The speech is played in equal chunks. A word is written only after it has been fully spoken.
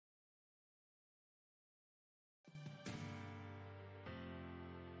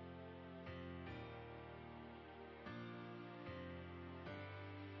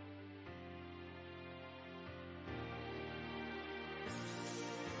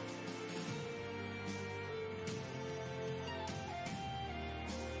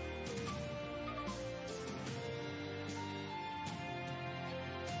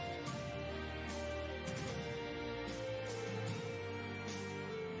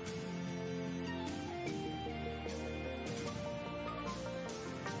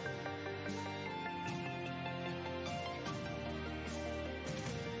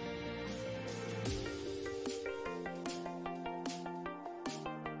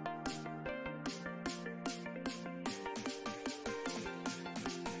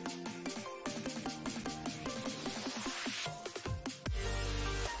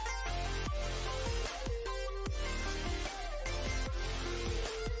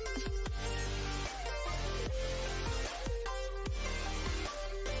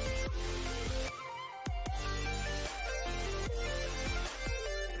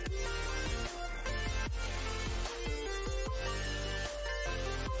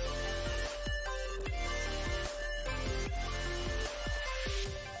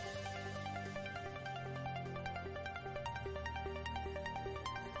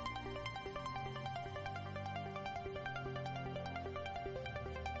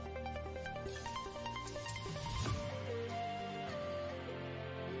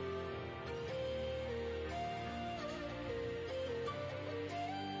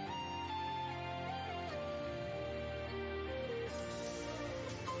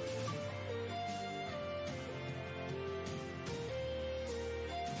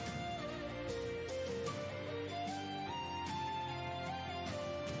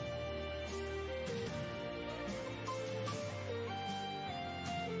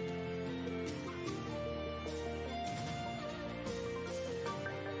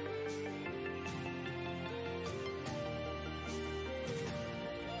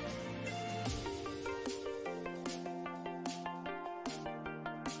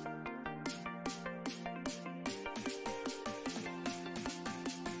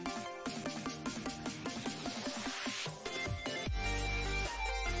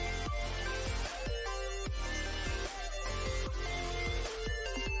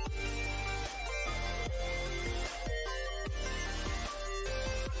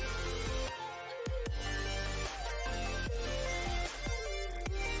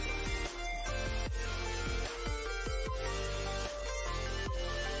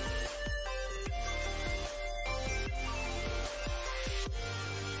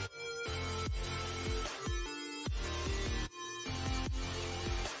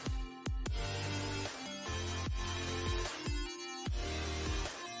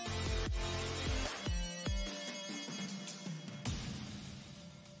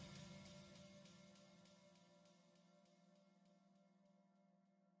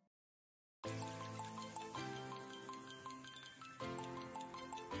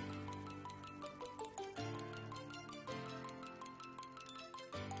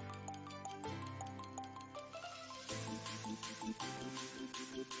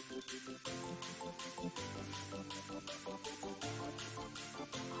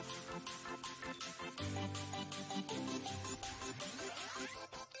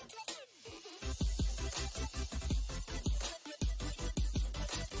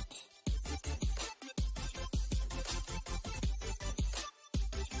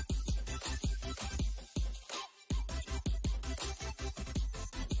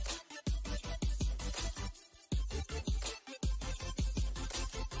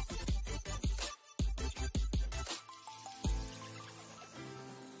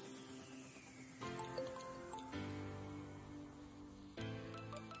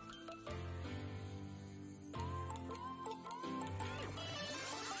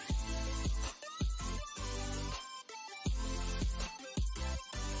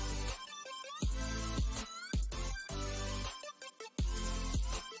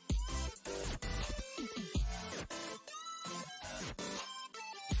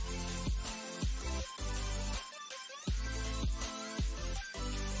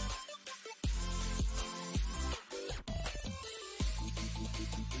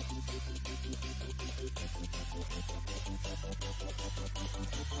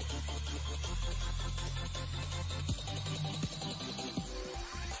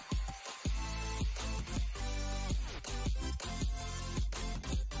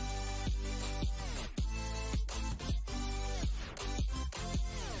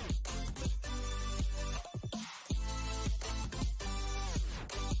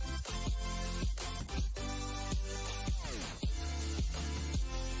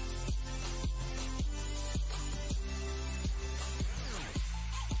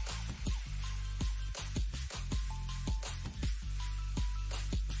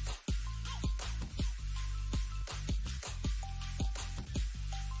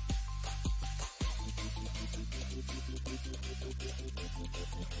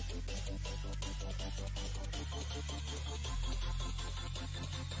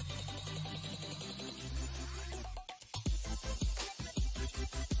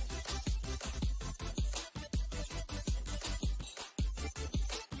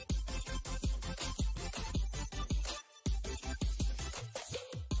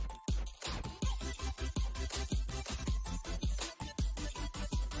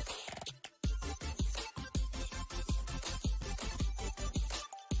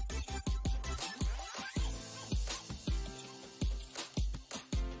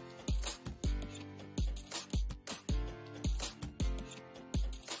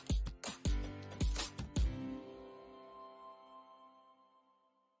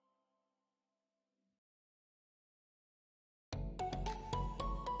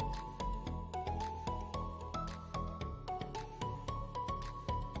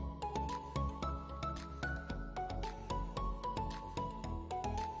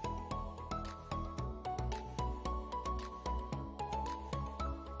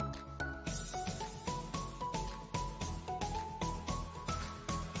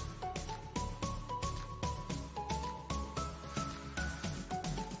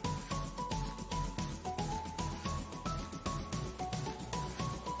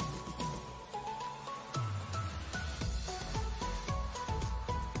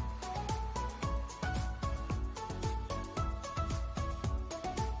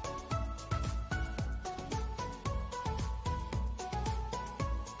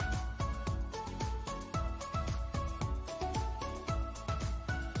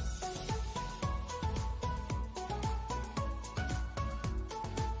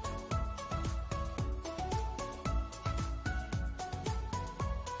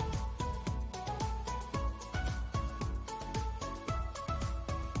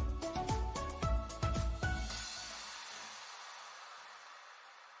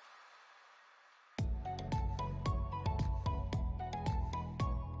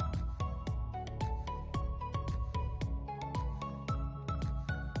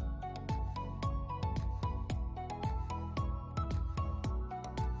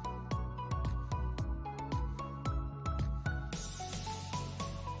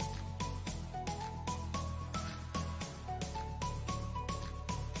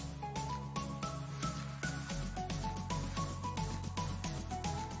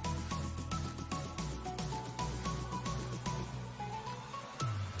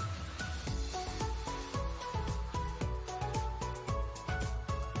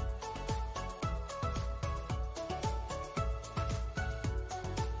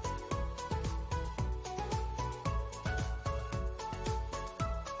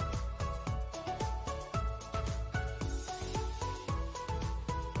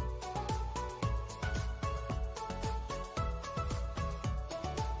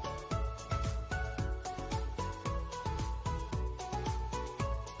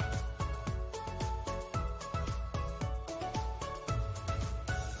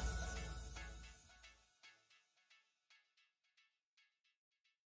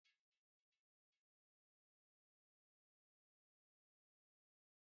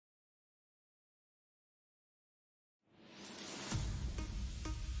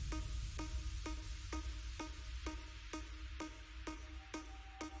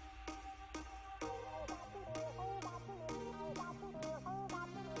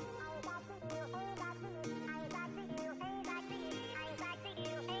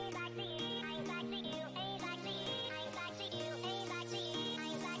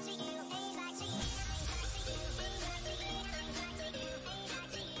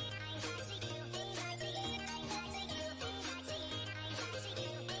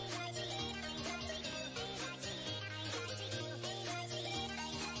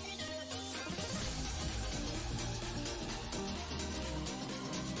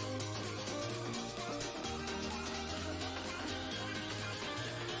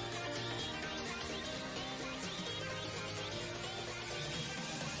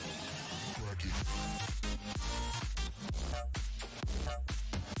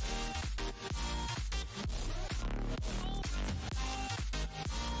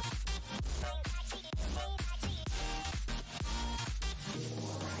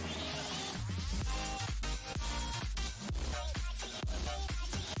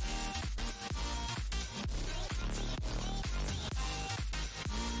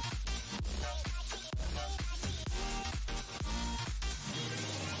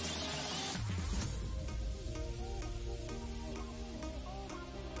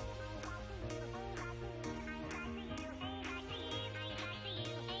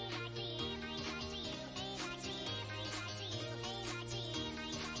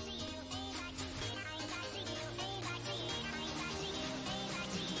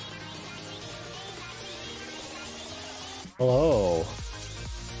Hello.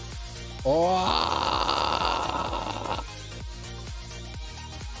 Oh!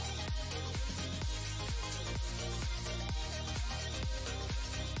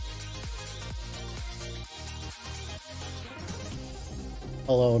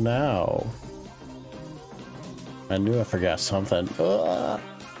 Hello now. I knew I forgot something. How's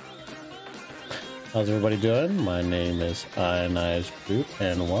everybody doing? My name is IonizedBoop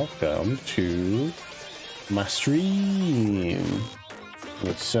and welcome to my stream.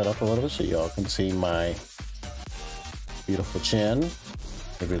 Let's set up a little bit so y'all can see my beautiful chin.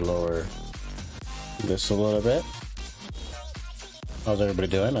 Maybe lower this a little bit. How's everybody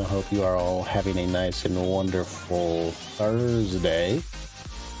doing? I hope you are all having a nice and wonderful Thursday.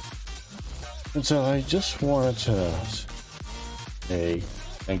 And so I just wanted to say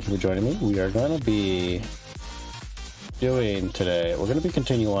thank you for joining me. We are going to be doing today, we're going to be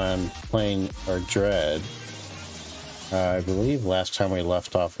continuing on playing our Dredge. I believe last time we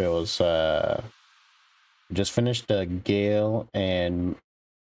left off it was, we just finished the Gale and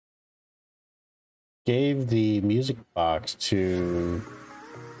gave the music box to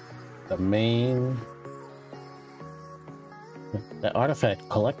the main, the artifact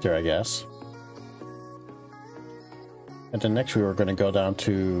collector, I guess. And then next we were going to go down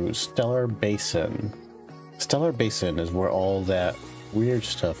to Stellar Basin. Stellar Basin is where all that weird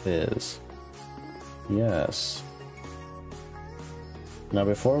stuff is. Yes. Now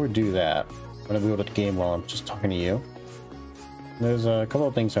before we do that, I'm going to go to the game while I'm just talking to you. There's a couple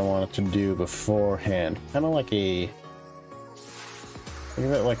of things I wanted to do beforehand. Kind of like a... Think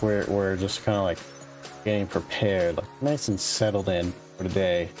of it like we're just kind of like getting prepared, like nice and settled in for the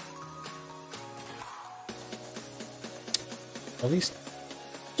day. At least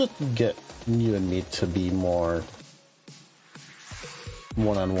just get you and me to be more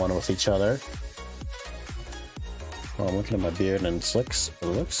one-on-one with each other. Oh, I'm looking at my beard and it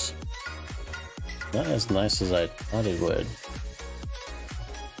looks not as nice as I thought it would.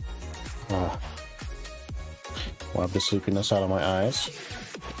 Wipe the sleepiness out of my eyes.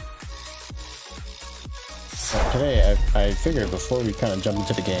 Today I figured before we kind of jump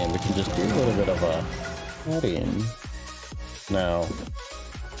into the game we can just do a little bit of a chatting. Now,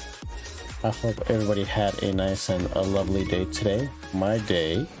 I hope everybody had a nice and a lovely day today. My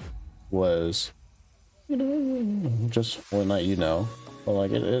day was, you know, just, well, not you know, but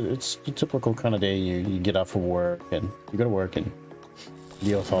like it's the typical kind of day you get off of work and you go to work and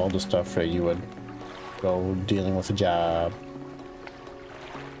deal with all the stuff that you would go dealing with a job.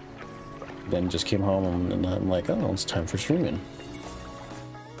 Then just came home and I'm like, oh, it's time for streaming.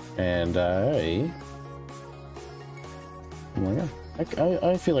 And oh my god,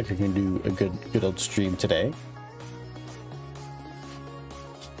 I feel like I can do a good old stream today.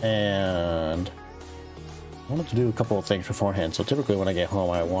 And I wanted to do a couple of things beforehand. So typically when I get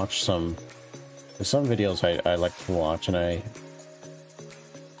home, I watch there's some videos I like to watch, and I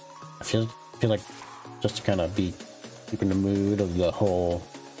feel like just to kind of be keeping the mood of the whole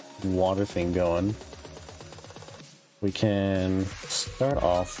water thing going, we can start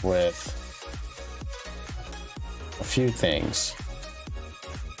off with a few things.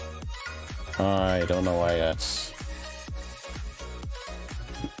 I don't know why that's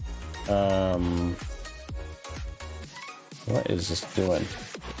what is this doing?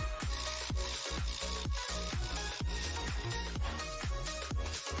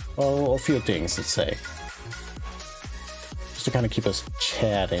 Oh, a few things, let's say, just to kind of keep us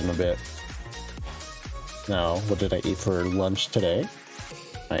chatting a bit. Now, what did I eat for lunch today?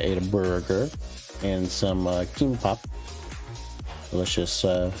 I ate a burger and some kimbap. Delicious,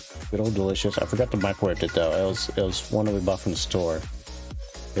 good old delicious. I forgot to microwave it though. It was one that we bought from the store.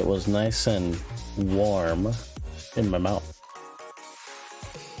 It was nice and warm in my mouth.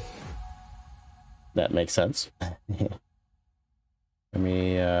 That makes sense. Let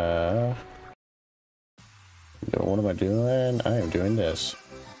me, what am I doing? I am doing this.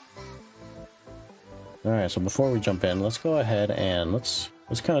 Alright, so before we jump in, let's go ahead and let's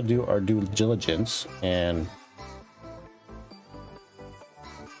kind of do our due diligence and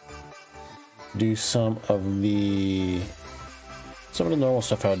do some of the normal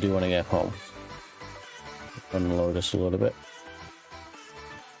stuff I would do when I get home. Unload this a little bit.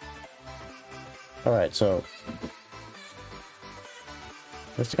 Alright, so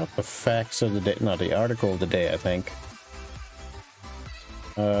let's got the facts of the day, no, the article of the day, I think.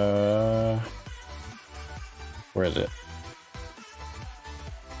 Where is it?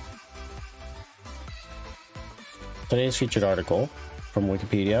 Today's featured article from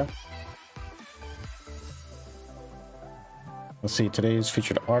Wikipedia. Let's see, today's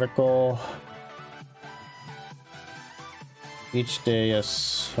featured article. Each day a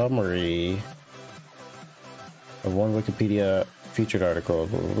summary of one Wikipedia featured article,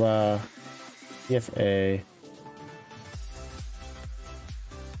 blah, blah, blah. PFA.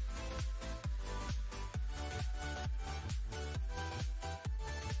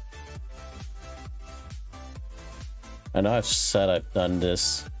 I know I've said I've done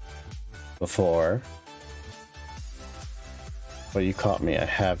this before, but you caught me. I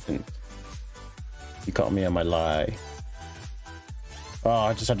haven't. You caught me on my lie. Oh,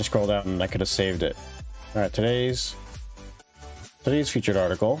 I just had to scroll down and I could have saved it. All right, today's featured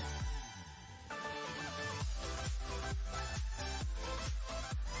article.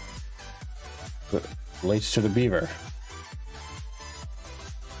 Relates to the beaver.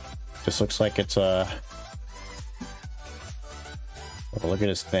 This looks like it's a... Oh, look at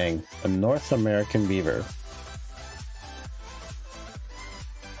this thing. A North American beaver.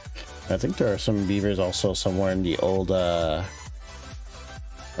 I think there are some beavers also somewhere in the old, like...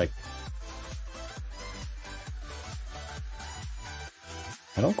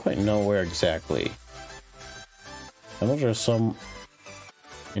 I don't quite know where exactly. I know there's some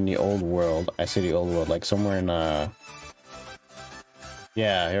in the old world. I say the old world, like somewhere in,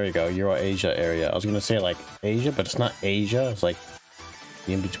 yeah, here we go, Euro-Asia area. I was gonna say like Asia, but it's not Asia. It's like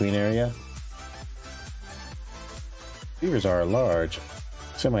the in-between area. Beavers are a large,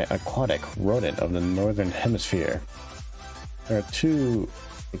 semi-aquatic rodent of the northern hemisphere. There are two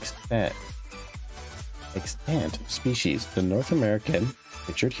extant species, the North American,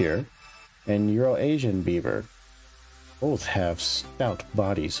 pictured here, and Euro-Asian beaver. Both have stout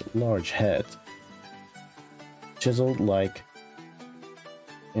bodies, large heads, chiseled like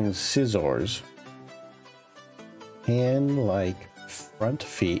incisors, hand-like front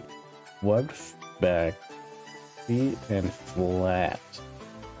feet, webbed back feet, and flat,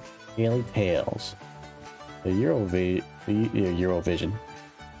 scaly tails. The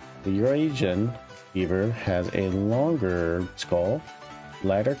Eurasian beaver has a longer skull,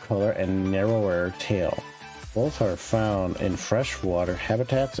 lighter color, and narrower tail. Both are found in freshwater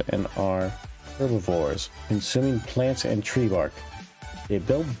habitats and are herbivores, consuming plants and tree bark. They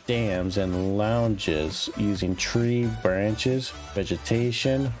build dams and lounges using tree branches,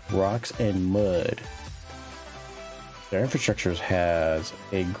 vegetation, rocks, and mud. Their infrastructure has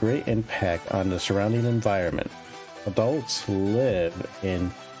a great impact on the surrounding environment. Adults live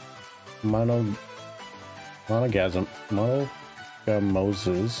in monogamous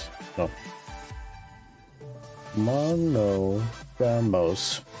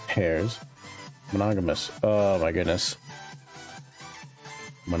pairs. Monogamous. Oh my goodness.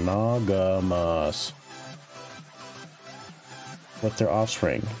 Monogamous with their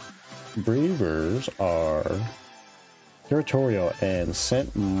offspring. Beavers are territorial and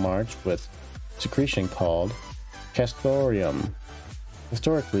scent marked with secretion called castoreum.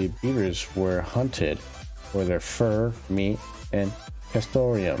 Historically, beavers were hunted for their fur, meat, and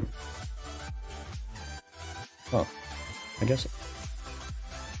castoreum. Well, I guess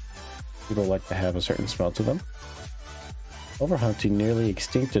people like to have a certain smell to them. Overhunting nearly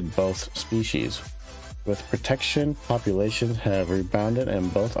extincted both species. With protection, populations have rebounded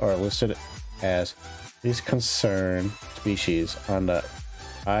and both are listed as least concerned species on the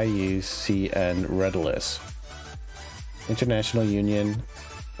IUCN Red List, International Union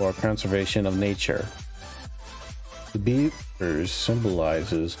for Conservation of Nature. The beaver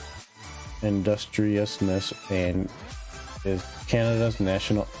symbolizes industriousness and is Canada's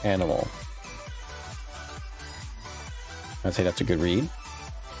national animal. I'd say that's a good read.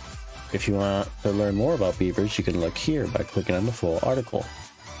 If you want to learn more about beavers, you can look here by clicking on the full article.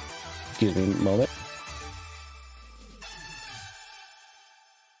 Excuse me a moment.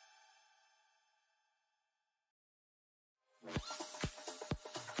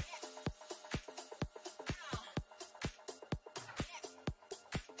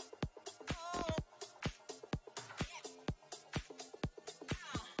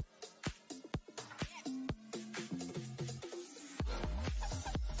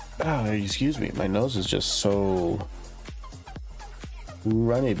 Oh, excuse me, my nose is just so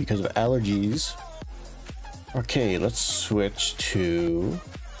runny because of allergies. Okay, let's switch to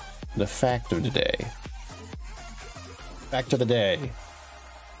the fact of the day. Fact of the day.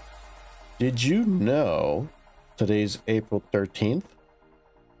 Did you know today's April 13th?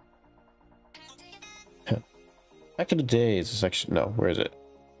 Fact of the day is a section. No, where is it?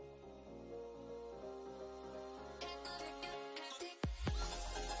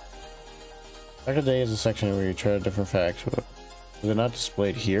 Fact of the day is a section where you try different facts. Is it not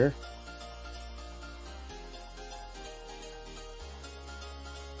displayed here?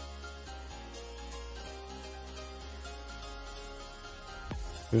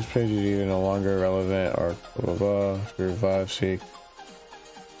 This page is either no longer relevant or blah blah blah. Revive, seek.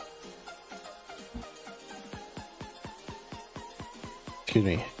 Excuse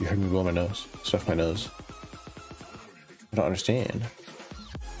me, you heard me blow my nose. Stuff my nose. I don't understand.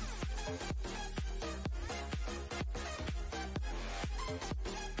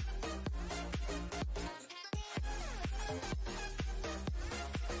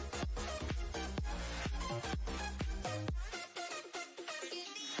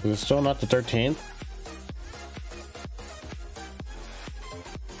 Is it still not the 13th?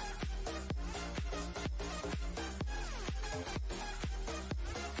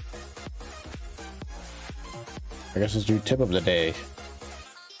 I guess let's do tip of the day.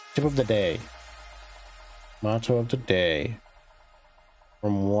 Tip of the day. Motto of the day.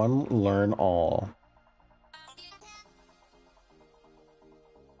 From one, learn all.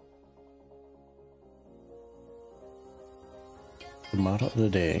 The motto of the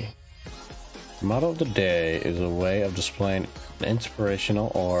day. The motto of the day is a way of displaying an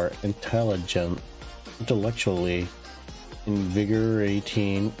inspirational or intellectually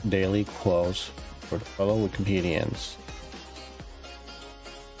invigorating daily quotes for fellow Wikipedians.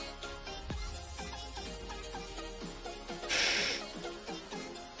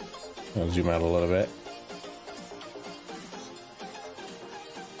 I'll zoom out a little bit.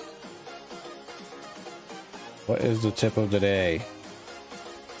 What is the tip of the day?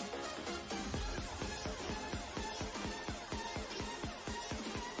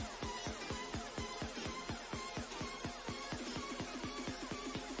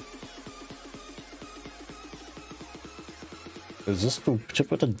 Is this the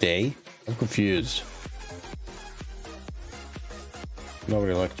tip of the day? I'm confused.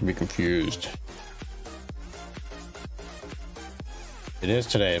 Nobody likes to be confused. It is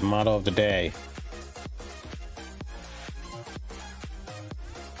today, motto of the day.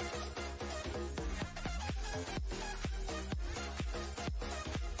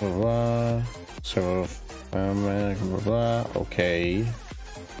 Blah, so, blah, blah, okay.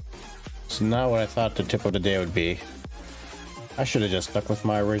 It's not what I thought the tip of the day would be. I should have just stuck with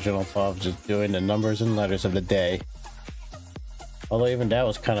my original thought of just doing the numbers and letters of the day. Although even that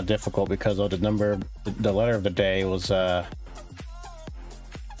was kind of difficult because of the letter of the day was, this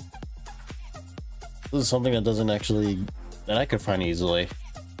is something that doesn't actually, that I could find easily.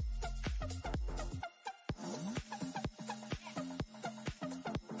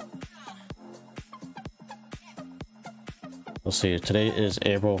 Let's see, today is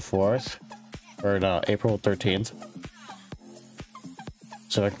April 4th, or no, April 13th.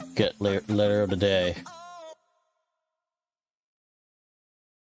 So I can get letter of the day.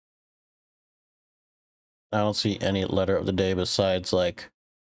 I don't see any letter of the day besides like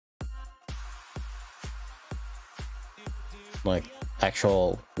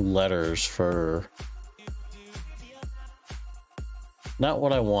actual letters for not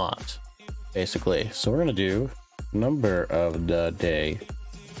what I want, basically. So we're gonna do number of the day.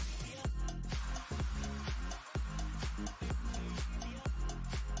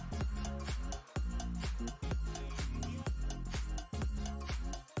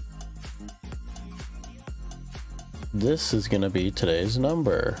 This is gonna be today's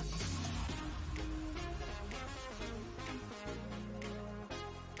number.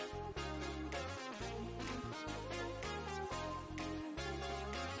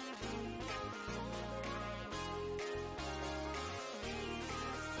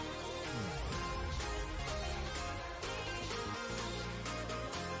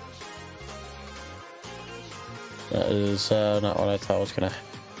 That is not what I thought was gonna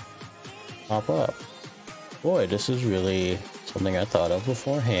pop up. Boy, this is really something I thought of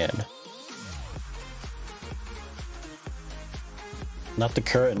beforehand. Not the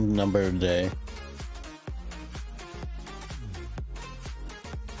current number of the day.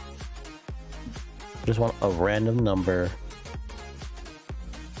 Just want a random number.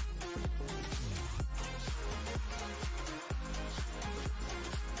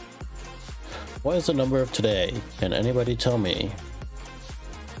 What is the number of today? Can anybody tell me?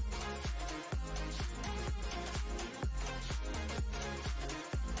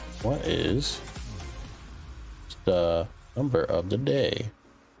 What is the number of the day?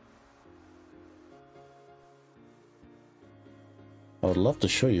 I would love to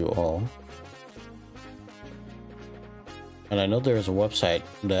show you all. And I know there's a website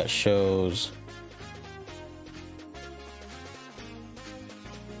that shows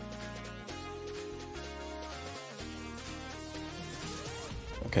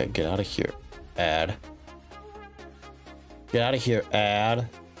okay, get out of here, ad. Get out of here, ad.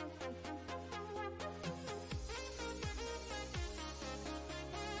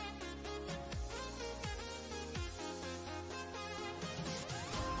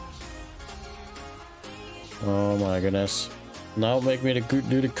 Oh my goodness. Now make me to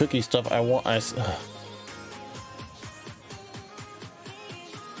do the cookie stuff I want.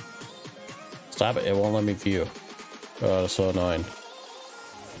 Stop it, it won't let me view. Oh, that's so annoying.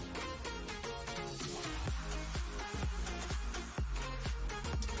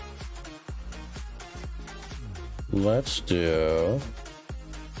 Let's do...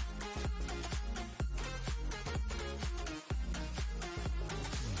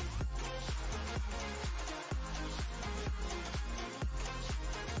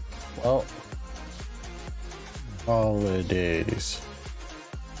 well, holidays.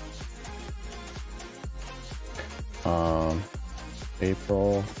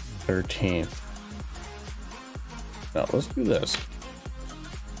 April 13th. Now let's do this.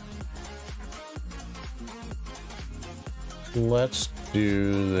 Let's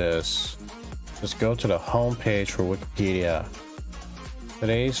do this. Let's go to the home page for Wikipedia.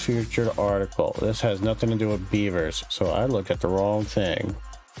 Today's featured article. This has nothing to do with beavers, so I looked at the wrong thing.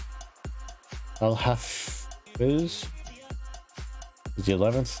 Al-Hafiz is the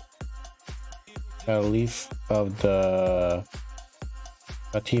 11th Caliph of the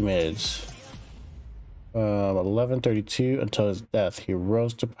Fatimids. 1132 until his death. He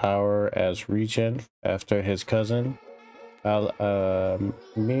rose to power as regent after his cousin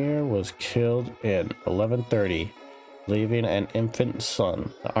Al-Amir was killed in 1130, leaving an infant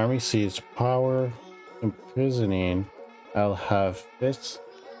son. The army seized power, imprisoning Al-Hafiz,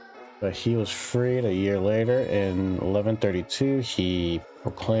 but he was freed a year later. In 1132, he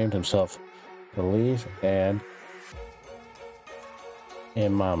proclaimed himself Caliph and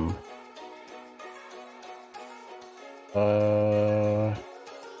Imam.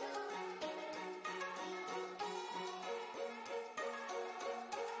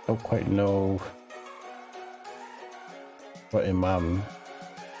 Don't quite know what Imam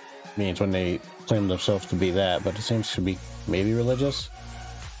means when they claim themselves to be that, but it seems to be maybe religious.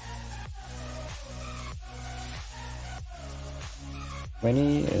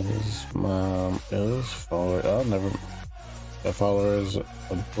 Many his mom is followers. Oh, never. The followers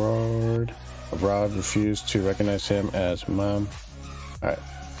abroad refused to recognize him as Imam. All right.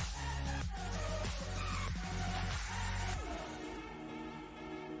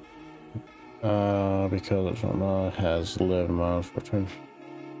 Because Allah has lived miles for 20.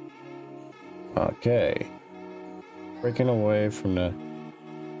 Okay. Breaking away from the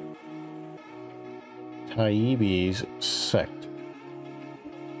Taibis sect.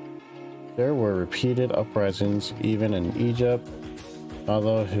 There were repeated uprisings even in Egypt,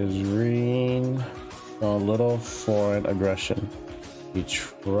 although his reign saw little foreign aggression. He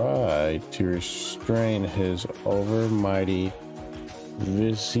tried to restrain his overmighty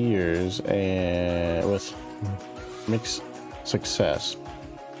viziers and with mixed success.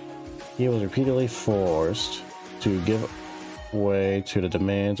 He was repeatedly forced to give way to the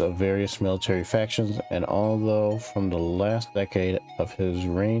demands of various military factions, and although from the last decade of his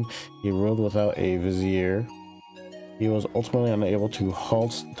reign he ruled without a vizier, he was ultimately unable to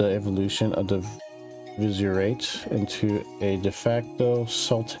halt the evolution of the vizierate into a de facto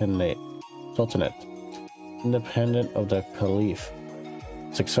sultanate independent of the caliph.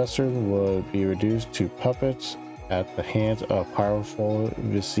 Successors would be reduced to puppets at the hands of powerful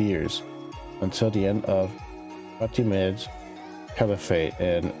viziers until the end of Fatimid's Caliphate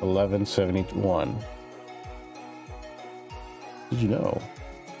in 1171. Did you know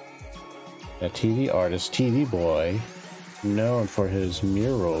that TV artist TV Boy, known for his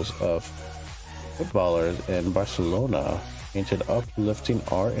murals of footballers in Barcelona, painted uplifting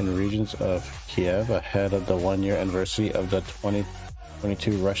art in regions of Kiev ahead of the one-year anniversary of the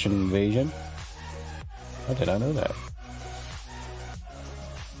 2022 Russian invasion? How did I know that?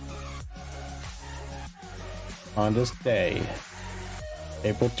 On this day,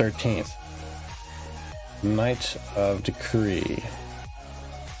 April 13th, Night of Decree.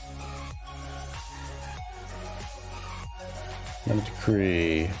 Night of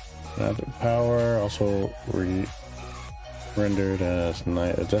Decree. Night of Power, also rendered as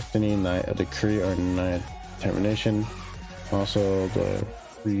Night of Destiny, Night of Decree, or Night of Determination. Also, the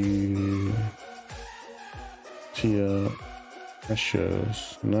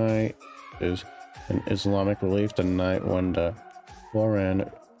Precious Night is in Islamic belief the night when the Quran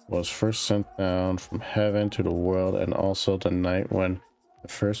was first sent down from heaven to the world, and also the night when the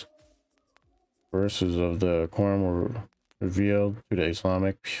first verses of the Quran were revealed to the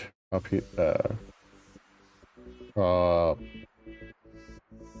Islamic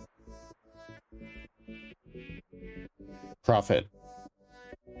prophet.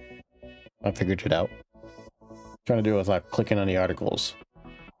 I figured it out. Trying to do it without clicking on the articles.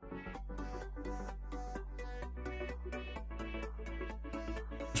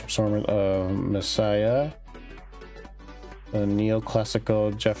 performance of Messiah. The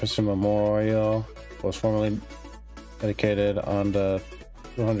neoclassical Jefferson Memorial was formally dedicated on the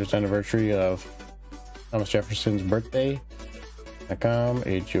 200th anniversary of Thomas Jefferson's birthday.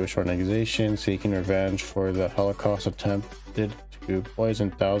 A Jewish organization seeking revenge for the Holocaust attempted to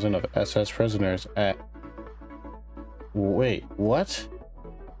poison thousands of SS prisoners at... Wait, what?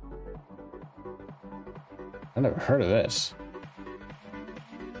 I never heard of this.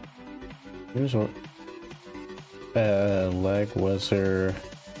 Here's what... Leg Wizard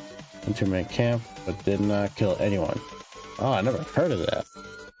into my camp, but did not kill anyone. Oh, I never heard of that.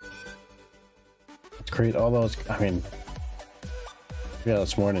 Let's create all those... I mean... Yeah,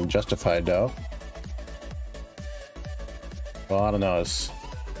 that's more than justified, though. Well, I don't know.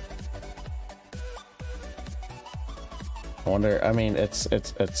 I wonder. I mean, it's.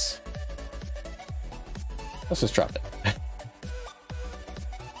 Let's just drop it.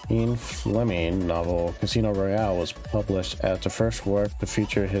 Ian Fleming novel Casino Royale was published as the first work to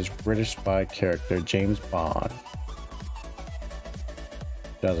feature his British spy character James Bond.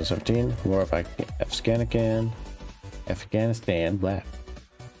 2017, War of Afghanistan, black.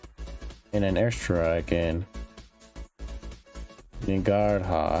 In an airstrike in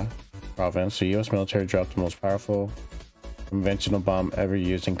Ningarha province, the U.S. military dropped the most powerful conventional bomb ever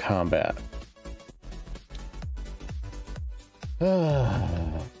used in combat.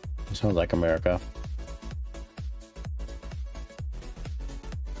 Sounds like America.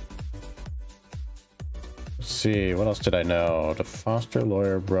 Let's see, what else did I know? The foster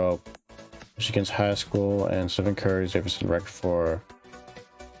lawyer broke Michigan's high school and Stephen Curry's Davidson record for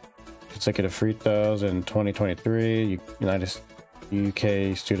consecutive free throws in 2023.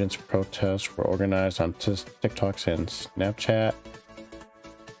 UK students' protests were organized on TikToks and Snapchat.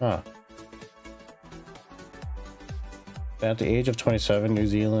 Huh. At the age of 27, New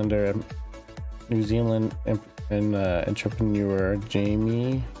Zealand entrepreneur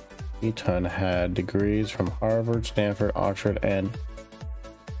Jamie Eaton had degrees from Harvard, Stanford, Oxford, and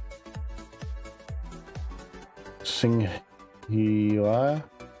Tsinghua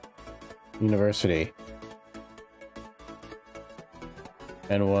University,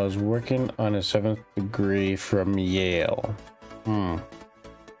 and was working on his 7th degree from Yale.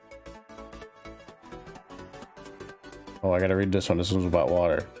 Oh, I gotta read this one. This one's about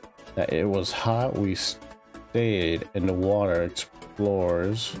water. That it was hot, we stayed in the water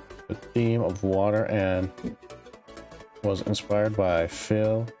explores the theme of water and was inspired by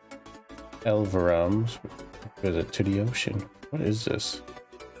Phil Elverum's visit to the ocean. What is this?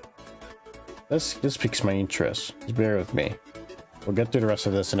 This piques my interest. Just bear with me. We'll get through the rest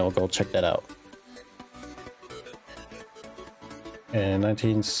of this and then we'll go check that out. In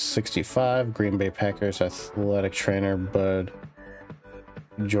 1965, Green Bay Packers athletic trainer Bud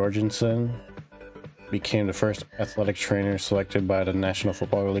Jorgensen became the first athletic trainer selected by the National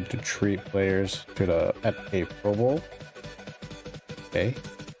Football League to treat players at a Pro Bowl. Okay.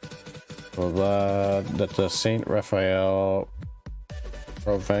 Well, that the St. Raphael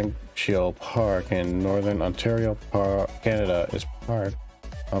Provincial Park in Northern Ontario, Canada, is part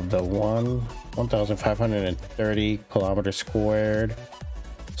of the 1,530 kilometer squared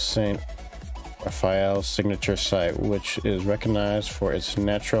St. Raphael signature site, which is recognized for its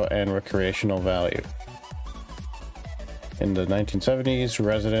natural and recreational value. In the 1970s,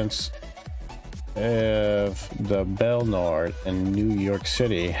 residents of the Belle Nord in New York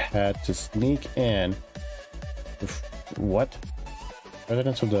City had to sneak in. What?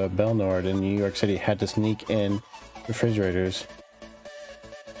 Residents of the Belle Nord in New York City had to sneak in refrigerators.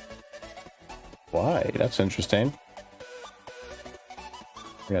 Why? That's interesting.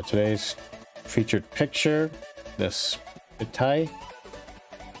 We got today's featured picture. This Pitai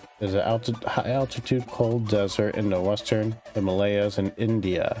is an high altitude cold desert in the western Himalayas in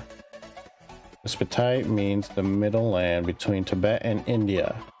India. The Spitai means the middle land between Tibet and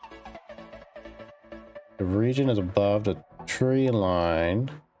India. The region is above the tree line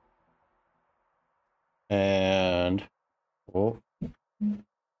and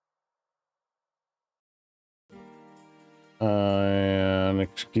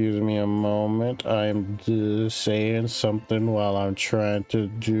excuse me a moment, I'm just saying something while I'm trying to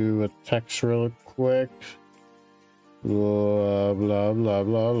do a text real quick. Blah blah blah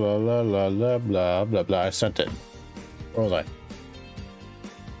blah blah blah blah blah blah blah blah. I sent it. Where was I?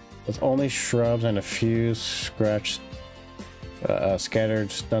 With only shrubs and a few scattered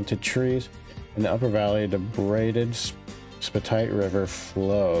stunted trees in the upper valley, the braided Spitite River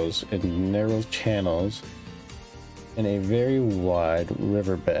flows in narrow channels in a very wide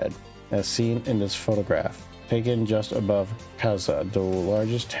riverbed, as seen in this photograph. taken just above Kaza, the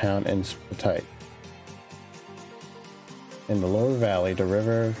largest town in Spitite. In the lower valley, the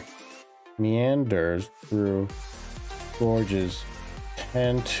river meanders through gorges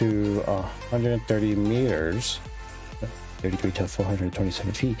 10 to 130 meters, 33 to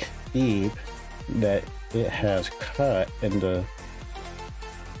 427 feet deep, that it has cut in the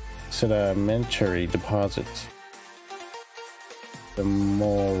sedimentary deposits. The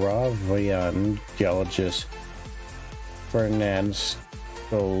Moravian geologist Ferdinand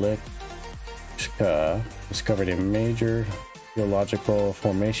Stolicka discovered a major geological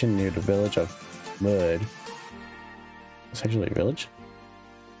formation near the village of Mud. It's actually a village?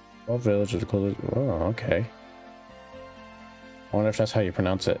 Well, village is close. Oh, okay. I wonder if that's how you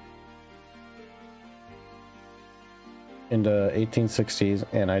pronounce it. In the 1860s,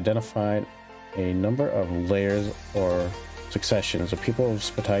 and identified a number of layers or successions. The people of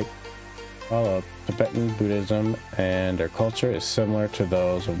Spitite follow Tibetan Buddhism, and their culture is similar to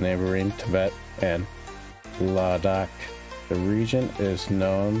those of neighboring Tibet and Ladakh. The region is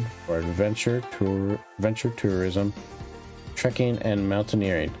known for adventure tourism, trekking, and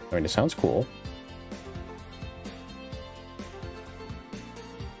mountaineering. I mean, it sounds cool.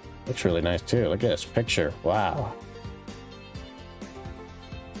 Looks really nice too. Look at this picture. Wow.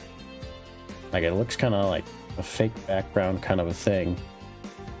 Like, it looks kind of like a fake background kind of a thing.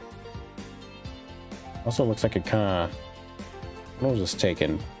 Also looks like it kind of... When was this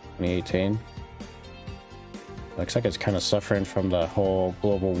taken? 2018? Looks like it's kind of suffering from the whole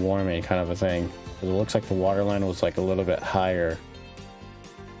global warming kind of a thing. It looks like the water line was like a little bit higher.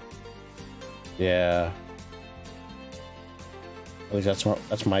 Yeah. At least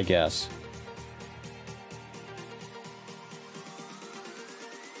that's my guess.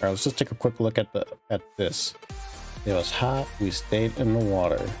 All right, let's just take a quick look at this. It was hot. We stayed in the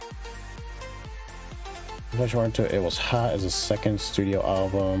water. It Was Hot is a second studio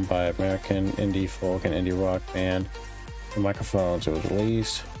album by American indie folk and indie rock band The Microphones. It was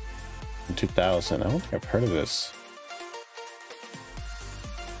released in 2000. I don't think I've heard of this.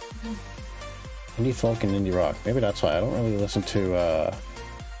 Indie folk and indie rock. Maybe that's why I don't really listen to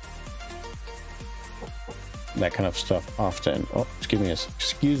that kind of stuff often. Oh,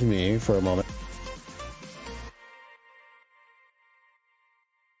 excuse me for a moment.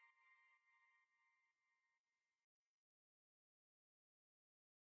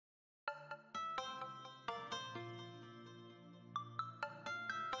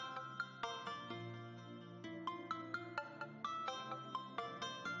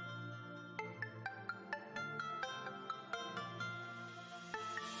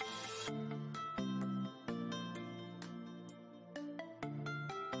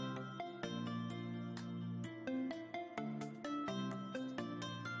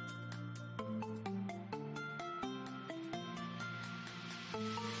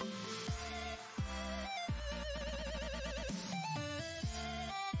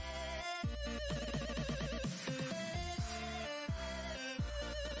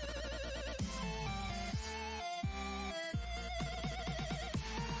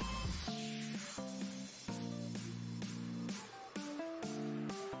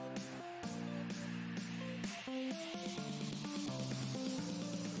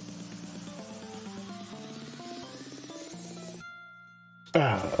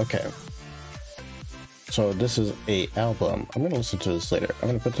 Okay. So this is a album. I'm gonna listen to this later. I'm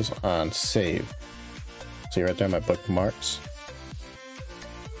gonna put this on save. See right there, my bookmarks.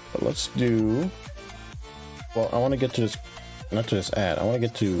 But let's do. Well, I want to get to this, not to this ad. I want to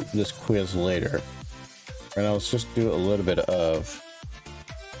get to this quiz later. Right now, let's just do a little bit of.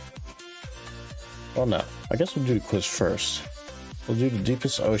 Well, no. I guess we'll do the quiz first. We'll do the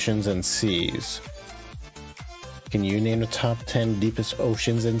deepest oceans and seas. Can you name the top 10 deepest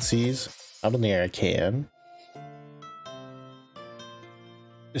oceans and seas? I don't think I can.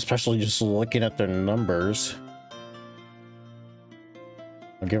 Especially just looking at their numbers.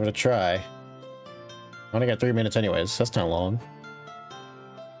 I'll give it a try. I only got 3 minutes anyways, that's not long.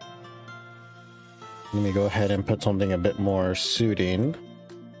 Let me go ahead and put something a bit more suiting.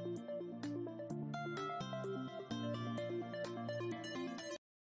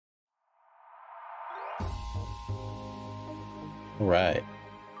 Right.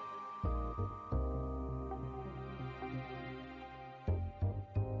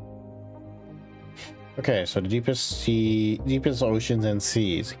 Okay, so the deepest oceans and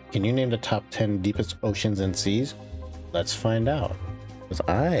seas. Can you name the top 10 deepest oceans and seas? Let's find out. Because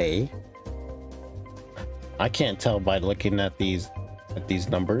I can't tell by looking at these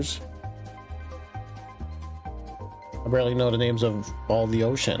numbers. I barely know the names of all the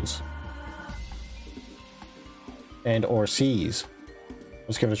oceans. and or seas.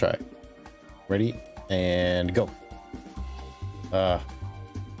 Let's give it a try. Ready and go.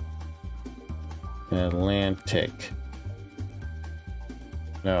 Atlantic.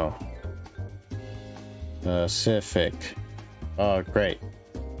 No. Pacific. Oh, great.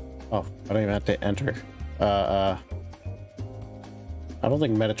 Oh, I don't even have to enter. I don't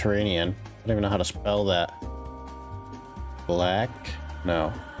think Mediterranean. I don't even know how to spell that. Black?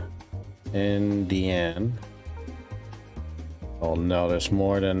 No. Indian. Oh no, there's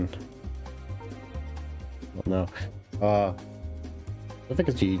more than... Oh no. I think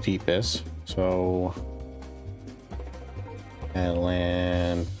it's the deepest. So...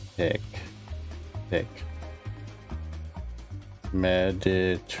 Atlantic.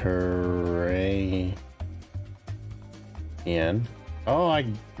 Mediterranean. Oh, I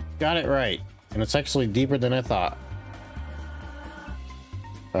got it right. And it's actually deeper than I thought.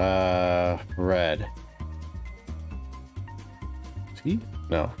 Red. Sea?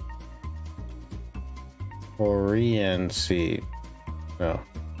 No. Korean Sea. No.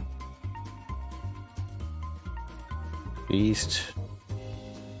 East.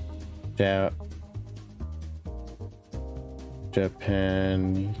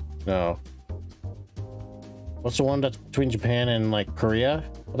 Japan. No. What's the one that's between Japan and like Korea?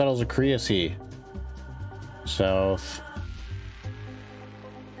 I thought it was a Korea Sea. South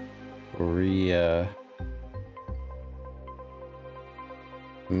Korea.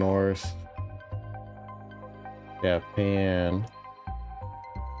 North Japan.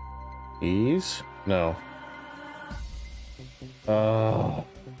 East? No. Well,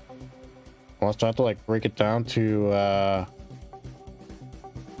 so I have to like break it down to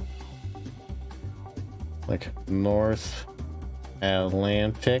like North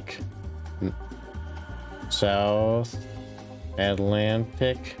Atlantic, South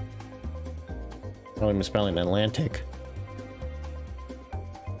Atlantic. Probably misspelling Atlantic.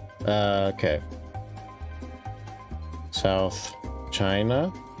 Okay. South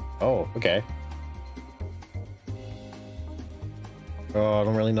China. Oh, okay. Oh, I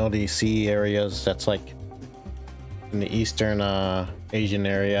don't really know the sea areas. That's like in the eastern Asian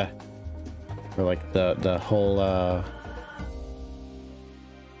area, or like the whole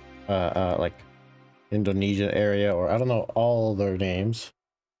like Indonesia area, or I don't know all their names.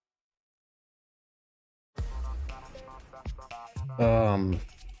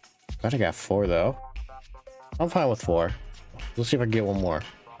 Glad I got 4 though. I'm fine with 4. Let's see if I can get one more.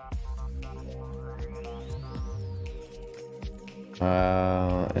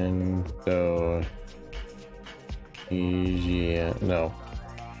 Indonesia. No.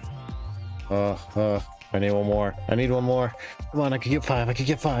 I need one more. I need one more. Come on, I could get 5. I could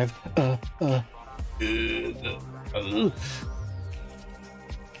get 5.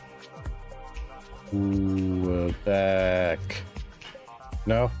 Ooh, back.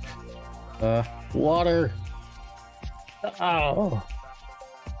 No. Water. Oh.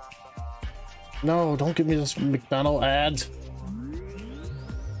 No, don't give me this McDonald's ads.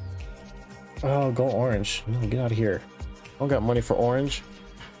 Oh, go orange. No, get out of here. I don't got money for orange.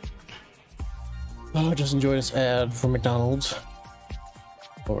 Oh, just enjoy this ad for McDonald's.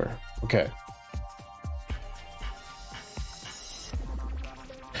 Over. Okay.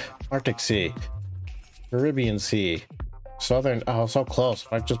 Arctic Sea. Caribbean Sea. Southern. Oh, so close.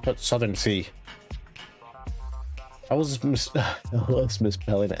 I just put Southern Sea. I was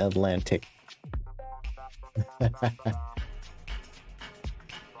misspelling Atlantic.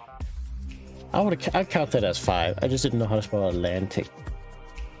 I'd count that as 5. I just didn't know how to spell Atlantic.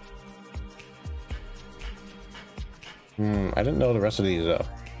 I didn't know the rest of these though.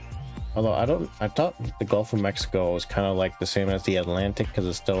 Although I thought the Gulf of Mexico was kind of like the same as the Atlantic because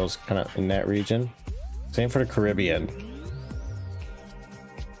it still is kind of in that region. Same for the Caribbean.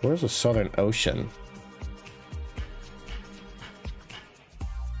 Where's the Southern Ocean?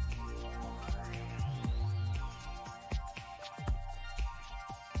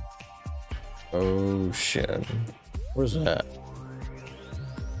 Ocean. Where's that?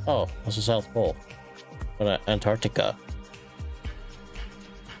 Oh, that's the South Pole. But Antarctica.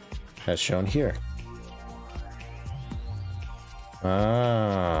 As shown here.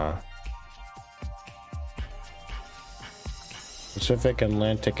 Ah. Pacific,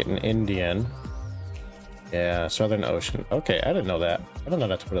 Atlantic, and Indian. Yeah, Southern Ocean. Okay, I didn't know that. I don't know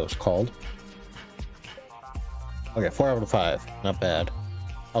that's what it was called. Okay, 4 out of 5. Not bad.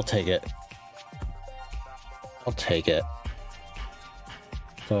 I'll take it. I'll take it.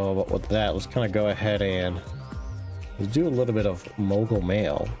 So, but with that, let's kind of go ahead and let's do a little bit of mogul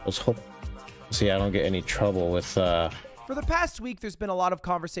mail. Let's hope, see, I don't get any trouble with For the past week, there's been a lot of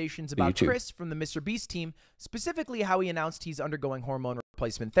conversations about YouTube. Chris from the Mr. Beast team, specifically how he announced he's undergoing hormone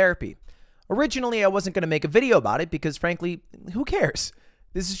replacement therapy. Originally, I wasn't going to make a video about it because, frankly, who cares?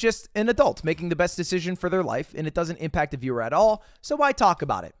 This is just an adult making the best decision for their life, and it doesn't impact the viewer at all, so why talk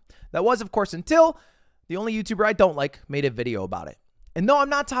about it? That was, of course, until the only YouTuber I don't like made a video about it. And no, I'm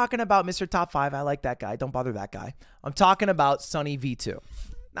not talking about Mr. Top 5. I like that guy. Don't bother that guy. I'm talking about Sunny V2.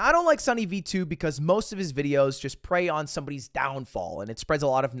 Now, I don't like Sunny V2 because most of his videos just prey on somebody's downfall, and it spreads a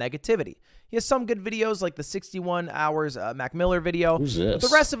lot of negativity. He has some good videos like the 61 Hours Mac Miller video. Who's this? But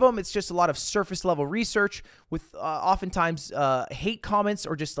the rest of them, it's just a lot of surface-level research with oftentimes hate comments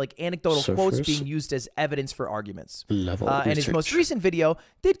or just like anecdotal quotes being used as evidence for arguments. And his most recent video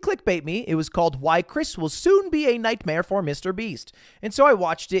did clickbait me. It was called "Why Chris Will Soon Be a Nightmare for Mr. Beast." And so I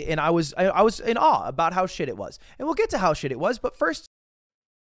watched it, and I was in awe about how shit it was. And we'll get to how shit it was, but first...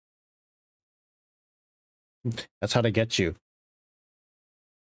 That's how they get you.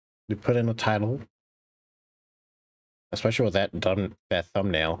 You put in a title, especially with that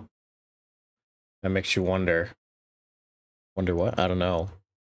thumbnail. That makes you wonder. Wonder what? I don't know.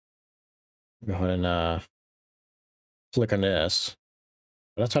 Go ahead and click on this.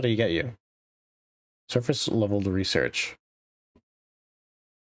 But that's how they get you. Surface level research.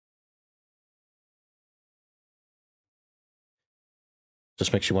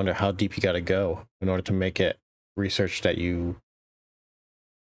 Just makes you wonder how deep you got to go in order to make it research that you,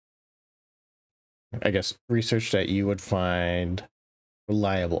 I guess, research that you would find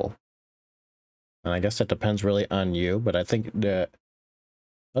reliable. And I guess that depends really on you, but I think that,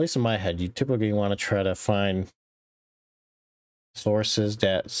 at least in my head, you typically want to try to find sources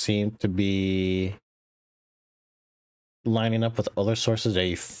that seem to be lining up with other sources that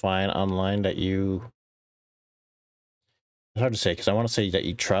you find online that you... It's hard to say because I want to say that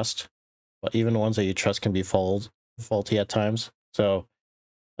you trust, but even the ones that you trust can be faulty at times. So,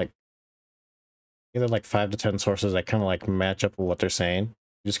 like, either like 5 to 10 sources that kind of like match up with what they're saying.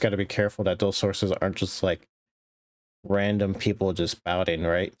 You just got to be careful that those sources aren't just like random people just spouting,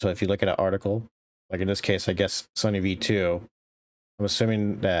 right? So if you look at an article, like in this case, I guess Sunny V2, I'm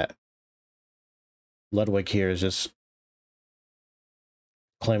assuming that Ludwig here is just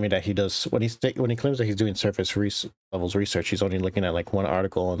claiming that he does when he claims that he's doing surface levels research, he's only looking at like one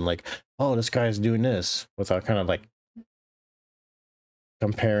article and like, oh, this guy's doing this, without kind of like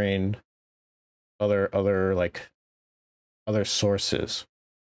comparing other sources.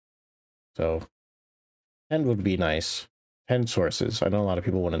 So 10 would be nice. 10 sources. I know a lot of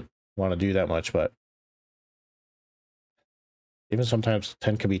people wouldn't want to do that much, but even sometimes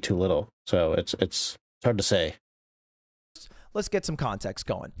 10 can be too little. So it's hard to say. Let's get some context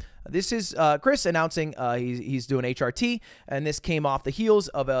going. This is Chris announcing he's doing HRT, and this came off the heels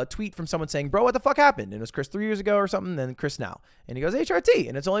of a tweet from someone saying, bro, what the fuck happened? And it was Chris 3 years ago or something, then Chris now. And he goes, HRT,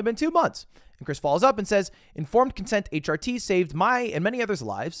 and it's only been 2 months. And Chris follows up and says, informed consent HRT saved my and many others'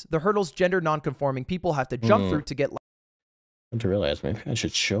 lives. The hurdles gender non-conforming people have to jump through to get... I to realize maybe I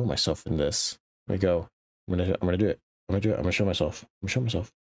should show myself in this. Let me go. I'm gonna do it. I'm gonna show myself.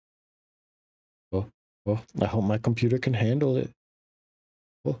 Oh, I hope my computer can handle it.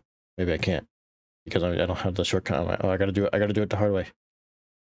 Oh, maybe I can't because I don't have the shortcut. Oh, I gotta do it. I gotta do it the hard way.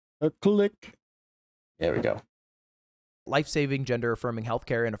 Click. There we go. Life-saving, gender-affirming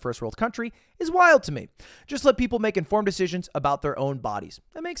healthcare in a first-world country is wild to me. Just let people make informed decisions about their own bodies.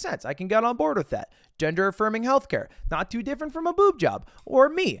 That makes sense. I can get on board with that. Gender-affirming healthcare, not too different from a boob job. Or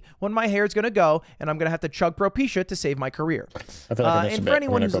me, when my hair's going to go and I'm going to have to chug Propecia to save my career. I feel like I missed a bit. I'm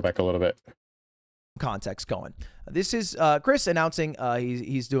going to go back a little bit. Context going. This is Chris announcing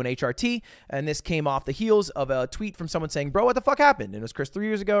he's doing HRT, and this came off the heels of a tweet from someone saying, bro, what the fuck happened? And it was Chris 3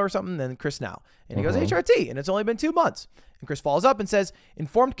 years ago or something, then Chris now. And he goes, HRT, and it's only been 2 months. And Chris follows up and says,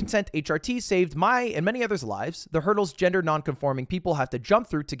 informed consent HRT saved my and many others' lives. The hurdles gender non-conforming people have to jump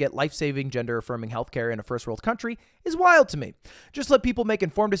through to get life-saving, gender-affirming healthcare in a first-world country is wild to me. Just let people make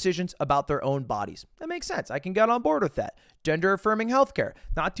informed decisions about their own bodies. That makes sense. I can get on board with that. Gender-affirming healthcare,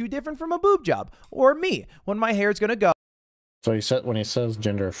 not too different from a boob job. Or me, when my hair's going to go. So he said, when he says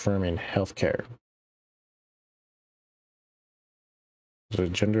gender-affirming healthcare, so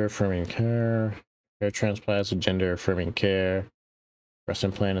gender-affirming care, hair transplants is gender-affirming care, breast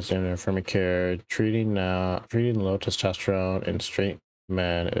implant is gender-affirming care, treating low testosterone in straight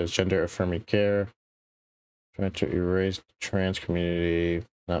men is gender-affirming care, trying to erase the trans community,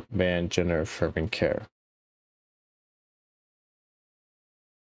 not ban gender-affirming care.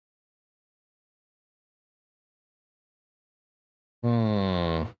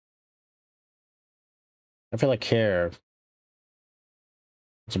 I feel like hair,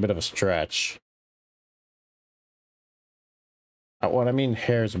 it's a bit of a stretch. What I mean,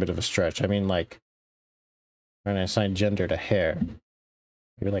 hair is a bit of a stretch. I mean, like, when I assign gender to hair,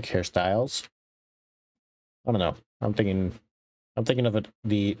 maybe like hairstyles. I don't know. I'm thinking of it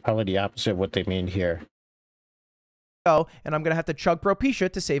probably the opposite of what they mean here. And I'm going to have to chug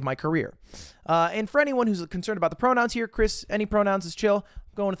Propecia to save my career. And for anyone who's concerned about the pronouns here, Chris, any pronouns is chill.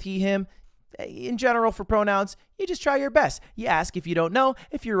 I'm going with he, him. In general, for pronouns, you just try your best. You ask if you don't know.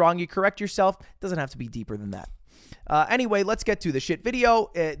 If you're wrong, you correct yourself. It doesn't have to be deeper than that. Anyway, let's get to the shit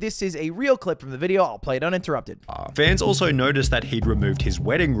video. This is a real clip from the video. I'll play it uninterrupted. Fans also noticed that he'd removed his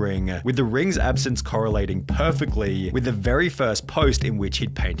wedding ring, with the ring's absence correlating perfectly with the very first post in which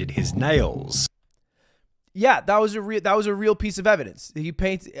he'd painted his nails. Yeah, that was a real piece of evidence. He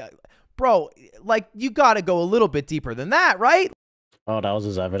paints, bro. Like, you got to go a little bit deeper than that, right? Oh, that was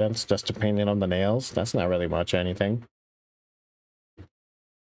his evidence, just to paint it on the nails. That's not really much anything.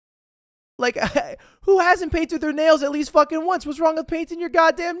 Like, who hasn't painted their nails at least fucking once? What's wrong with painting your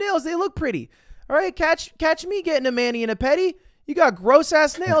goddamn nails? They look pretty. All right, catch me getting a mani and a pedi. You got gross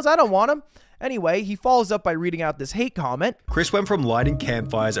ass nails. I don't want them. Anyway, he follows up by reading out this hate comment. Chris went from lighting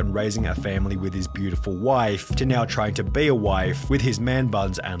campfires and raising a family with his beautiful wife to now trying to be a wife with his man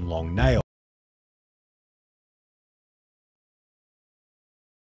buns and long nails.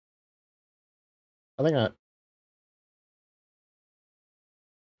 I think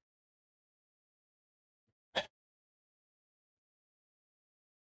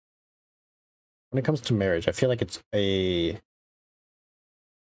when it comes to marriage, I feel like it's my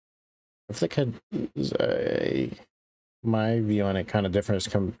view on it kind of differs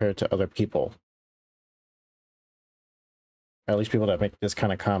compared to other people. At least people that make this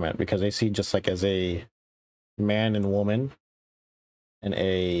kind of comment, because they see just like as a man and woman in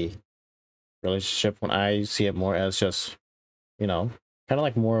a relationship, when I see it more as just, you know, kind of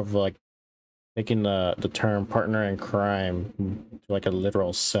like more of like making the term partner in crime to like a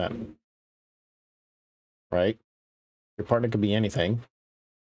literal sense, right? Your partner could be anything.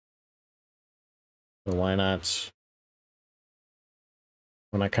 So why not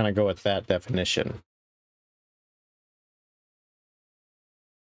when I kind of go with that definition?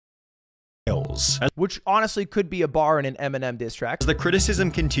 Which honestly could be a bar in an Eminem diss track. As the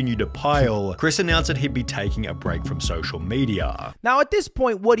criticism continued to pile, Chris announced that he'd be taking a break from social media. Now, at this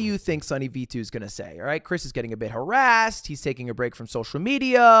point, what do you think Sunny V2 is going to say? All right, Chris is getting a bit harassed. He's taking a break from social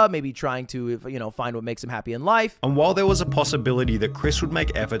media, maybe trying to, you know, find what makes him happy in life. And while there was a possibility that Chris would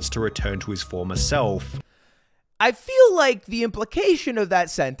make efforts to return to his former self, I feel like the implication of that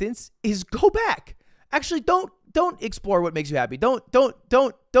sentence is go back. Actually, don't explore what makes you happy. Don't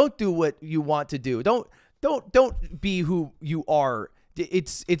do what you want to do. Don't be who you are.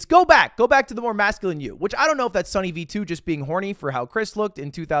 It's go back to the more masculine you, which I don't know if that's Sunny V2 just being horny for how Chris looked in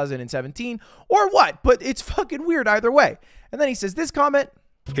 2017 or what, but it's fucking weird either way. And then he says this comment.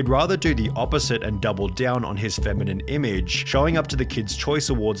 He'd rather do the opposite and double down on his feminine image, showing up to the Kids' Choice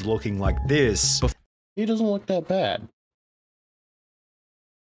Awards looking like this. He doesn't look that bad.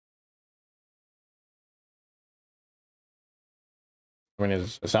 I mean,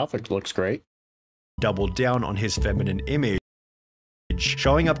 his outfit looks great. Double down on his feminine image,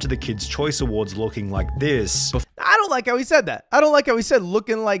 showing up to the Kids' Choice Awards looking like this. I don't like how he said that. I don't like how he said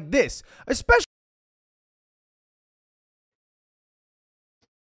looking like this, especially.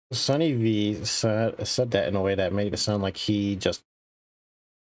 Sunny V said that in a way that made it sound like he just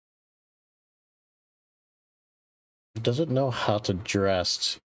doesn't know how to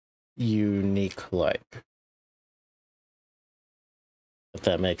dress unique like. If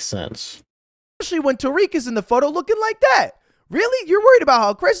that makes sense. Especially when Tariq is in the photo looking like that. Really? You're worried about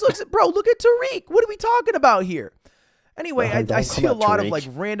how Chris looks? Bro, look at Tariq. What are we talking about here? Anyway, I see a lot of like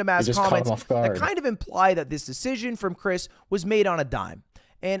random ass comments that kind of imply that this decision from Chris was made on a dime.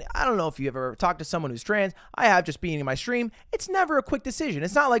 And I don't know if you ever talked to someone who's trans. I have, just being in my stream. It's never a quick decision.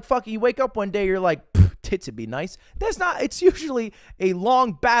 It's not like fucking you wake up one day, you're like, tits would be nice. That's not, it's usually a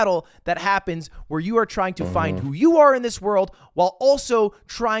long battle that happens where you are trying to find who you are in this world while also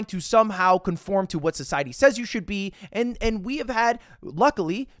trying to somehow conform to what society says you should be. And we have had,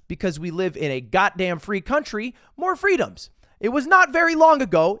 luckily, because we live in a goddamn free country, more freedoms. It was not very long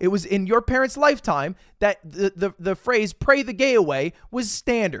ago, it was in your parents' lifetime, that the phrase "pray the gay away" was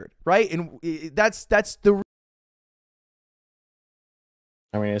standard, right? And that's the.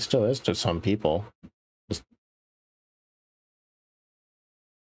 I mean, it still is to some people. It's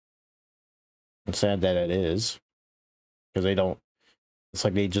sad that it is, because they don't. It's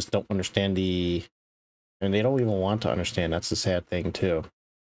like they just don't understand and they don't even want to understand. That's the sad thing too,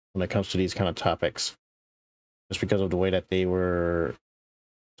 when it comes to these kind of topics. Just because of the way that they were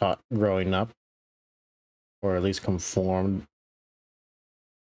taught growing up, or at least conformed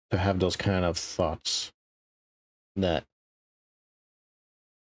to have those kind of thoughts that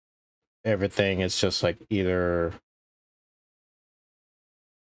everything is just like either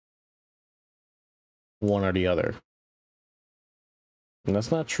one or the other. And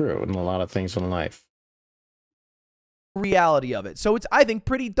that's not true in a lot of things in life. Reality of it. So it's, I think,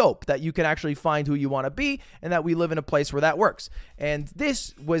 pretty dope that you can actually find who you want to be and that we live in a place where that works. And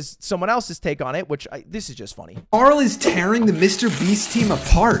this was someone else's take on it, which this is just funny. Carl is tearing the Mr. Beast team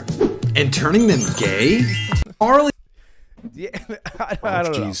apart and turning them gay? Carl is... Yeah, I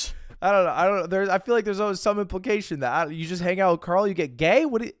don't know. I don't know. I feel like there's always some implication that you just hang out with Carl, you get gay?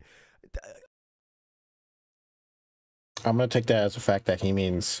 What? I'm going to take that as a fact that he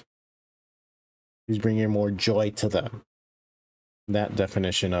means he's bringing more joy to them. That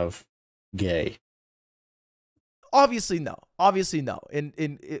definition of gay. Obviously, no. Obviously, no.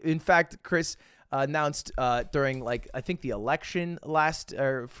 In fact, Chris announced during, like, I think the election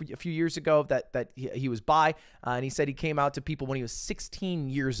a few years ago that he was bi, and he said he came out to people when he was 16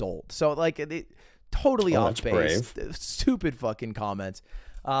 years old. So, like, totally off base. Stupid fucking comments.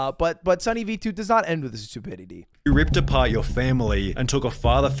 But Sunny V2 does not end with this stupidity. You ripped apart your family and took a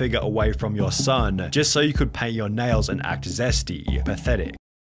father figure away from your son just so you could paint your nails and act zesty. Pathetic.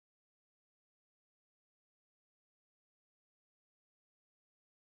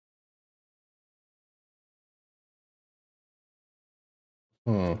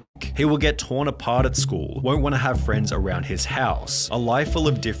 He will get torn apart at school, won't want to have friends around his house, a life full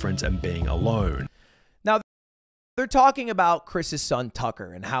of difference and being alone. They're talking about Chris's son,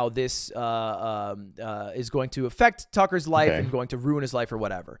 Tucker, and how this is going to affect Tucker's life and going to ruin his life or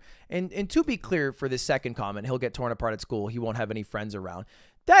whatever. And to be clear, for this second comment, he'll get torn apart at school. He won't have any friends around.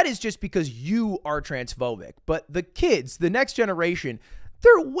 That is just because you are transphobic. But the kids, the next generation,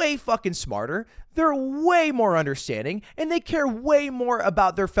 they're way fucking smarter. They're way more understanding. And they care way more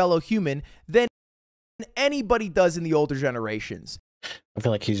about their fellow human than anybody does in the older generations. I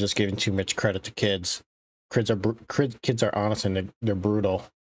feel like he's just giving too much credit to kids. Kids are honest and they're brutal.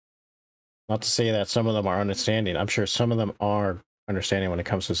 Not to say that some of them are understanding. I'm sure some of them are understanding when it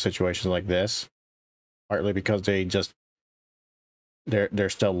comes to situations like this, partly because they're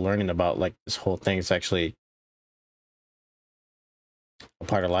still learning about, like, this whole thing is actually a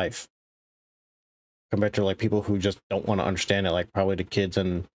part of life, compared to, like, people who just don't want to understand it, like probably the kids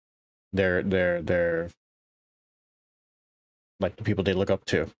and their like the people they look up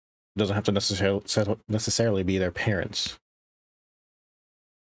to. It doesn't have to necessarily be their parents.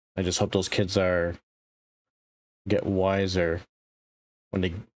 I just hope those kids get wiser when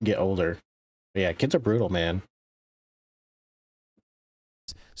they get older. But yeah, kids are brutal, man.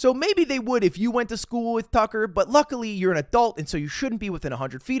 So maybe they would if you went to school with Tucker, but luckily you're an adult, and so you shouldn't be within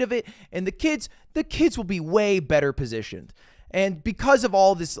 100 feet of it. And the kids will be way better positioned. And because of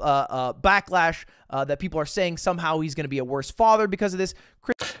all this backlash that people are saying somehow he's going to be a worse father because of this.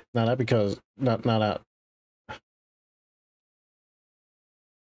 Not because that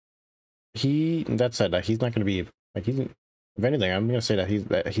said, that he's not going to be like, if anything, I'm going to say that he's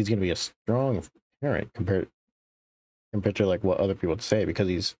going to be a strong parent compared to like what other people would say, because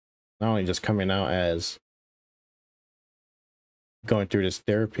he's not only just coming out as going through this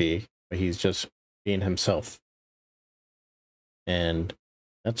therapy, but he's just being himself. And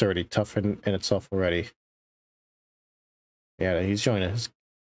that's already tough in itself already. Yeah, he's showing it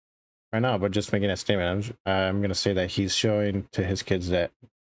right now, but just making that statement, I'm going to say that he's showing to his kids that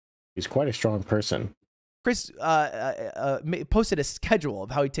he's quite a strong person. Chris posted a schedule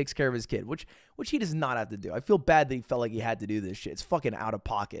of how he takes care of his kid, which he does not have to do. I feel bad that he felt like he had to do this shit. It's fucking out of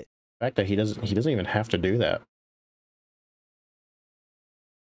pocket. The fact that he doesn't even have to do that.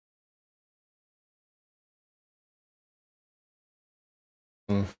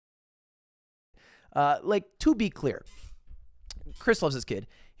 Like, to be clear, Chris loves his kid.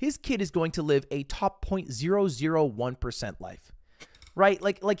 His kid is going to live a top 0.001% life, right?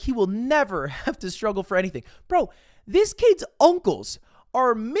 Like he will never have to struggle for anything. Bro, this kid's uncles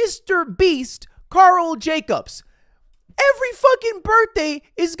are Mr. Beast, Carl Jacobs. Every fucking birthday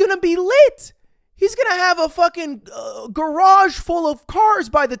is going to be lit. He's going to have a fucking garage full of cars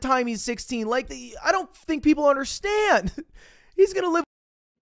by the time he's 16. Like, I don't think people understand. He's going to live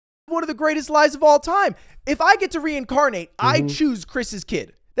one of the greatest lives of all time. If I get to reincarnate, I choose Chris's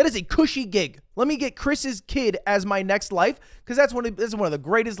kid. That is a cushy gig. Let me get Chris's kid as my next life, because that's one of the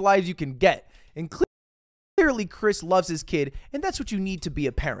greatest lives you can get. And clearly Chris loves his kid, and that's what you need to be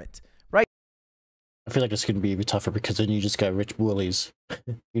a parent, right? I feel like it's going to be even tougher, because then you just got rich bullies.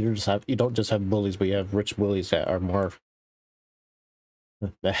 You don't just have bullies, but you have rich bullies that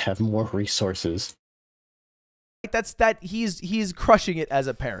have more resources. He's crushing it as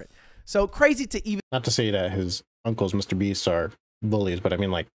a parent. So crazy to even. Not to say that his uncles, Mr. Beast, are bullies, but I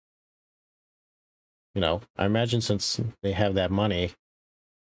mean, like, you know, I imagine since they have that money,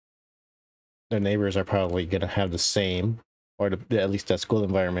 their neighbors are probably going to have the same, or at least that school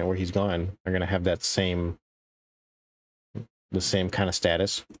environment where he's gone, are going to have that same, the same kind of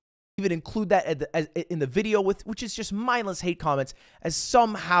status. Even include that in the video, which is just mindless hate comments, as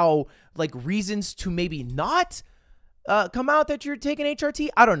somehow like reasons to maybe not come out that you're taking HRT.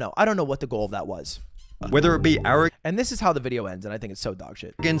 I don't know what the goal of that was. Whether it be arrogance, and this is how the video ends, and I think it's so dog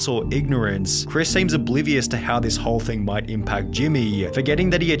shit. Or ignorance, Chris seems oblivious to how this whole thing might impact Jimmy,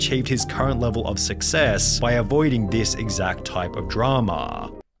 forgetting that he achieved his current level of success by avoiding this exact type of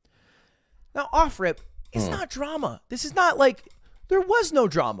drama. Now, off rip, it's not drama. This is not like there was no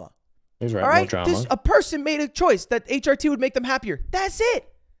drama. He's right, all right, no drama. A person made a choice that HRT would make them happier. That's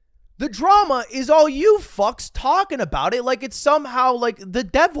it. The drama is all you fucks talking about it like it's somehow like the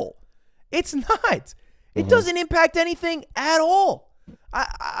devil. It's not. It doesn't impact anything at all.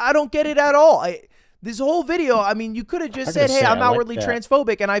 I don't get it at all. This whole video, I mean, you could have just said, hey, I'm outwardly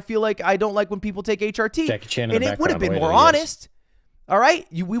transphobic, and I feel like I don't like when people take HRT. Jackie Chan and it would have been more honest. All right?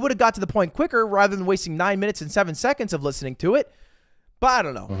 We would have got to the point quicker rather than wasting 9 minutes and 7 seconds of listening to it. But I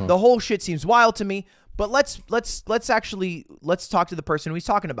don't know. The whole shit seems wild to me. But let's talk to the person who he's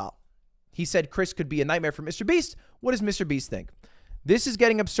talking about. He said Chris could be a nightmare for Mr. Beast. What does Mr. Beast think? This is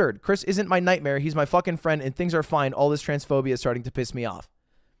getting absurd. Chris isn't my nightmare. He's my fucking friend, and things are fine. All this transphobia is starting to piss me off.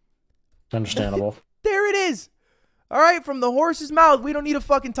 Understandable. There it is. All right, from the horse's mouth. We don't need to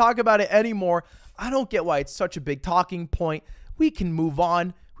fucking talk about it anymore. I don't get why it's such a big talking point. We can move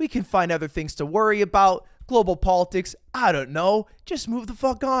on. We can find other things to worry about. Global politics. I don't know. Just move the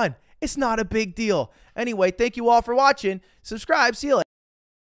fuck on. It's not a big deal. Anyway, thank you all for watching. Subscribe. See you later.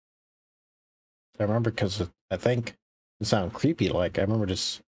 I remember because I think it sounded creepy. Like I remember I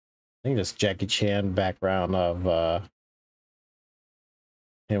think this Jackie Chan background of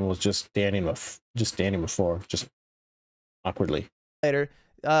him was just standing before, just awkwardly. Later.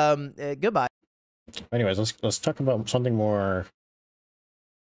 Goodbye. Anyways, let's talk about something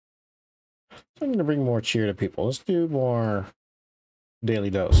to bring more cheer to people. Let's do more Daily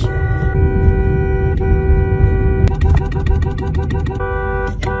Dose.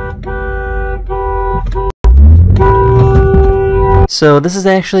 So this is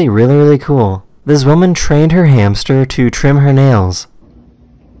actually really cool. This woman trained her hamster to trim her nails.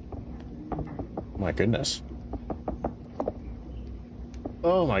 My goodness.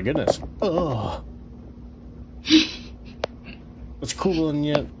 Oh my goodness. Oh. It's cool and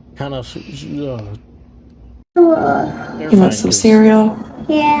yet kind of. You want some cereal?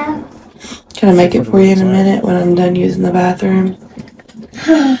 Yeah. Can I make it for you in a minute when I'm done using the bathroom?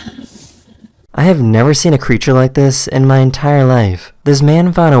 I have never seen a creature like this in my entire life. This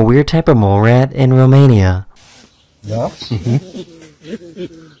man found a weird type of mole rat in Romania. Yeah.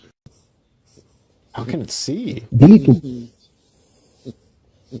 How can it see?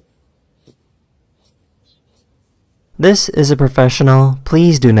 This is a professional.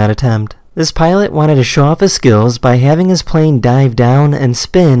 Please do not attempt. This pilot wanted to show off his skills by having his plane dive down and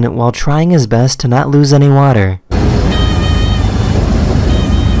spin while trying his best to not lose any water.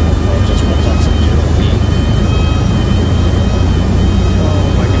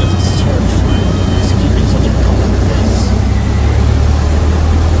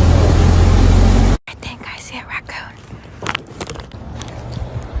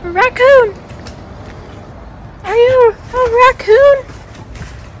 Raccoon! Are you a raccoon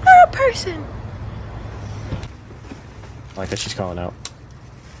or a person? I like that she's calling out.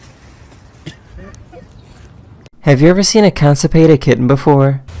 Have you ever seen a constipated kitten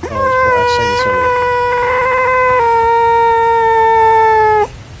before?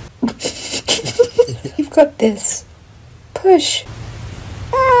 You've got this. Push.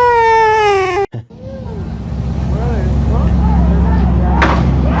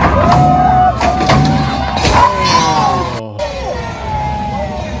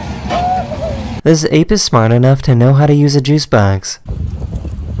 This ape is smart enough to know how to use a juice box.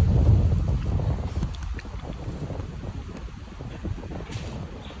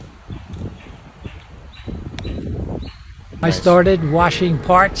 I started washing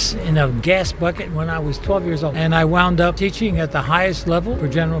parts in a gas bucket when I was 12 years old, and I wound up teaching at the highest level for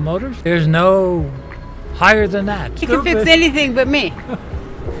General Motors. There's no higher than that. You can fix anything but me.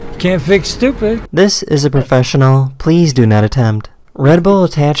 Can't fix stupid. This is a professional. Please do not attempt. Red Bull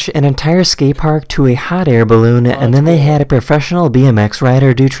attached an entire skate park to a hot air balloon, and then they had a professional BMX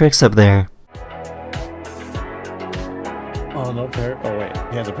rider do tricks up there. Oh, no parachute. Oh, wait.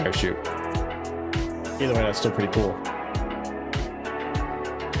 He has a parachute. Either way, that's still pretty cool.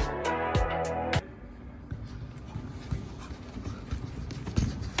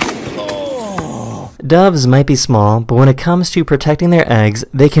 Doves might be small, but when it comes to protecting their eggs,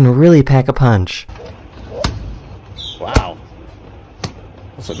 they can really pack a punch. Wow.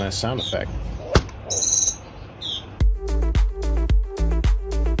 That's a nice sound effect.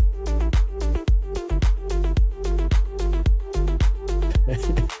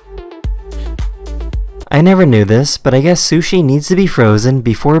 I never knew this, but I guess sushi needs to be frozen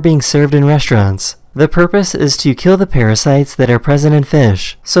before being served in restaurants. The purpose is to kill the parasites that are present in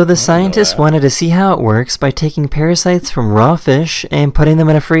fish. So the scientists wanted to see how it works by taking parasites from raw fish and putting them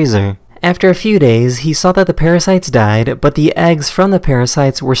in a freezer. After a few days, he saw that the parasites died, but the eggs from the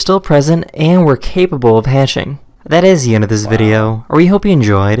parasites were still present and were capable of hatching. That is the end of this video. We hope you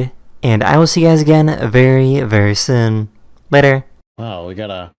enjoyed, and I will see you guys again very, very soon. Later. Wow, we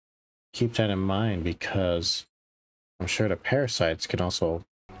gotta keep that in mind because I'm sure the parasites can also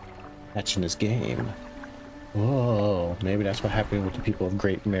hatch in this game. Whoa, maybe that's what happened with the people of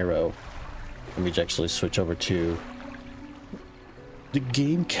Great Marrow. Let me actually switch over to the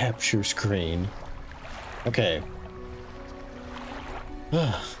game capture screen. Okay.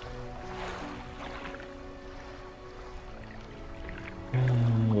 Let's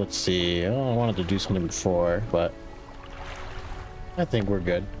see. Oh, I wanted to do something before, but I think we're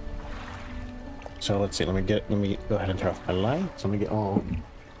good. So let's see. Let me go ahead and turn off my lights. Let me get all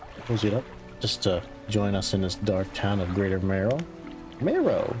cozy it up just to join us in this dark town of Greater Marrow.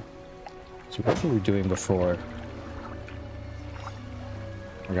 So what were we doing before?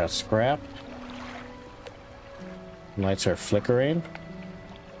 We got scrap. Lights are flickering.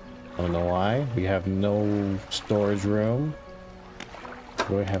 I don't know why. We have no storage room. What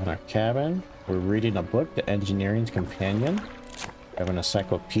do we have in our cabin? We're reading a book, The Engineering's Companion. We have an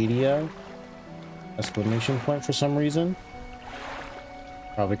encyclopedia. Exclamation point for some reason.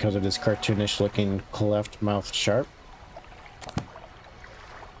 Probably because of this cartoonish looking cleft mouth shark.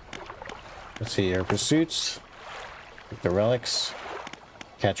 Let's see, our pursuits. The relics.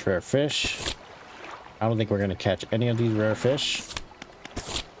 Catch rare fish. I don't think we're going to catch any of these rare fish.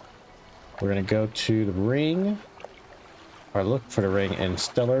 We're going to go to the ring. Or look for the ring in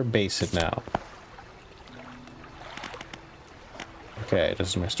Stellar Basin now. Okay, this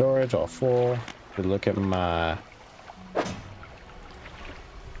is my storage, all full. We look at my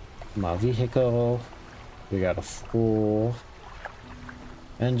vehicle. We got a full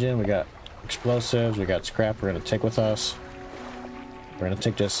engine. We got explosives. We got scrap we're going to take with us. We're going to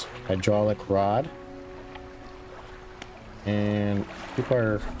take this hydraulic rod and keep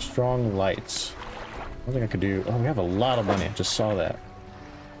our strong lights. I don't think I could do... Oh, we have a lot of money. I just saw that.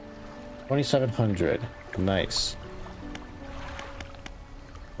 2,700. Nice.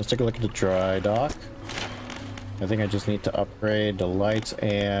 Let's take a look at the dry dock. I think I just need to upgrade the lights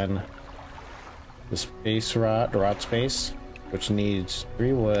and the space rod, the rod space, which needs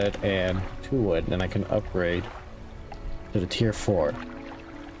 3 wood and 2 wood. Then I can upgrade to the tier 4.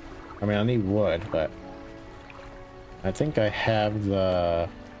 I mean, I need wood, but I think I have the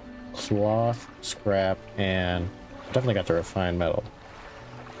cloth, scrap, and definitely got the refined metal.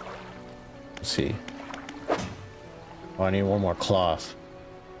 Let's see. Oh, I need 1 more cloth.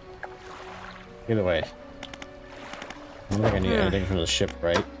 Either way, I don't think I need anything from the ship,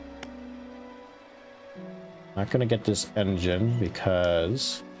 right? Not gonna get this engine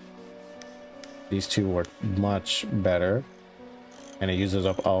because these two work much better and it uses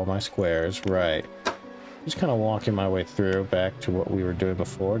up all my squares, right? Just kind of walking my way through back to what we were doing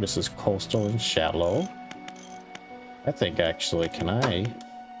before. This is coastal and shallow. I think actually, can I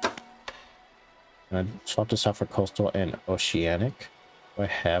swap this out for coastal and oceanic? Do I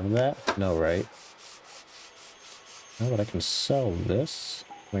have that? No, right? No, but I can sell this.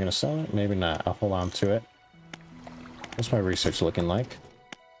 Am I gonna sell it? Maybe not. I'll hold on to it. What's my research looking like?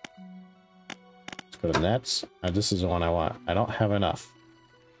 Let's go to nets. This is the one I want. I don't have enough.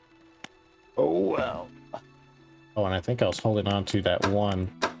 Oh well. Oh, and I think I was holding on to that one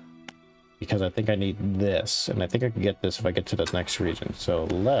because I think I need this, and I think I can get this if I get to the next region. So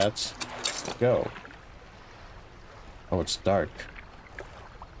let's go. Oh, it's dark.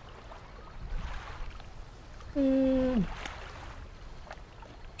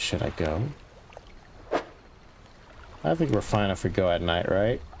 Should I go? I think we're fine if we go at night,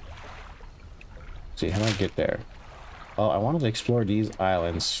 right? Let's see, how do I get there? Oh, I wanted to explore these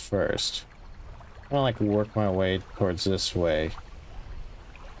islands first. I want to like work my way towards this way.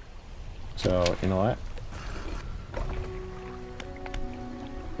 So, you know what?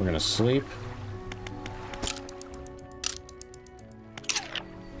 We're gonna sleep.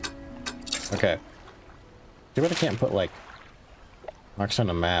 Okay. See what I can't put, like, marks on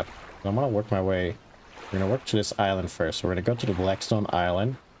the map. I'm gonna work my way. We're gonna work to this island first. So we're gonna go to the Blackstone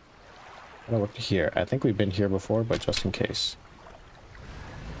Island. I'm gonna work to here. I think we've been here before, but just in case.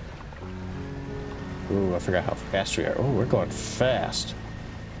 Ooh, I forgot how fast we are. Oh, we're going fast.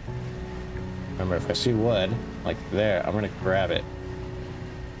 Remember, if I see wood, like there, I'm gonna grab it.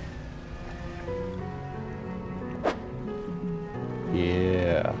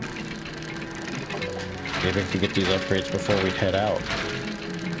 Yeah. Maybe I can get these upgrades before we head out.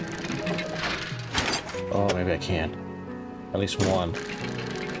 Oh, maybe I can. At least one.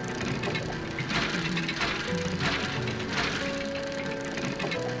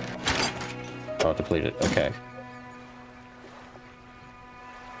 Oh, depleted. Okay.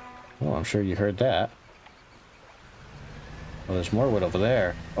 Oh, I'm sure you heard that. Oh, there's more wood over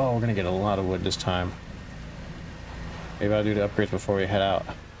there. Oh, we're gonna get a lot of wood this time. Maybe I'll do the upgrades before we head out.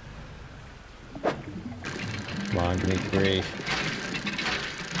 Come on, give me 3.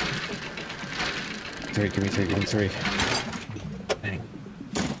 3, give me 3, give me 3. Dang.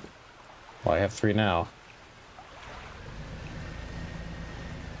 Well, I have 3 now.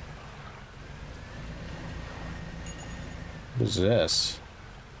 What is this?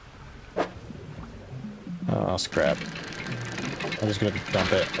 Oh, scrap. I'm just gonna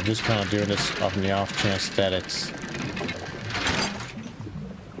dump it. I'm just kind of doing this off the off chance that it's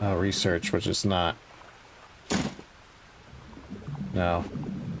research, which is not. No.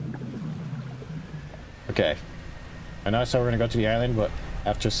 Okay. I know I said we're gonna go to the island, but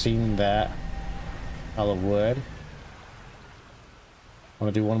after seeing that pile of wood, I'm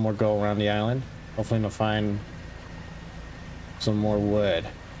gonna do one more go around the island. Hopefully I'm gonna find some more wood.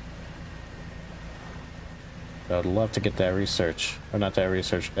 I would love to get that research. Or not that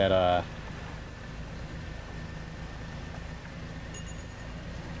research, that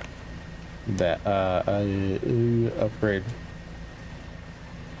upgrade.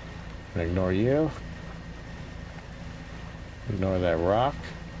 I'm gonna ignore you. Ignore that rock.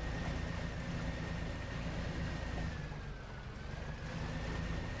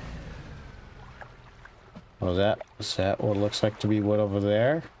 Oh, is that what it looks like to be wood over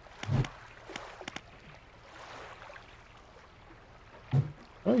there?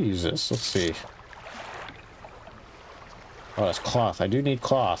 I'll use this. Let's see. Oh, that's cloth. I do need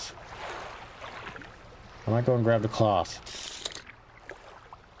cloth. I might go and grab the cloth.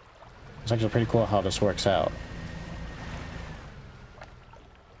 It's actually pretty cool how this works out.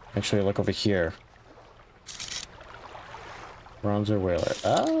 Actually, look over here. Bronzer Whaler.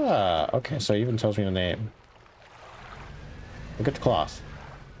 Ah, okay, so it even tells me the name. Look at the cloth.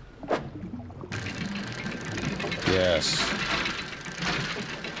 Yes.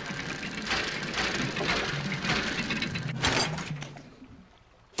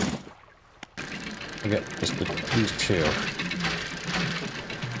 I got just these 2.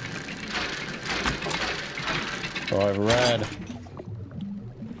 Oh, I've read.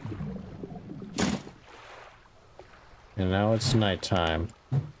 And now it's nighttime.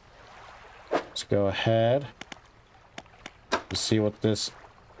 Let's go ahead. Let's see what this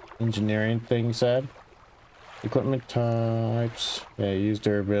engineering thing said. Equipment types. Yeah, use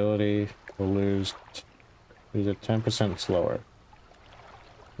durability. We'll lose it 10% slower.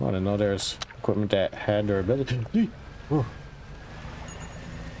 I want to know there's equipment that had durability.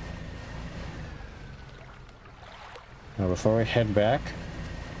 Now before we head back,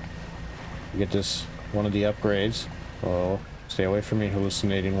 we get this one of the upgrades. Oh, stay away from me,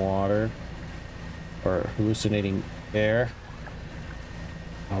 hallucinating water. Or hallucinating air.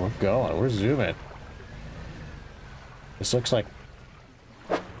 Oh, we're going. We're zooming. This looks like...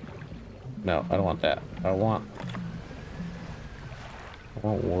 No, I don't want that. I want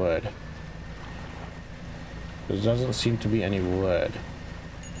wood. There doesn't seem to be any wood.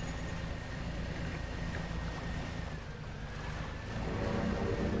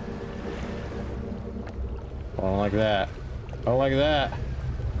 I don't like that. I don't like that.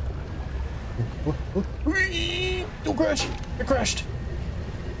 Don't crash! I crashed!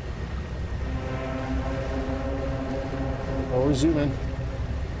 Oh, we're zooming.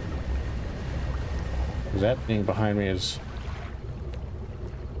 That thing behind me is...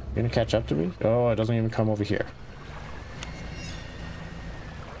 You gonna catch up to me? Oh, it doesn't even come over here.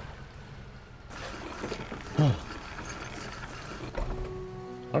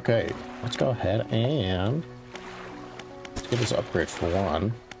 Okay, let's go ahead and... Let's get this upgrade for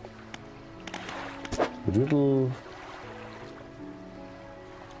one.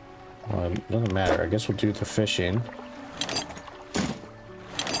 Well, it doesn't matter. I guess we'll do the fishing.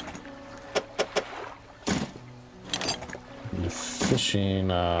 The fishing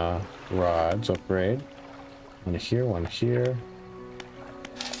rods upgrade. One here, one here.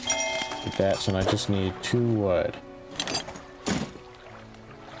 Like that, so I just need 2 wood.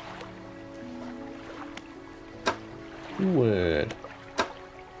 Wood.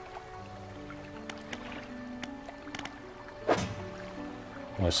 I'm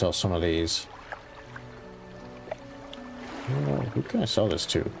gonna sell some of these. Oh, who can I sell this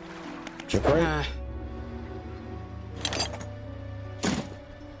to? Chipwright?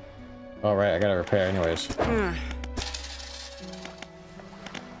 Alright, I gotta repair anyways.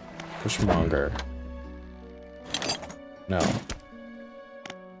 Fishmonger. No.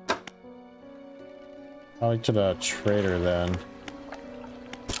 Probably to the trader then.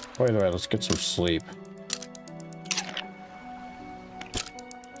 By the way, let's get some sleep.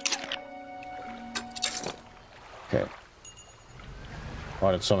 Okay. Oh,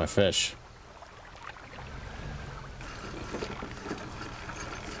 I did sell my fish.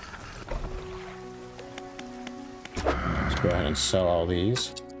 Let's go ahead and sell all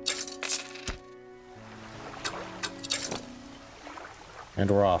these. And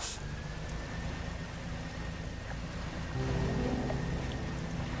we're off.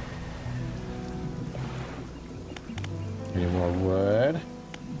 Any more wood?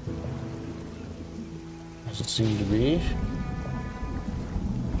 Does it seem to be?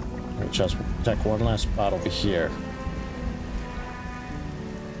 Let me just check one last spot over here.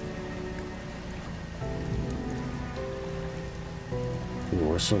 Ooh,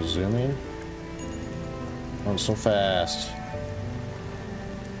 we're so zooming. Going so fast.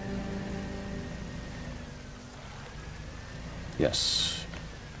 Yes.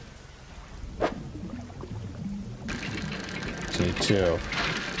 Need 2.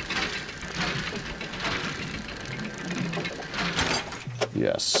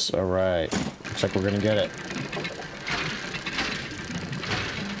 Yes, alright. Looks like we're gonna get it.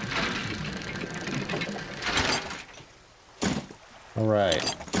 Alright.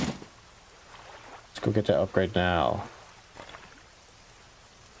 Let's go get that upgrade now.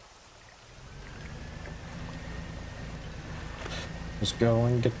 Let's go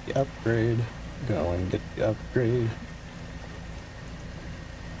and get the upgrade. Go and get the upgrade.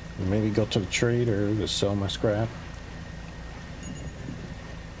 Maybe go to the trader to sell my scrap.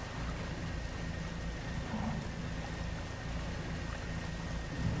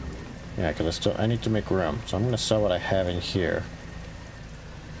 Yeah, because I need to make room, so I'm going to sell what I have in here.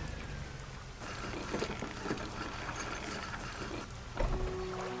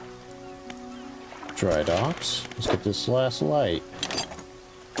 Dry docks. Let's get this last light.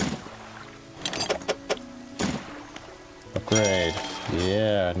 Upgrade.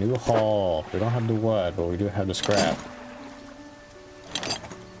 Yeah, new haul. We don't have the wood, but we do have the scrap.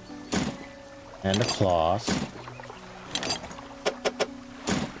 And the cloth.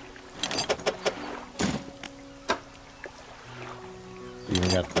 Even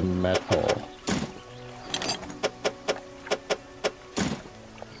got the metal.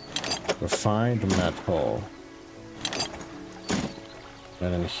 Refined metal.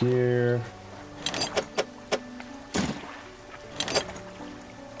 And in here.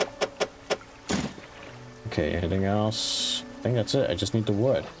 Okay, anything else? I think that's it. I just need the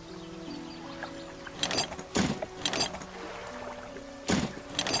wood.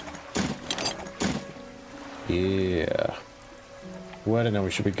 Yeah. Wood, and then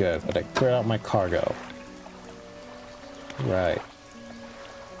we should be good. But I cleared out my cargo. Right.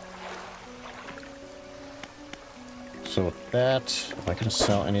 So with that, I'm not going to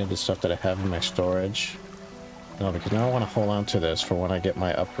sell any of the stuff that I have in my storage. No, because now I want to hold on to this for when I get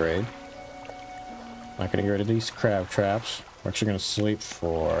my upgrade. I'm not going to get rid of these crab traps. We're actually going to sleep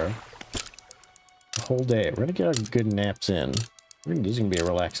for the whole day. We're going to get our good naps in. This is going to be a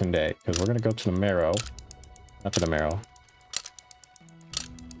relaxing day, because we're going to go to the marrow. Not to the marrow.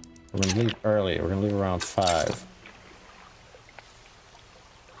 We're going to leave early. We're going to leave around 5.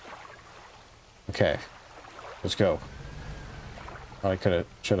 Okay. Let's go. Probably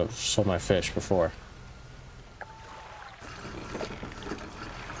should have sold my fish before.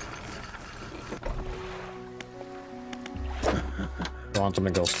 Want them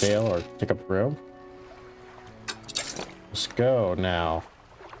to go stale or take up room? Let's go now.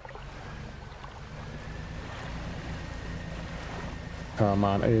 Come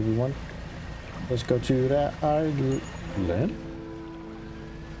on, everyone. Let's go to that island.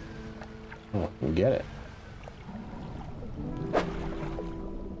 Oh, we get it.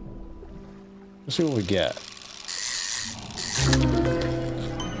 Let's see what we get.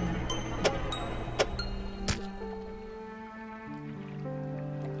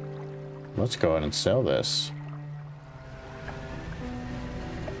 Let's go ahead and sell this.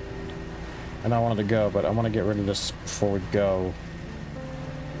 And I wanted to go, but I want to get rid of this before we go.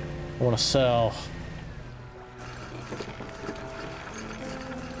 I want to sell.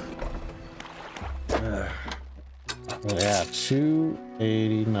 Yeah,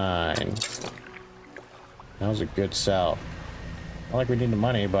 289. That was a good sell. Not like we need the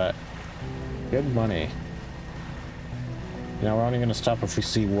money, but good money. Now we're only going to stop if we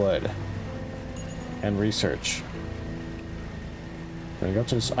see wood and research. We're going to go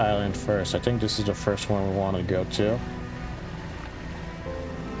to this island first. I think this is the first one we want to go to.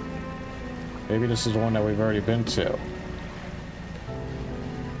 Maybe this is the one that we've already been to.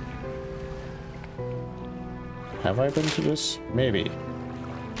 Have I been to this? Maybe.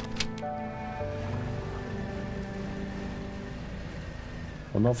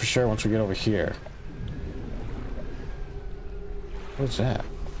 We'll know for sure once we get over here. What's that?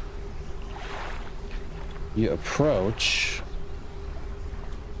 You approach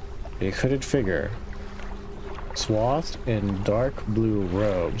a hooded figure, swathed in dark blue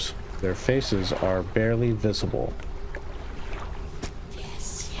robes. Their faces are barely visible.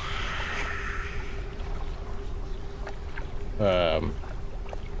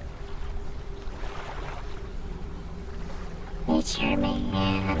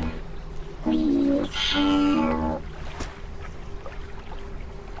 Fisherman, please help.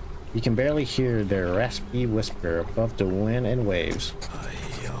 You can barely hear their raspy whisper above the wind and waves.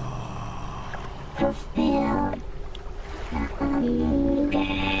 Fulfill the hunger.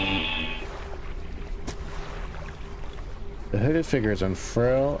 The hooded figures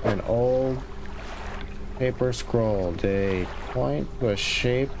unfurl an old paper scroll. They point to a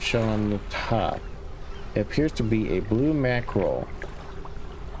shape shown on the top. It appears to be a blue mackerel.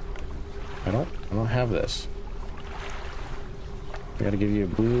 I don't have this. I gotta give you a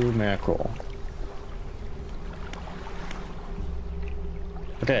blue mackerel.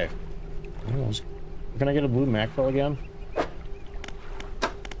 Okay. Can I get a blue mackerel again?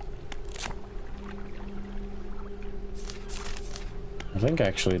 I think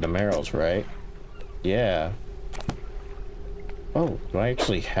actually the marrow's right. Yeah. Oh, do I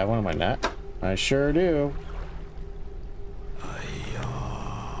actually have one in my net? I sure do.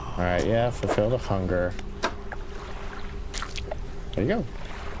 Alright, yeah, fulfill the hunger. There you go.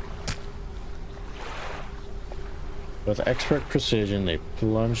 With expert precision, they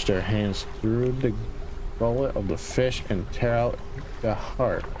plunge their hands through the gullet of the fish and tear out the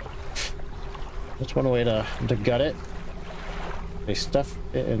heart. That's one way to gut it. They stuff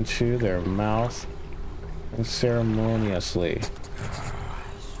it into their mouth unceremoniously.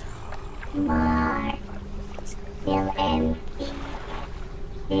 More. Still empty.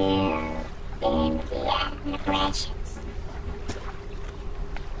 Still empty and precious.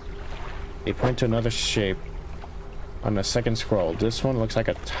 They point to another shape on the second scroll. This one looks like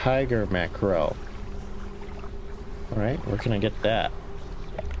a tiger mackerel. Alright, where can I get that?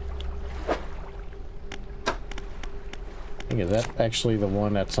 I think is that actually the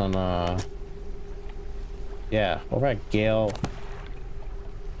one that's on yeah, over at Gale.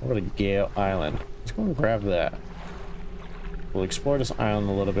 Over to Gale Island. Let's go and grab that. We'll explore this island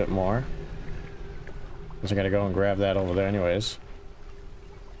a little bit more. Because I gotta go and grab that over there anyways.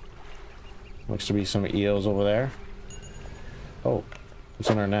 Looks to be some eels over there. Oh, what's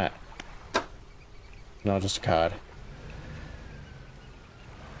in our net? No, just a cod.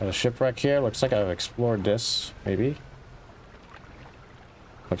 Got a shipwreck here. Looks like I've explored this, maybe.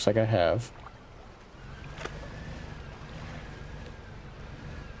 Looks like I have.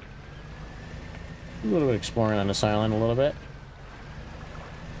 A little bit exploring on this island a little bit.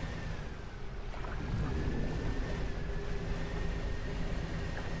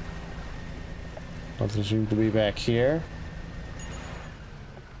 Nothing seems to be back here.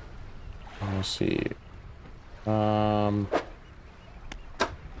 Let's see.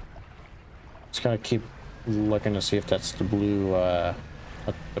 Just gotta keep looking to see if that's the blue, not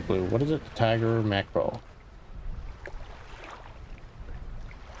the blue, what is it? The tiger mackerel.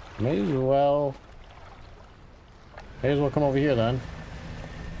 May as well come over here then.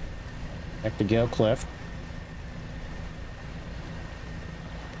 Back to Gale Cliff.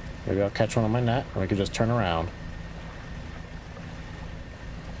 Maybe I'll catch one on my net, and we can just turn around.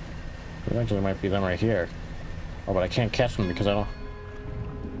 Eventually might be them right here. Oh, but I can't catch them because I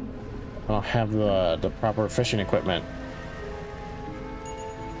don't have the proper fishing equipment.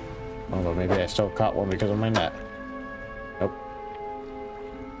 Oh, but maybe I still caught one because of my net. Nope.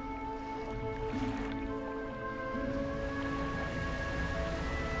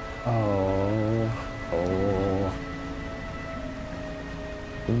 Oh.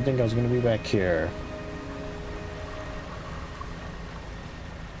 Didn't think I was gonna be back here.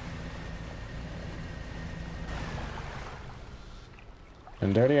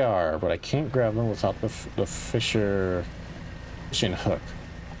 And there they are, but I can't grab them without the fishing hook.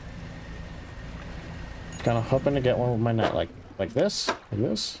 Kind of hoping to get one with my net, like this? Like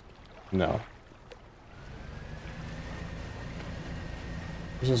this? No.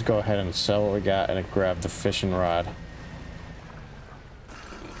 Let's just go ahead and sell what we got and grab the fishing rod.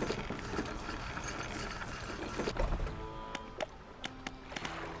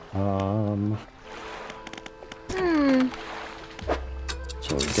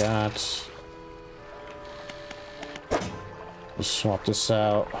 So we got. Let's swap this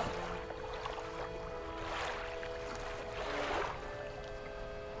out.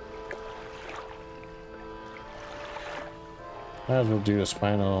 Might as well do the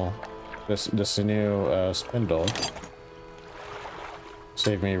spinal, this new spindle.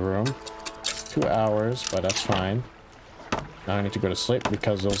 Save me room. 2 hours, but that's fine. Now I need to go to sleep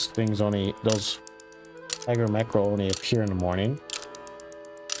because those tiger mackerel only appear in the morning.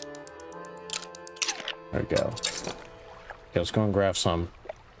 There we go. Okay, let's go and grab some.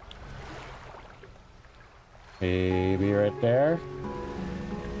 Maybe right there.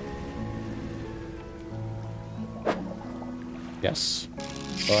 Yes.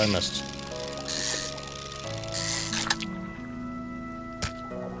 Oh, I missed.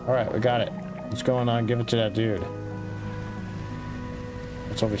 Alright, we got it. What's going on? Give it to that dude.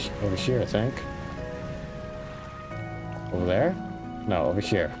 It's over here, I think. Over there? No, over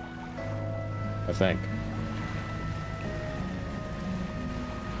here. I think.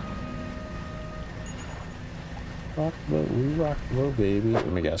 Rock the boat, we rock the boat, baby. Let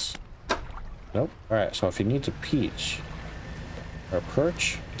me guess. Nope. Alright, so if he needs a peach, or a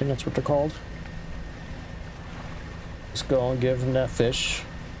perch, I think that's what they're called. Let's go and give him that fish.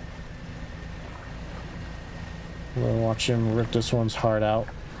 We'll watch him rip this one's heart out.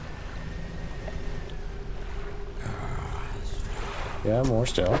 Yeah, more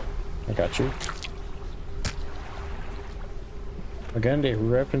still. I got you. Again, they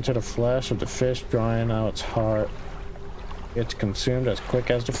rip into the flesh of the fish, drawing out its heart. It's consumed as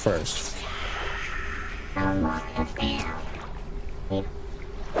quick as the first.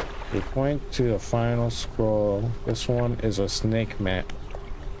 They point to the final scroll. This one is a snake man.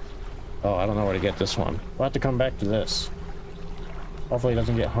 Oh, I don't know where to get this one. We'll have to come back to this. Hopefully he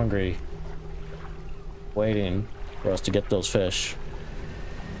doesn't get hungry waiting for us to get those fish.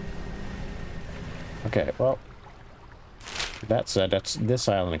 Okay, well, that said, that's this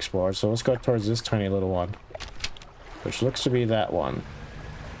island explored, so let's go towards this tiny little one, which looks to be that one.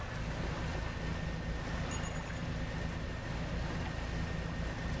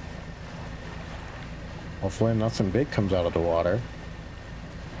 Hopefully nothing big comes out of the water.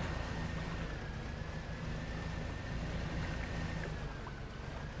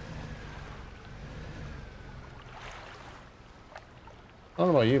 I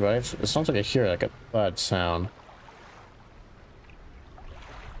don't know about you, but it sounds like I hear like a thud sound.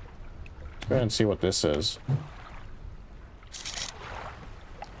 Let's go ahead and see what this is.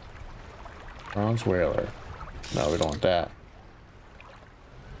 Bronze whaler. No, we don't want that.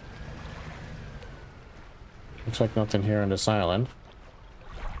 Looks like nothing here on this island.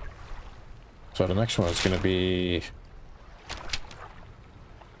 So the next one is going to be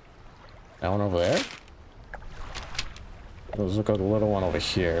that one over there. Let's look at the little one over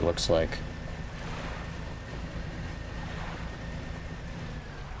here, it looks like.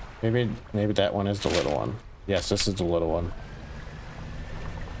 Maybe that one is the little one. Yes, this is the little one.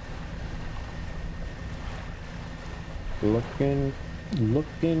 Looking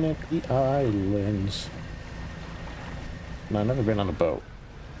at the islands. No, I've never been on a boat.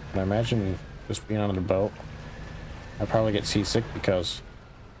 And I imagine just being on the boat, I'd probably get seasick because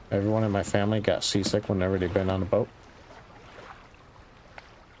everyone in my family got seasick whenever they've been on a boat.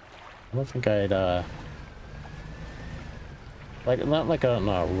 I don't think I'd, like, not like a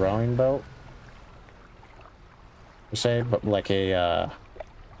rowing boat, per se, but like a,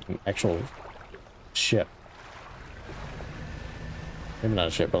 an actual ship. Maybe not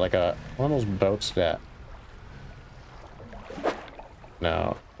a ship, but like one of those boats that,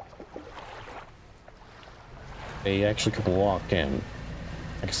 no, they actually could walk in,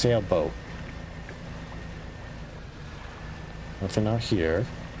 like a sailboat. Nothing out here.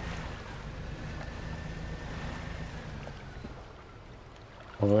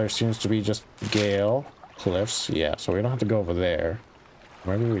 Over there seems to be just gale cliffs. Yeah, so we don't have to go over there.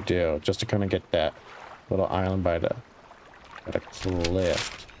 Maybe we do, just to kind of get that little island by the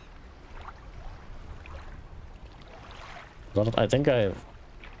cliff. I think I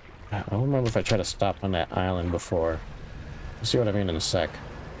don't remember if I tried to stop on that island before. You'll see what I mean in a sec.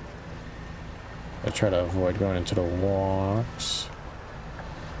 I try to avoid going into the walks.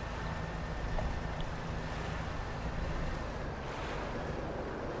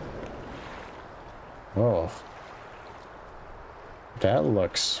 Oh. That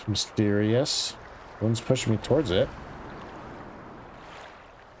looks mysterious. One's pushing me towards it.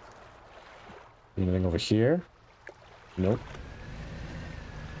 Anything over here? Nope.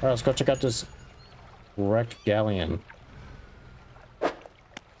 Alright, let's go check out this wrecked galleon.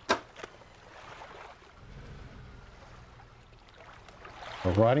 A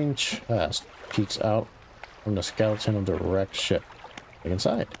rotting chest peeks out from the skeleton of the wrecked ship. Look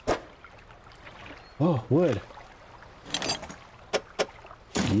inside. Oh, wood.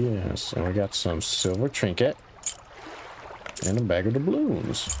 Yes, and we got some silver trinket and a bag of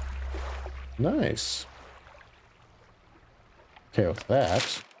doubloons. Nice. Okay, with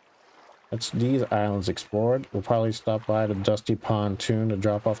that, that's these islands explored. We'll probably stop by the dusty pontoon to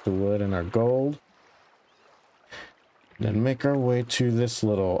drop off the wood and our gold. Then make our way to this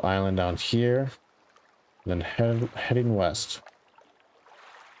little island down here. Then heading west.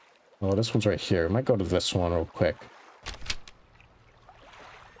 Oh, this one's right here. Might go to this one real quick.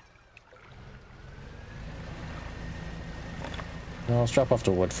 Well, let's drop off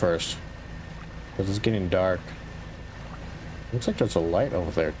the wood first. Because it's getting dark. Looks like there's a light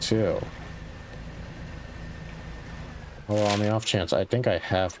over there too. Oh, well, on the off chance, I think I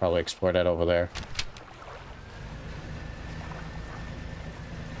have probably explored that over there.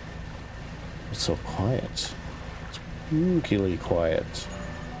 It's so quiet. It's spookily quiet.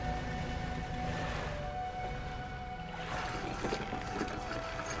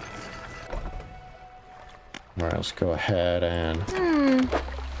 Alright, let's go ahead and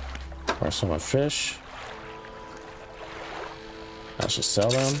buy some of fish. I should sell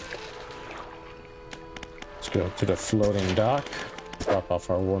them. Let's go to the floating dock. Drop off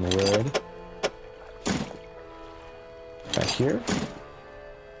our one wood. Back here.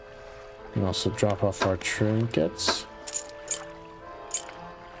 And also drop off our trinkets.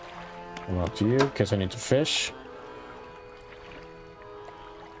 Come up to you, in case I need to fish.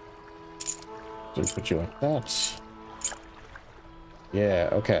 So put you like that. Yeah,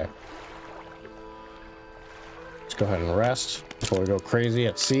 okay. Let's go ahead and rest before we go crazy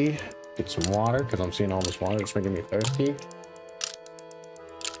at sea. Get some water, because I'm seeing all this water. It's making me thirsty.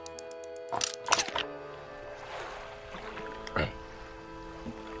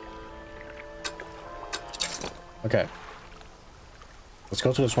 Okay. Let's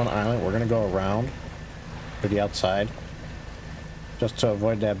go to this one island. We're going to go around to the outside. Just to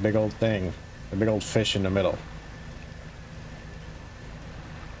avoid that big old thing. The big old fish in the middle.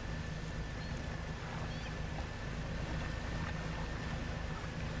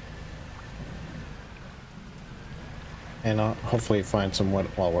 And I'll hopefully find some wood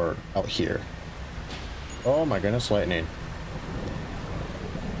while we're out here. Oh my goodness, lightning.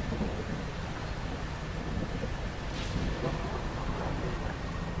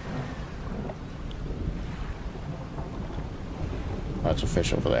 That's a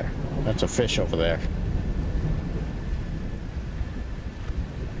fish over there. That's a fish over there.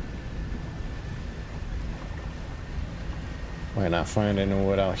 Might not find any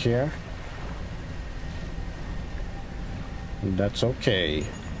wood out here. That's okay.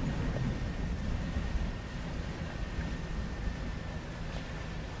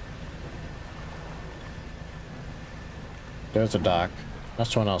 There's a dock.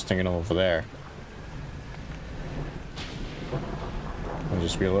 That's the one I was thinking of over there. I'll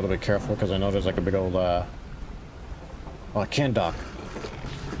just be a little bit careful because I know there's like a big old oh, a can dock.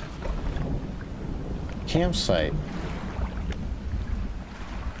 Campsite.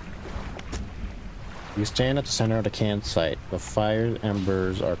 You stand at the center of the campsite. The fire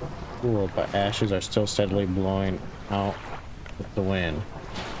embers are cooled, but ashes are still steadily blowing out with the wind.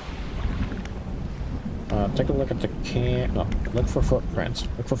 Take a look at the can. No, look for footprints.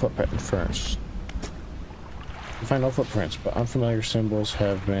 Look for footprints first. You find no footprints, but unfamiliar symbols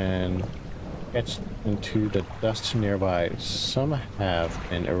have been etched into the dust nearby. Some have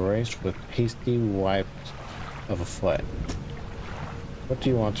been erased with hasty wipes of a foot. What do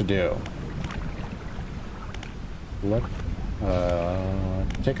you want to do? Look,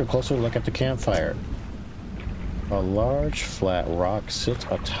 take a closer look at the campfire. A large flat rock sits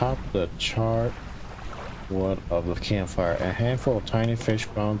atop the charred wood of the campfire. A handful of tiny fish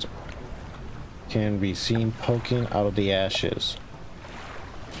bones can be seen poking out of the ashes.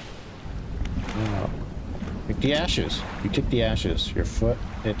 Take the ashes. You take the ashes. Your foot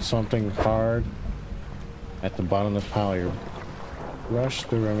hits something hard at the bottom of the pile. You brush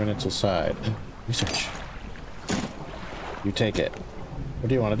the remnants aside. Research. You take it. What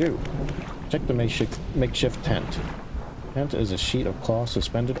do you want to do? Check the makeshift tent. Tent is a sheet of cloth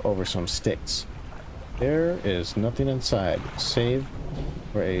suspended over some sticks. There is nothing inside, save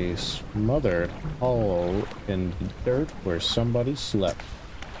for a smothered hollow in the dirt where somebody slept.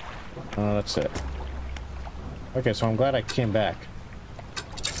 Oh, that's it. Okay, so I'm glad I came back.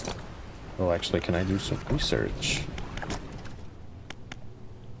 Oh, actually, can I do some research?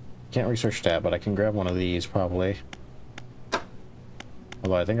 Can't research that, but I can grab one of these, probably.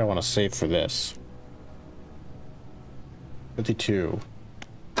 Although, I think I want to save for this. 52.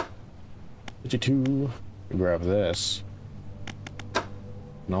 52. Grab this.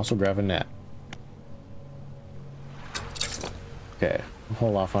 And also grab a net. Okay, we'll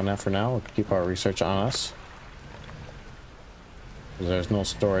hold off on that for now. We'll keep our research on us. There's no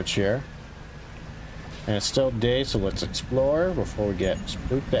storage here. And it's still day, so let's explore before we get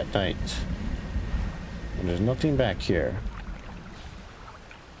spooked at night. And there's nothing back here.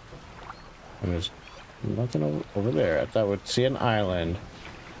 And there's nothing over there. I thought we'd see an island.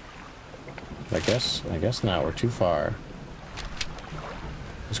 I guess not. We're too far.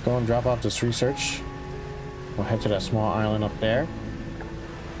 Let's go and drop off this research. We'll head to that small island up there.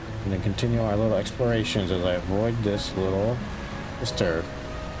 And then continue our little explorations as I avoid this little disturb.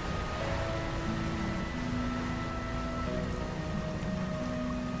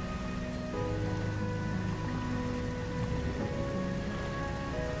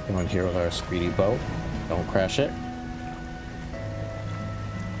 Come on here with our speedy boat. Don't crash it.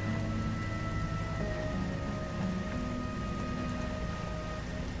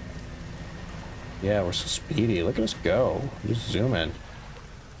 Yeah, we're so speedy. Look at us go. Just zoom in.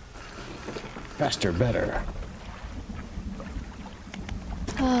 Faster, better.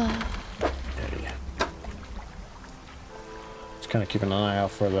 Okay. Just kind of keeping an eye out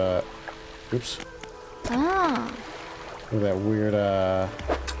for the... Oops. For that weird,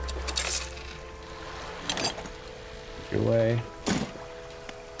 Get away.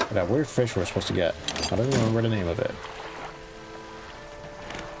 That weird fish we're supposed to get. I don't even remember the name of it.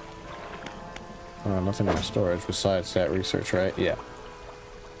 Nothing in my storage besides that research, right? Yeah.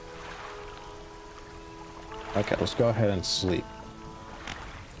 Okay, let's go ahead and sleep.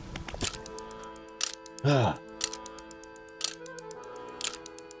 Ah.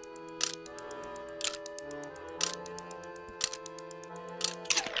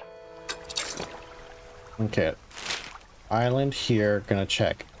 Okay. Island here, gonna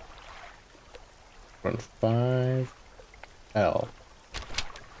check. 5L.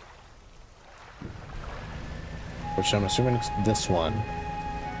 Which I'm assuming it's this one.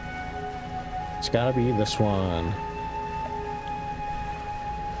 It's gotta be this one.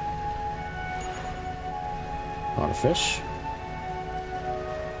 On a fish.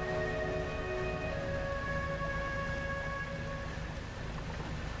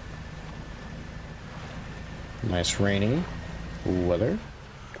 Nice rainy weather.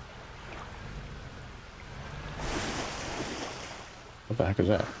 What the heck is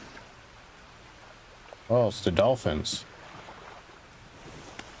that? Oh, it's the dolphins.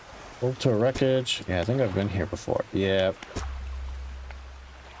 Over to a wreckage. Yeah, I think I've been here before. Yep.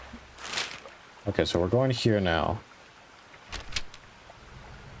 Okay, so we're going here now.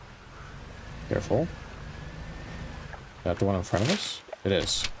 Careful. Is that the one in front of us? It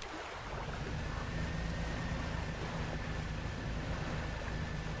is.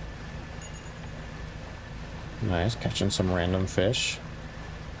 Nice, catching some random fish.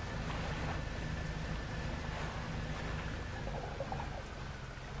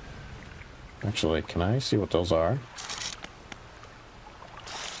 Actually, can I see what those are?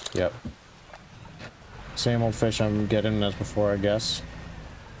 Yep. Same old fish I'm getting as before, I guess.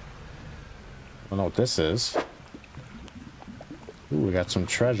 I don't know what this is. Ooh, we got some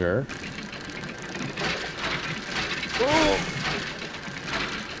treasure. Oh!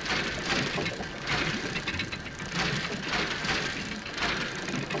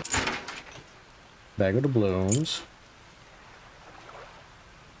 Bag of doubloons.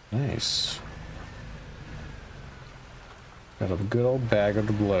 Nice. Got a good old bag of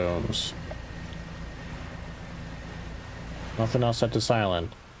doubloons. Nothing else at this island.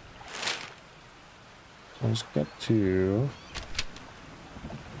 So let's get to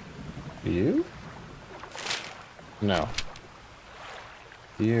you? No.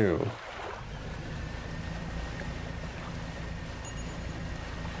 You.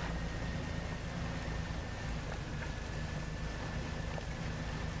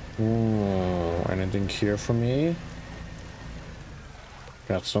 Ooh, anything here for me?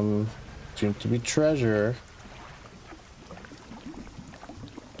 Got some, seems to be treasure.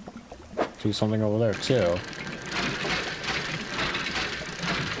 See something over there too.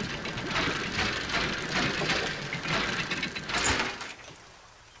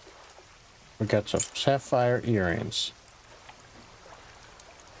 got some sapphire earrings.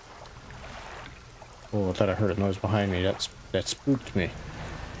 Oh, I thought I heard a noise behind me. That spooked me.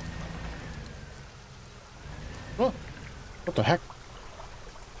 Oh, what the heck?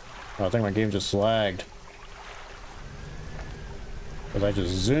 Oh, I think my game just lagged. Because I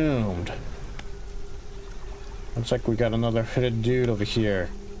just zoomed. Looks like we got another hooded dude over here.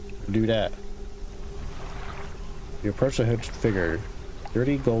 Do that. You approach the hooded figure.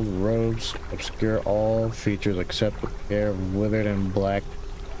 Dirty gold robes obscure all features except a pair of withered and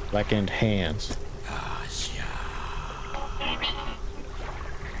blackened hands.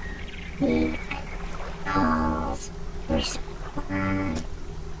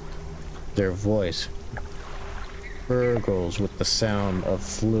 Their voice gurgles with the sound of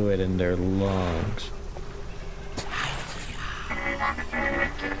fluid in their lungs.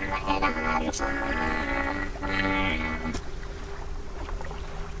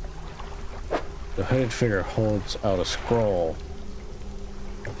 The hooded figure holds out a scroll.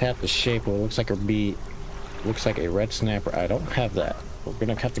 Tap the shape of what looks like a red snapper. I don't have that. We're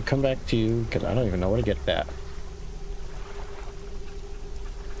gonna have to come back to you because I don't even know where to get that.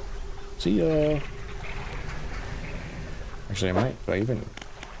 See ya. Actually, did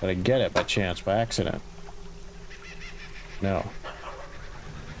I get it by chance, by accident? No.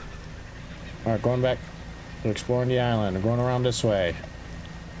 Alright, going back to exploring the island. I'm going around this way.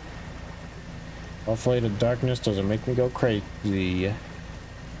 Hopefully the darkness doesn't make me go crazy.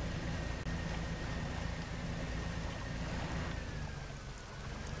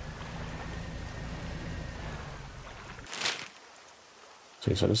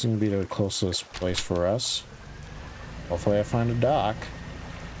 Okay, so this is going to be the closest place for us. Hopefully I find a dock.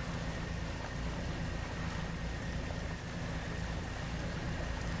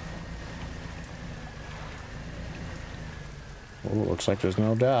 Oh, looks like there's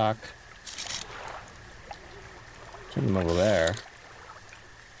no dock. Something over there.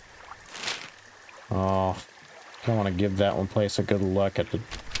 Oh, I don't want to give that one place a good look at the...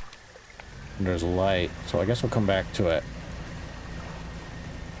 There's light, so I guess we'll come back to it.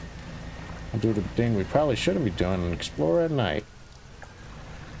 I'll do the thing we probably shouldn't be doing and explore at night.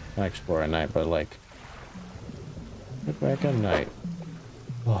 Not explore at night, but like... Look back at night.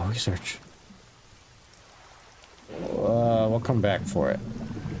 Oh, research. We'll come back for it.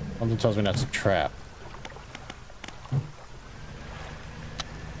 Something tells me that's a trap.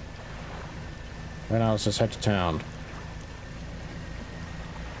 Right now, let's just head to town.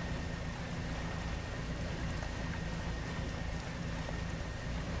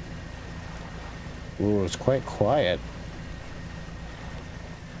 Ooh, it's quite quiet.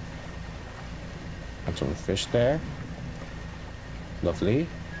 Got some fish there. Lovely.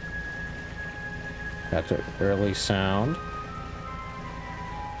 Got the early sound.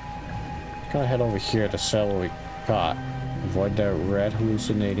 Let's go head over here to sell what we caught. Avoid that red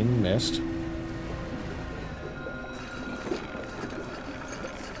hallucinating mist.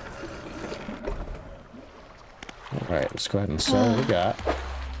 Alright, let's go ahead and sell what we got.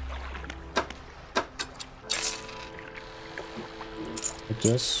 Put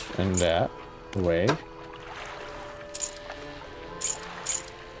this and that away.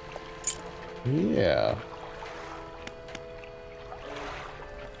 Yeah.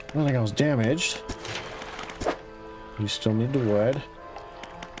 I don't think I was damaged. You still need the wood.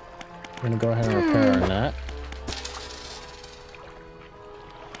 I'm gonna go ahead and repair our net.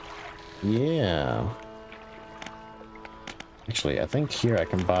 Yeah. Actually, I think here I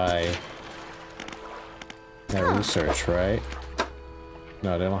can buy that research, right?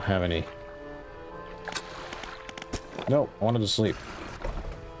 No, they don't have any. Nope, I wanted to sleep.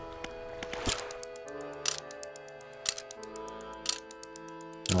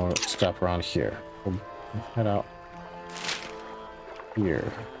 No, let's stop around here. We'll head out here.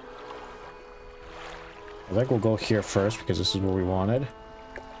 I think we'll go here first because this is where we wanted.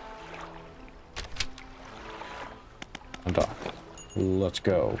 And dock. Let's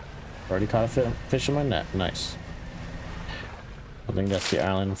go. Already caught a fisherman net. Nice. I think that's the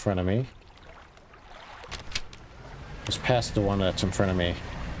island in front of me. Just past the one that's in front of me.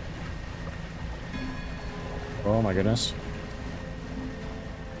 Oh my goodness.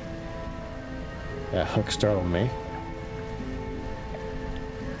 That hook startled me.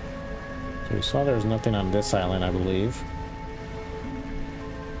 So we saw there was nothing on this island, I believe.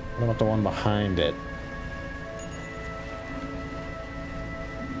 What about the one behind it?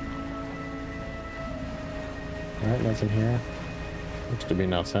 Alright, nothing here. Looks to be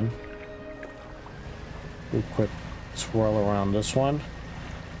nothing. Do a quick swirl around this one.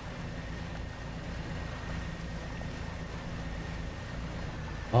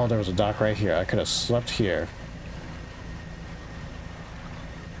 Oh, there was a dock right here. I could have slept here.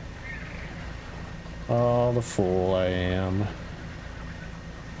 Oh, the fool I am.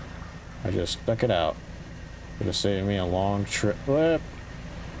 I just stuck it out. Could have saved me a long trip. What?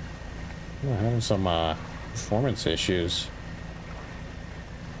 I'm having some performance issues.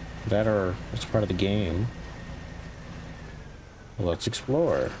 That or it's part of the game. Let's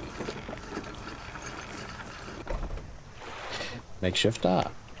explore. Makeshift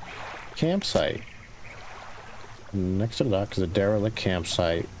dock. Campsite. Next to the dock is a derelict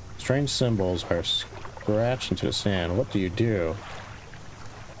campsite. Strange symbols are scratched into the sand. What do you do?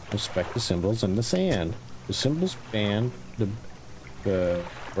 Inspect the symbols in the sand. The symbols span the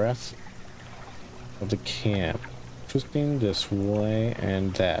breadth of the camp, twisting this way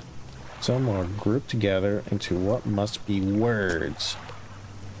and that. Some are grouped together into what must be words.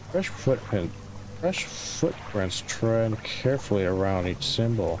 Fresh footprints tread carefully around each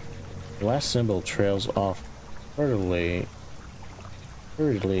symbol. The last symbol trails off hurriedly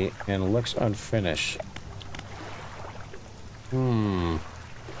and looks unfinished. Seems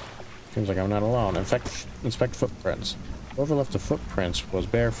like I'm not alone. In fact, inspect footprints. Whoever left the footprints was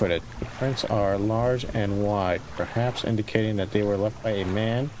barefooted. The prints are large and wide, perhaps indicating that they were left by a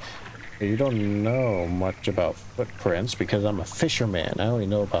man. You don't know much about footprints because I'm a fisherman. I only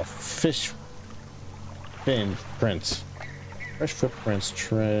know about fish fin prints. Fresh footprints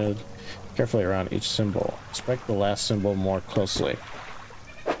tread carefully around each symbol. Inspect the last symbol more closely.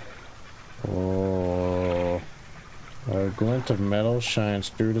 Oh, a glint of metal shines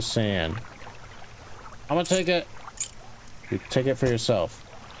through the sand. I'm gonna take it. You take it for yourself.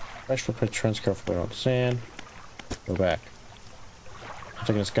 Fresh footprint treads carefully around the sand. Go back. I'm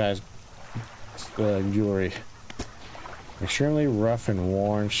taking this guy's jewelry. An extremely rough and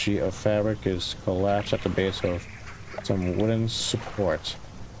worn sheet of fabric is collapsed at the base of some wooden support.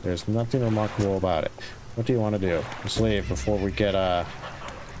 There's nothing remarkable about it. What do you want to do? Let's leave before we get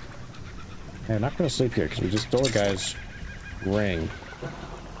Hey, I'm not gonna sleep here because we just stole a guy's ring.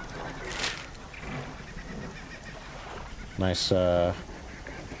 Nice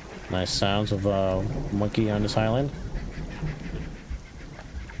nice sounds of a monkey on this island.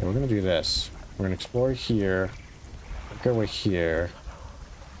 Okay, we're gonna do this. We're gonna explore here, make our way here,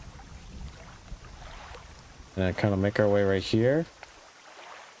 and then kind of make our way right here.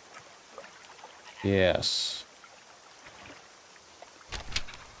 Yes.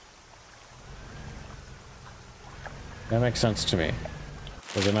 That makes sense to me.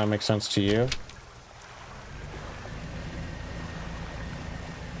 Does it not make sense to you?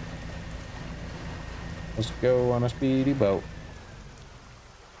 Let's go on a speedy boat.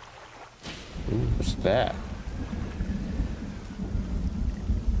 Ooh, what's that?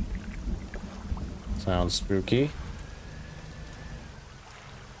 Sounds spooky.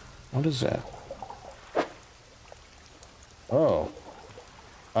 What is that? Oh.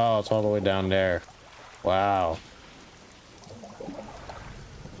 Oh, it's all the way down there. Wow.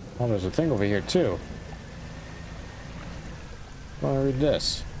 Oh, there's a thing over here too. I want to read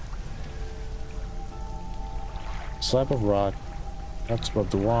this. Slab of rock that's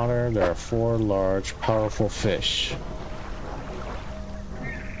above the water. There are 4 large, powerful fish.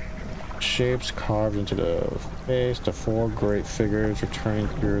 Shapes carved into the face. The 4 great figures returning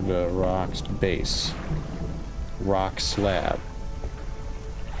through the rock's base. Rock slab.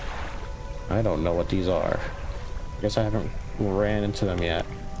 I don't know what these are. I guess I haven't ran into them yet.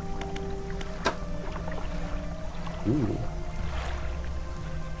 Ooh.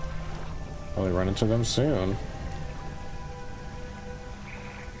 Probably run into them soon.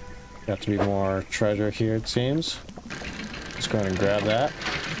 Got to be more treasure here, it seems. Let's go ahead and grab that.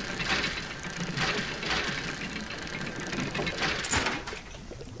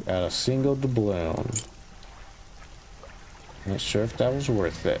 Got a single doubloon. Not sure if that was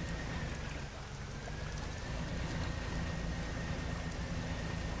worth it.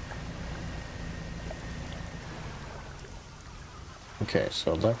 Okay,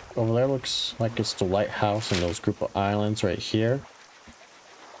 so that over there looks like it's the lighthouse and those group of islands right here.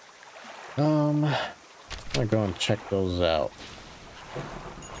 I'm gonna go and check those out.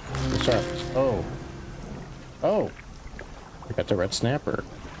 Oh. Oh! I got the red snapper.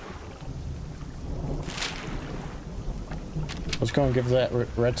 Let's go and give that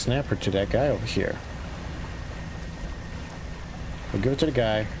red snapper to that guy over here. We'll give it to the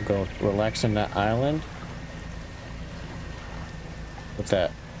guy. We'll go relax in that island. With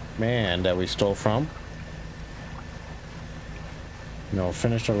that man that we stole from. You know,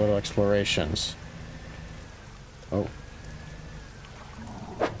 finish our little explorations. Oh.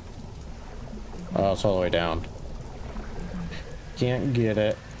 Oh, it's all the way down. can't get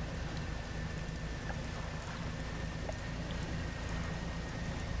it.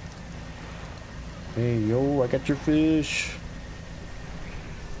 Hey, yo, I got your fish.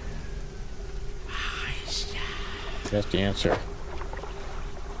 That's the answer.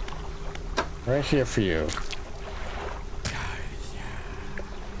 Right here for you.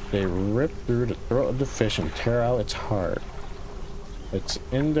 They rip through the throat of the fish and tear out its heart. It's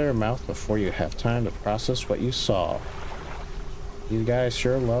in their mouth before you have time to process what you saw. You guys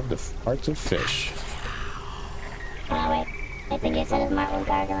sure love the hearts of fish. Oh wait, I think you said his Marvel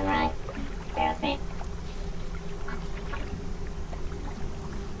gargling right. Bear with me.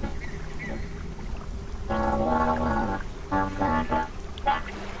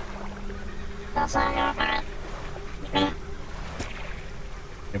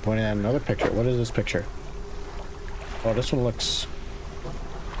 You're pointing at another picture. What is this picture? Oh, this one looks...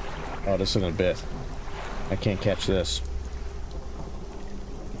 Oh, this is a bit. I can't catch this.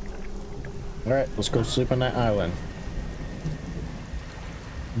 Alright, let's go sleep on that island.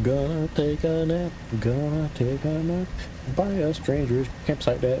 Gonna take a nap. Gonna take a nap. By a stranger's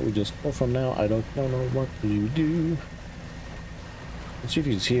campsite that we just go from now. I don't know what to do. Let's see if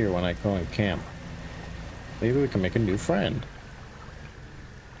he's here when I go and camp. Maybe we can make a new friend.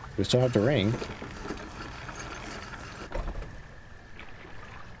 We still have to ring.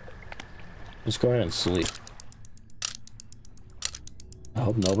 Let's go ahead and sleep. I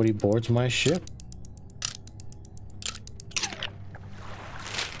hope nobody boards my ship.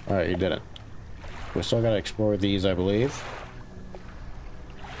 Alright, you didn't. We still gotta explore these, I believe.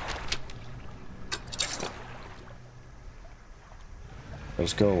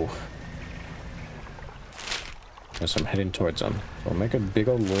 Let's go. Yes, I'm heading towards them. So we'll make a big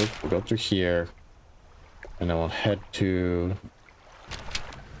old loop. We'll go through here. And then we'll head to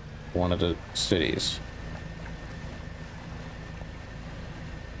one of the cities.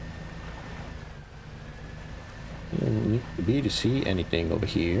 Need to be to see anything over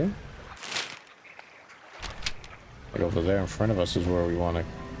here. Like over there in front of us is where we want to.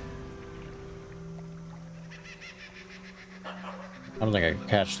 I don't think I can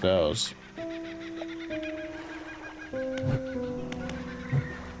catch those.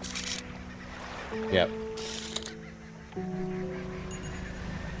 Yep.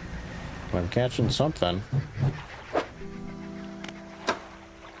 I'm catching something.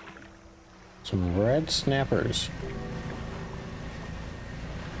 Some red snappers.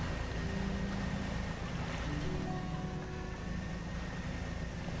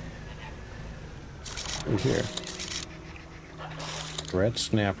 Over here. Red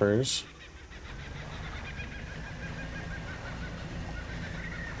snappers.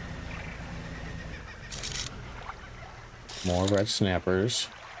 More red snappers.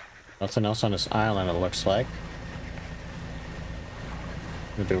 Nothing else on this island, it looks like.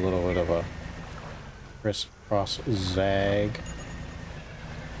 We'll do a little bit of a crisscross zag.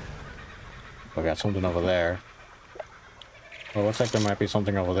 I got something over there. Well, looks like there might be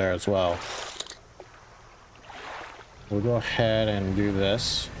something over there as well. We'll go ahead and do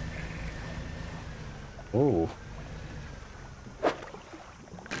this. Oh.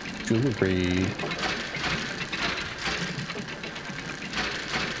 Jewelry.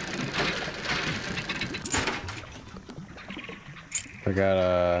 We got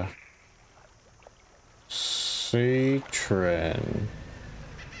a citron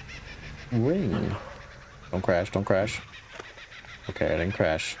ring. Don't crash, don't crash. Okay, I didn't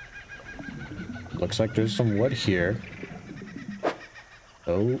crash. Looks like there's some wood here.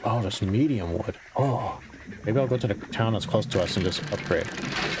 Oh, there's medium wood. Oh, maybe I'll go to the town that's close to us and just upgrade.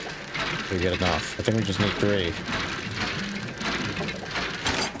 We get enough. I think we just need 3.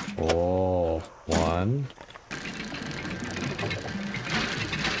 Oh, 1.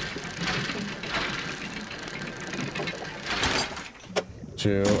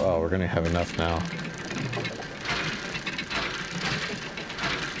 2. Oh, we're gonna have enough now.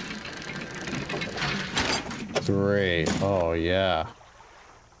 3. Oh, yeah.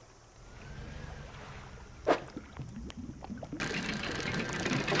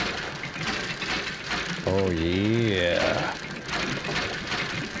 Oh, yeah.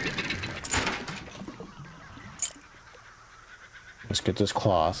 Let's get this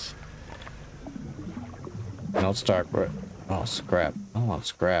cloth. And I'll start with... Oh, scrap. I don't want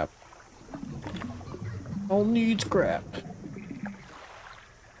scrap. I'll need scrap.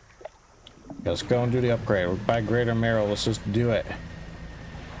 Let's go and do the upgrade. We'll buy greater marrow. Let's just do it.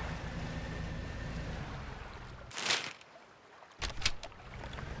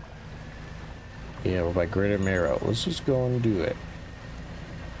 Yeah, we'll buy greater marrow. Let's just go and do it.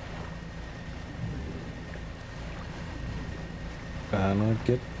 Gonna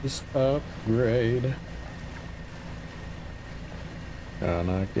get this upgrade.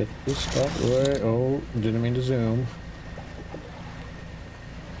 Gonna get this upgrade. Oh, didn't mean to zoom.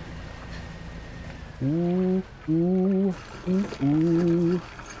 Ooh, ooh, ooh, ooh,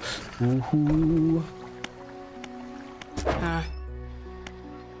 ooh, ooh.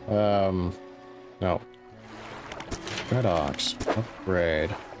 No. Red Ox.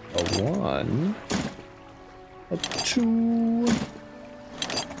 Upgrade. A 1. A 2.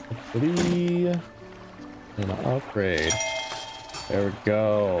 A 3. And an upgrade. There we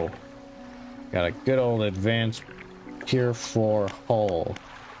go. Got a good old advanced tier 4 hull.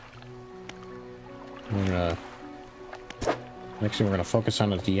 Next thing we're gonna focus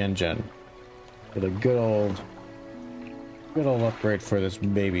on is the engine. With a good old upgrade for this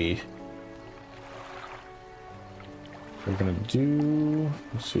baby. We're gonna do,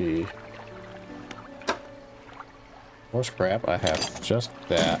 let's see. More scrap, I have just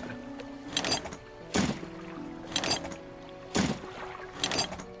that.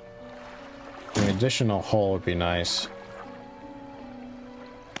 An additional hull would be nice.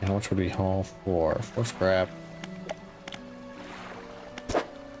 How much would we haul for? 4 scrap.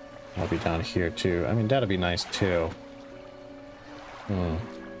 I'll be down here too. I mean, that'd be nice too.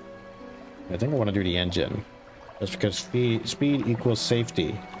 I think I want to do the engine. Just because speed equals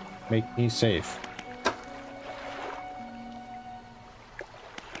safety. Make me safe.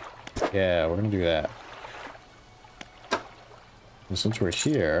 Yeah, we're gonna do that. And since we're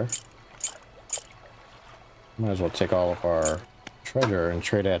here, might as well take all of our treasure and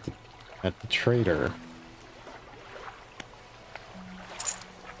trade at the trader.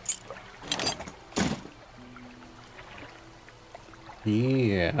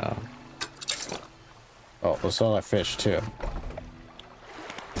 Yeah. Oh, let's sell that fish too.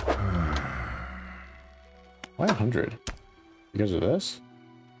 Why 100? Because of this?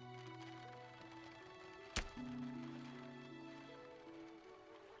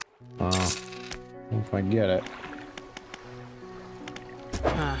 If I get it.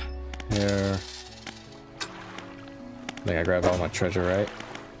 Here. I think I grabbed all my treasure, right?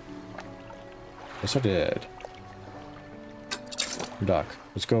 Yes, I did. Duck.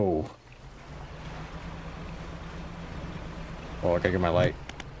 Let's go. Oh, I gotta get my light.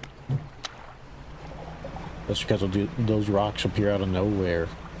 That's because those rocks appear out of nowhere.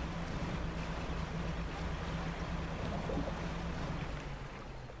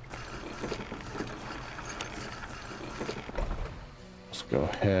 Let's go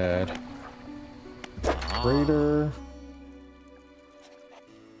ahead. Trader.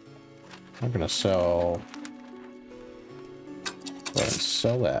 I'm gonna sell. Go ahead and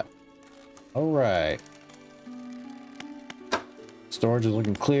sell that. All right. Storage is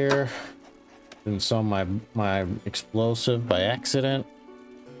looking clear. Didn't sell my explosive by accident.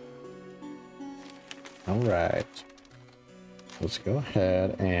 All right. Let's go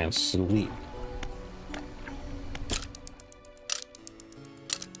ahead and sleep.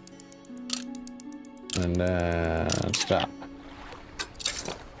 And then stop.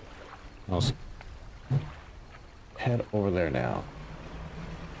 Let's head over there now.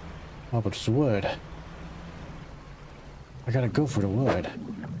 Oh, but it's wood. I gotta go for the wood.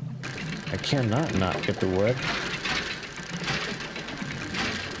 I cannot not get the wood.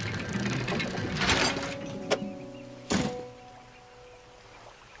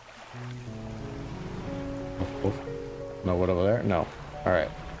 Oh, no wood over there? No.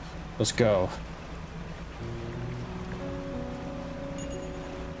 Alright. Let's go.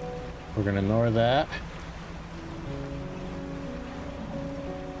 We're gonna ignore that.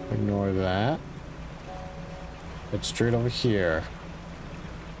 Ignore that. It's straight over here.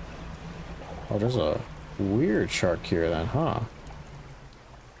 Oh, there's a weird shark here then, huh?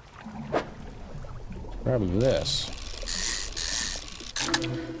 Grab this.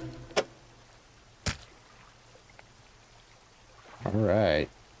 Alright.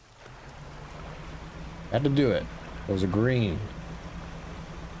 Had to do it. Those are green.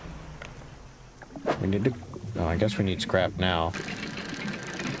 We need to... Oh, I guess we need scrap now.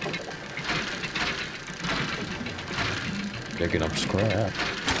 Digging up scrap.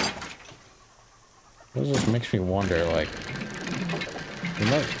 This just makes me wonder, like...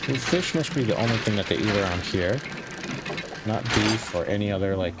 The fish must be the only thing that they eat around here. Not beef or any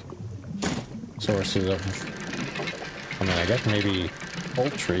other, like... sources of... I mean, I guess maybe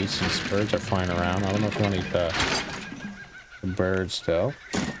poultry, since birds are flying around. I don't know if you want to eat the birds, though.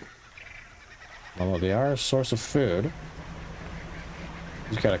 Although they are a source of food. You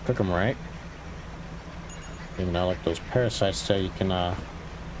just gotta cook them right. Even though, like those parasites say, you can,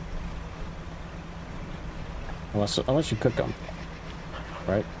 unless you cook them.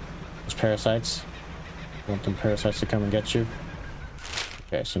 Right? Those parasites. You want them parasites to come and get you?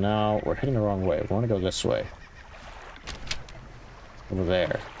 Okay, so now we're heading the wrong way. We want to go this way. Over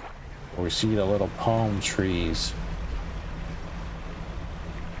there. Where we see the little palm trees.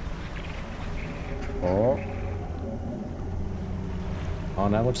 Oh. Oh,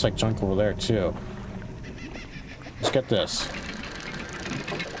 and that looks like junk over there, too. Let's get this.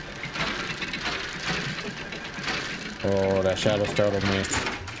 Oh, that shadow startled me.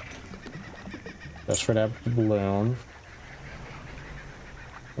 Just for that balloon.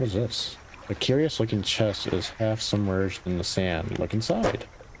 What is this? A curious looking chest is half submerged in the sand. Look inside.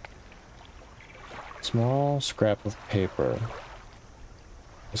 Small scrap of paper.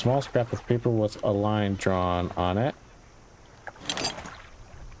 A small scrap of paper with a line drawn on it.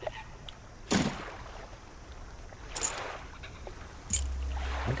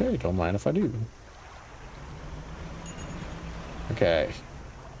 Okay, don't mind if I do. Okay.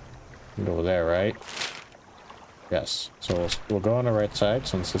 Go over there, right? Yes. So we'll go on the right side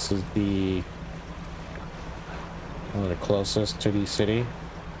since this is the one of the closest to the city.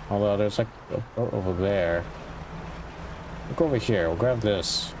 Although there's like a boat over there. We'll go over here. We'll grab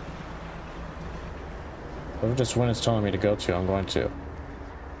this. Whatever this one is telling me to go to, I'm going to.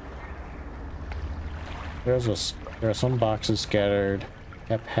 There are some boxes scattered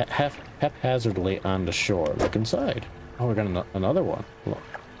haphazardly on the shore. Look inside. Oh, we got another one. Look.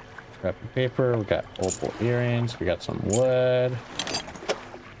 Scrap of paper. We got opal earrings. We got some wood.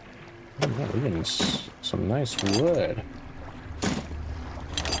 Oh, yeah, we're getting some nice wood.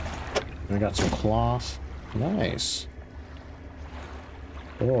 We got some cloth. Nice.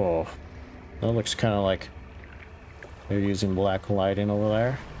 Oh, that looks kind of like they're using black lighting over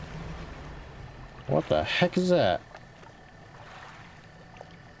there. What the heck is that?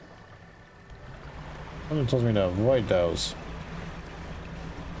 Someone tells me to avoid those.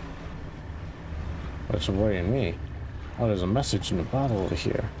 But it's avoiding me. Oh, there's a message in the bottle over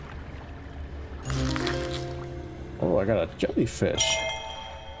here. Oh, I got a jellyfish.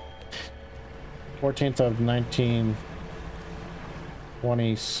 14th of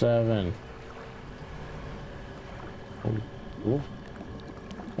 1927. Oh, cool.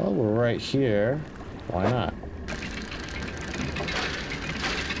 Well, we're right here. Why not?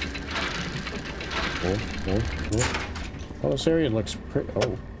 Oh, this area looks pretty.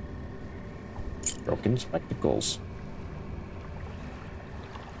 Oh. Broken spectacles.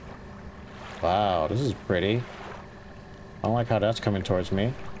 Wow, this is pretty. I don't like how that's coming towards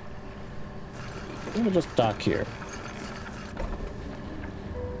me. I'm gonna just dock here.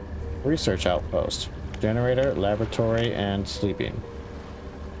 Research outpost. Generator, laboratory, and sleeping.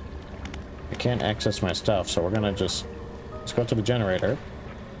 I can't access my stuff, so we're gonna just... Let's go to the generator.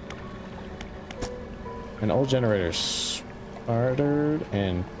 An old generator sputtered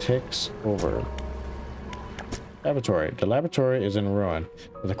and ticks over. Laboratory. The laboratory is in ruin,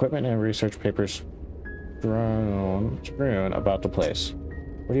 with equipment and research papers strewn about the place.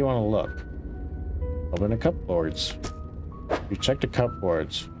 Where do you want to look? Open the cupboards. You check the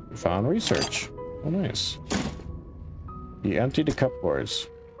cupboards. You found research. Oh, nice. You empty the cupboards.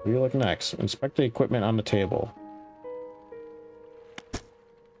 Where do you look next? Inspect the equipment on the table.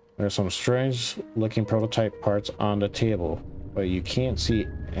 There are some strange looking prototype parts on the table, but you can't see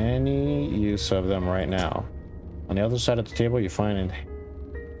any use of them right now. On the other side of the table, you find a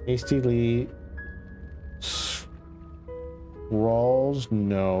hastily scrawled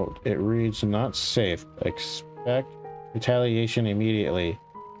note. It reads, "Not safe. Expect retaliation immediately.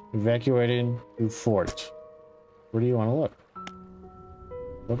 Evacuated to fort." Where do you want to look?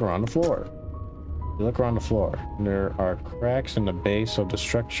 Look around the floor. You look around the floor. There are cracks in the base of the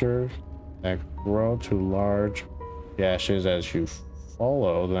structure that grow to large gashes as you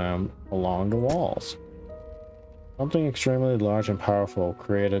follow them along the walls. Something extremely large and powerful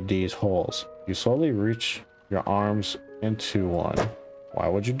created these holes. You slowly reach your arms into one. Why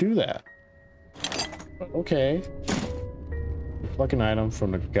would you do that? But okay. You pluck an item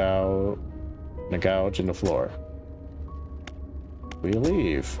from the gouge in the floor. We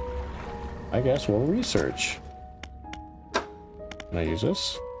leave. I guess we'll research. Can I use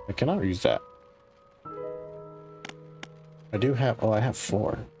this? I cannot use that. I do have... Oh, I have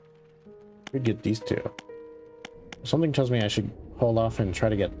 4. We get these 2. Something tells me I should hold off and try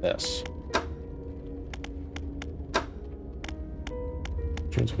to get this.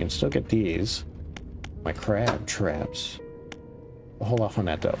 Which means we can still get these. My crab traps. We'll hold off on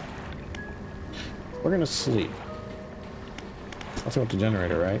that though. We're gonna sleep. I'll throw up the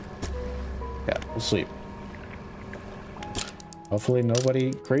generator, right? Yeah, we'll sleep. Hopefully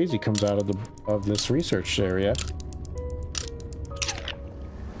nobody crazy comes out of this research area.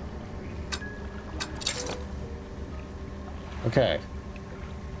 Okay.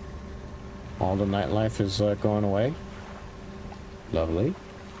 All the nightlife is going away. Lovely.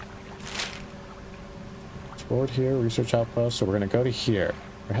 Explore here, research outpost. So we're gonna go to here.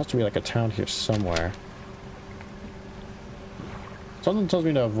 There has to be like a town here somewhere. Something tells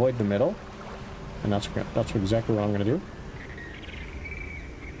me to avoid the middle, and that's exactly what I'm gonna do.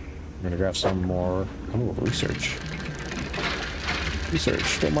 I'm gonna grab some more. Oh, research.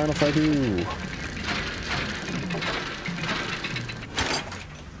 Research. Don't mind if I do.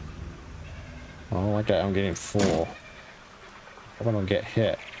 I don't like that. I'm getting full. Hope I don't get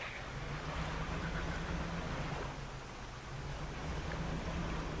hit.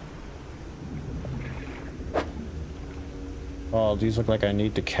 Oh, these look like I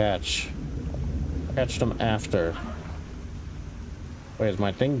need to catch. Catch them after. Wait, is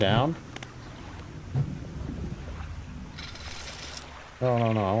my thing down? No,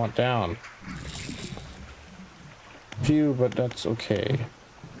 no, no, I want down. Phew, but that's okay.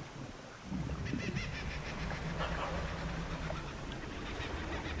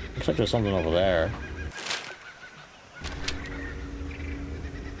 Looks like there's something over there.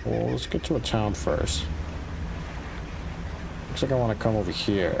 Well, let's get to a town first. Looks like I want to come over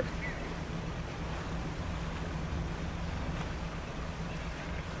here.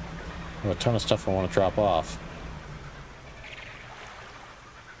 I have a ton of stuff I want to drop off.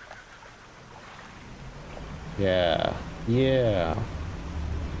 Yeah. Yeah.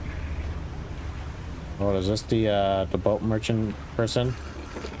 Oh, is this the boat merchant person?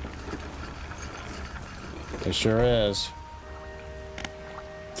 It sure is.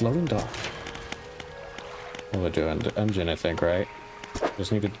 Floating dock. What are we doing? The engine, I think, right?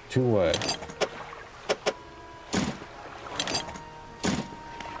 Just needed 2 wood.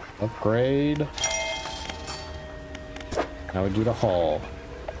 Upgrade. Now we do the hull.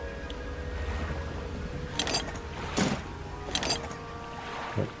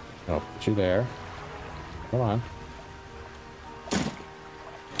 Oh, put you there. Come on.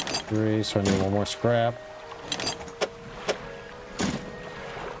 3, so I need 1 more scrap.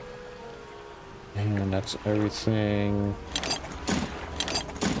 And that's everything.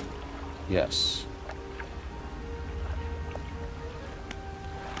 Yes.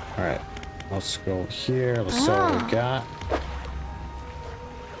 Alright. Let's go here. Let's see what we got.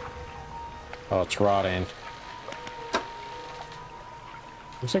 Oh, it's rotting.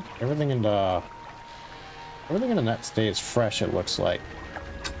 Looks like everything in the net stays fresh, it looks like.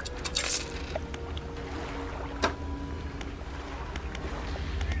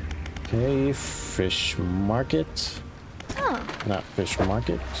 Okay, fish market. Oh. Not fish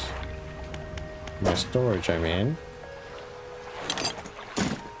market. My storage, I mean. So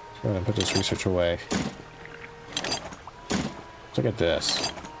I'm gonna put this research away. Let's look at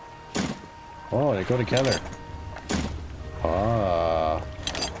this. Oh, they go together. Ah.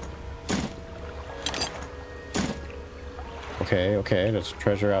 Okay, okay, there's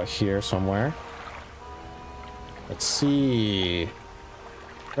treasure out here somewhere. Let's see.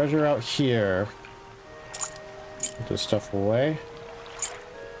 Treasure out here. Put this stuff away.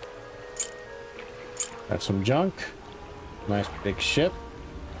 Got some junk. Nice big ship.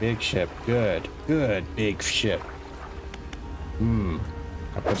 Big ship. Good. Good big ship.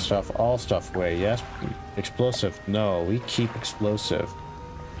 I put stuff, all stuff away. Yes. Explosive. No, we keep explosive.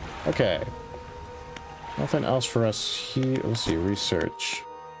 Okay. Nothing else for us here. Let's see. Research.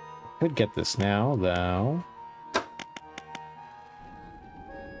 Could get this now, though.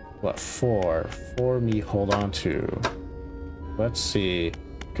 What, 4? 4 me hold on to. Let's see.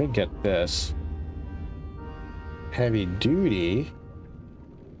 Could get this. Heavy duty.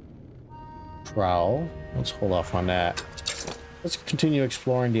 Prowl. Let's hold off on that. Let's continue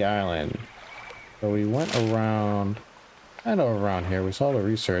exploring the island. So we went around, kind of around here. We saw the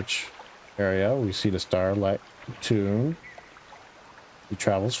research area. We see the starlight tune. He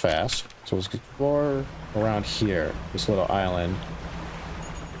travels fast. So let's explore around here, this little island.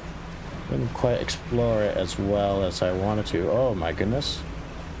 Didn't quite explore it as well as I wanted to. Oh my goodness.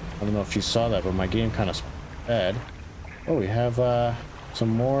 I don't know if you saw that, but my game kind of sped. Oh, we have some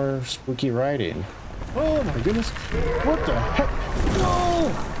more spooky writing. Oh my goodness. What the heck?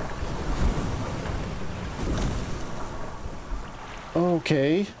 No!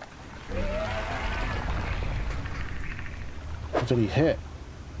 Okay. What did he hit?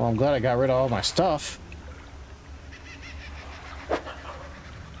 Well, I'm glad I got rid of all my stuff.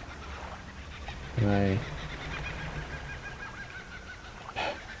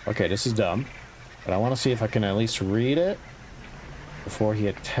 Okay, this is dumb, but I want to see if I can at least read it before he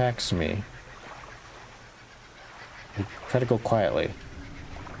attacks me. Try to go quietly.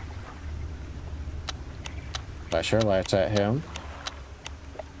 Flash our lights at him.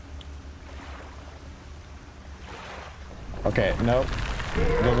 Okay, nope.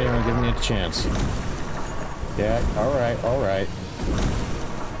 Doesn't even give me a chance. Yeah, alright, alright.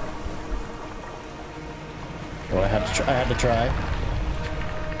 Well, I had to try.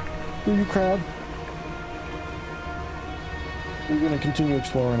 Ooh, you crab. We're gonna continue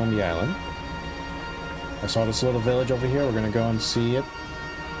exploring on the island. I saw this little village over here. We're gonna go and see it.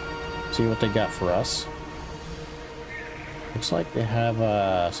 See what they got for us. Looks like they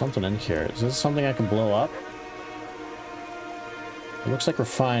have something in here. Is this something I can blow up? It looks like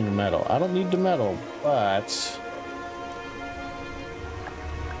refined metal. I don't need the metal, but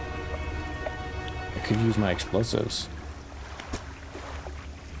I could use my explosives.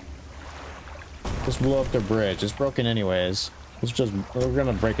 Let's blow up their bridge. It's broken anyways. We're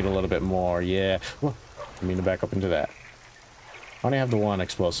gonna break it a little bit more. Yeah. Whoa. I mean to back up into that. I only have the one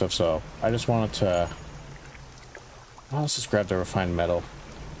explosive, so I just wanted to. Oh, let's just grab the refined metal.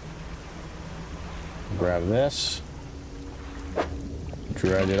 Grab this.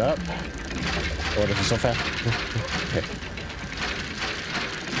 Dried it up. Oh, this is so fast. Okay.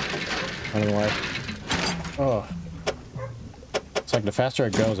 Out of the way. Oh. It's like the faster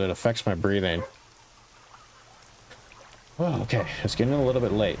it goes, it affects my breathing. Oh, okay. It's getting a little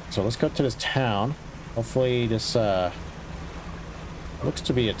bit late. So let's go to this town. Hopefully this looks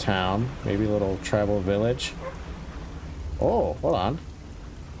to be a town. Maybe a little tribal village. Oh, hold on.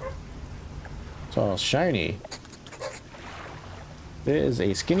 It's all shiny. There is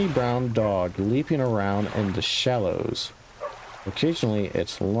a skinny brown dog leaping around in the shallows. Occasionally,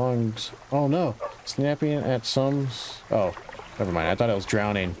 its lungs... Oh no! Snapping at some... Oh, never mind. I thought it was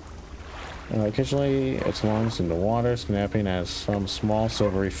drowning. Occasionally, its lungs in the water, snapping at some small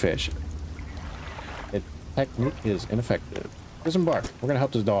silvery fish. Its technique is ineffective. Disembark. We're gonna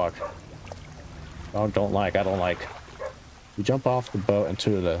help this dog. Dog don't like. I don't like. You jump off the boat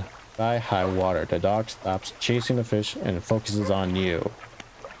into the thigh-high water. The dog stops chasing the fish and focuses on you.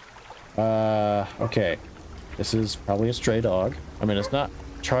 Okay. This is probably a stray dog. I mean, it's not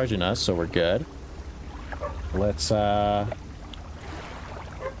charging us, so we're good. Let's, throw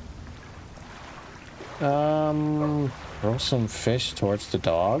some fish towards the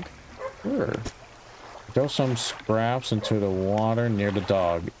dog. Sure. Throw some scraps into the water near the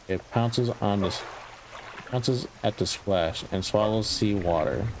dog. It pounces at the splash and swallows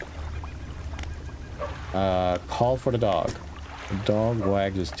seawater. Call for the dog. The dog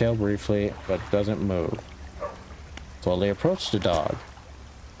wags his tail briefly, but doesn't move. Slowly approach the dog.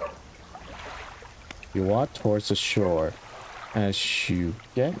 You walk towards the shore. As you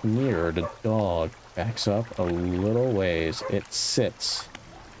get nearer, the dog backs up a little ways. It sits.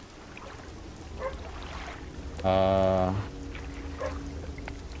 The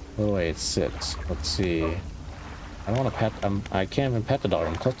way it sits. Let's see. I don't want to pet. I can't even pet the dog.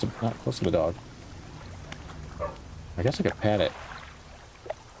 I'm not close to the dog. I guess I could pet it.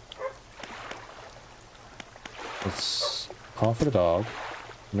 Let's call for the dog.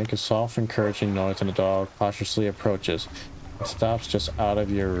 Make a soft, encouraging noise, and the dog cautiously approaches. It stops just out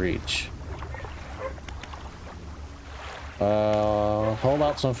of your reach. Hold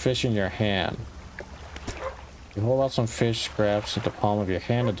out some fish in your hand. You hold out some fish scraps at the palm of your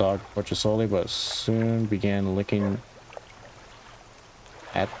hand. The dog approaches slowly, but soon began licking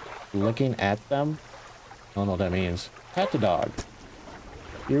at them. I don't know what that means. Pat the dog.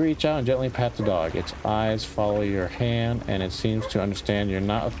 You reach out and gently pat the dog. Its eyes follow your hand, and it seems to understand you're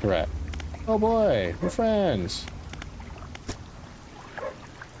not a threat. Oh boy, we're friends.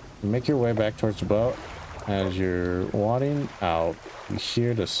 You make your way back towards the boat. As you're wading out, you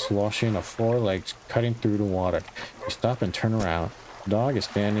hear the sloshing of four legs cutting through the water. You stop and turn around. The dog is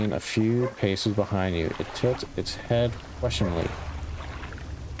standing a few paces behind you. It tilts its head questioningly.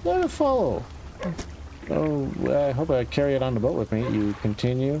 Let it follow. Oh, I hope I carry it on the boat with me. You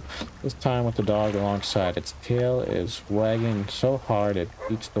continue, this time with the dog alongside. Its tail is wagging so hard it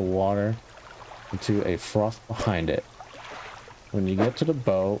beats the water into a froth behind it. When you get to the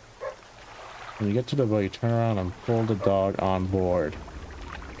boat, you turn around and pull the dog on board.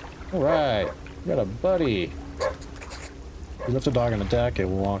 Alright, we got a buddy. You lift the dog on the deck. It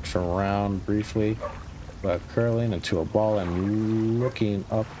walks around briefly, but curling into a ball and looking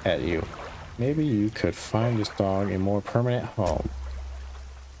up at you. Maybe you could find this dog a more permanent home.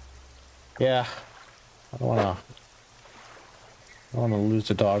 Yeah, I don't wanna lose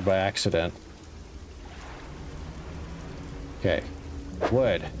the dog by accident. Okay,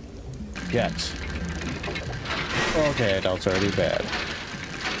 wood. Get. Okay, that's already bad.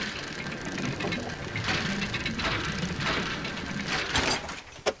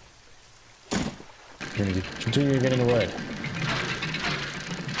 Continue getting the wood.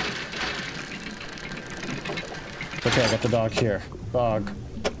 Okay, I got the dog here. Dog.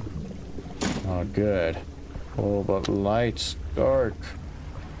 Oh, good. Oh, but light's dark.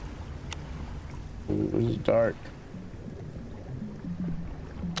 Ooh, this is dark.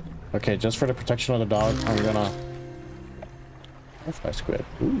 Okay, just for the protection of the dog, I'm gonna... Butterfly squid.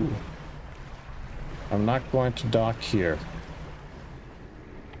 Ooh. I'm not going to dock here.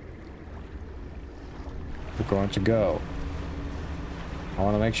 We're going to go. I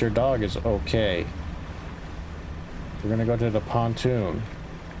want to make sure dog is okay. We're gonna go to the pontoon.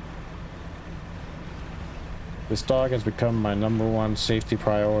 This dog has become my #1 safety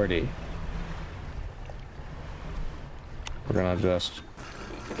priority. We're gonna just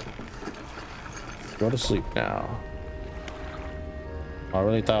go to sleep now. I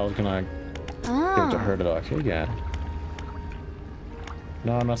really thought I was gonna give it to her to dock again.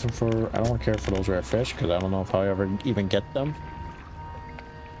 No, nothing for... I don't care for those rare fish because I don't know if I'll ever even get them.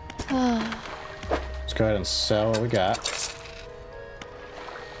 Let's go ahead and sell what we got.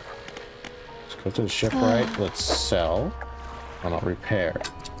 Let's go to the shipwright. Let's sell. Oh, no, repair.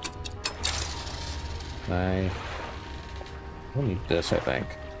 I don't need this, I think.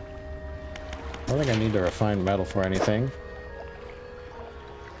 I don't think I need to refine metal for anything.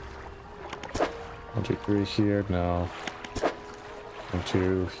 1, 2, 3 here. No. 1,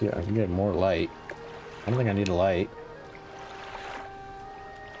 2. Yeah, I can get more light. I don't think I need a light.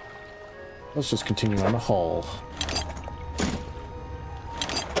 Let's just continue on the hull.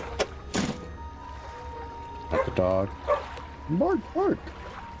 Like the dog. Bark, bark.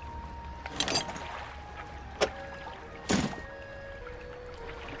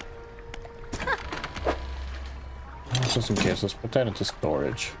 Just in case, let's put that into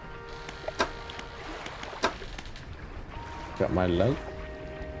storage. Got my light.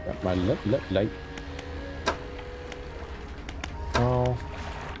 Got my light. Oh.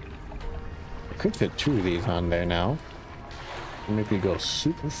 I could fit 2 of these on there now. Make me go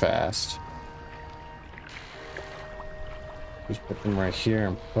super fast. Just put them right here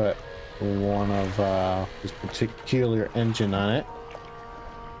and put one of this particular engine on it.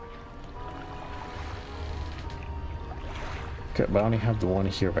 Okay, but I only have the one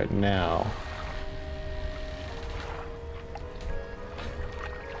here right now.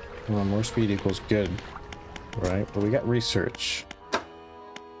 Well, more speed equals good, right? But we got research.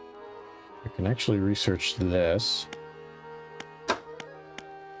 I can actually research this.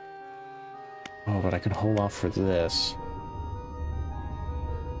 Oh, but I can hold off for this.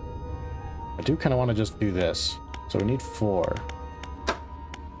 I do kind of want to just do this. So we need 4. We're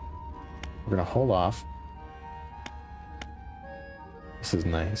going to hold off. This is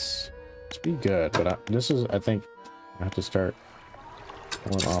nice. It's be good, but this is, I think, I have to start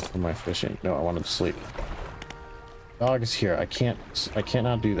going off of my fishing. No, I wanted to sleep. Dog is here. I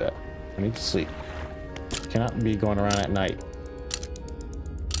cannot do that. I need to sleep. Cannot be going around at night.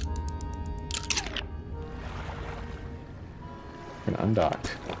 I'm gonna undock.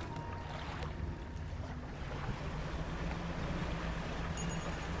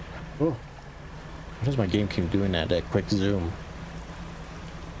 Oh, what does my game keep doing that quick zoom?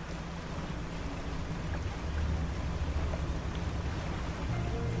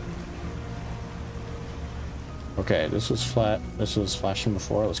 Okay, this was flat. This was flashing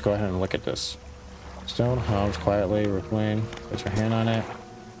before. Let's go ahead and look at this. Stone hubs quietly reclaim. Put your hand on it.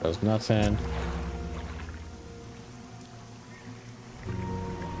 Does nothing.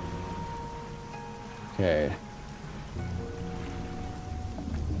 Okay.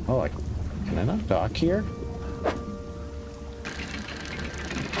 Oh, can I not dock here?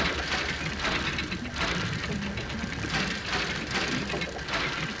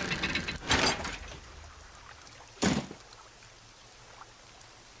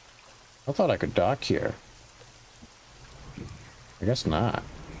 I thought I could dock here. I guess not.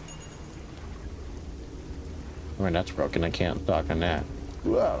 I mean, that's broken. I can't dock on that.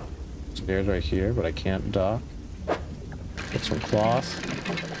 Whoa. Stairs right here, but I can't dock. Get some cloth.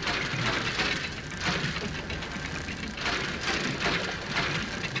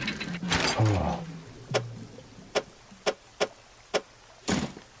 Oh.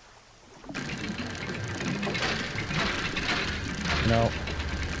 No.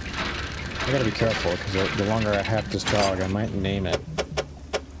 I gotta be careful, because the longer I have this dog, I might name it.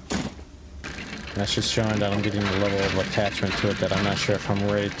 And that's just showing that I'm getting the level of attachment to it that I'm not sure if I'm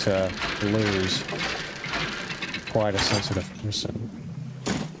ready to lose. Quite a sensitive person.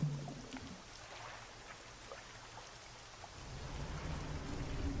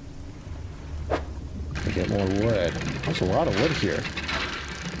 To get more wood. There's a lot of wood here.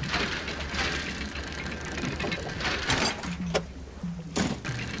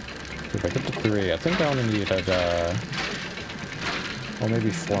 If I get to 3, I think I only needed, well, maybe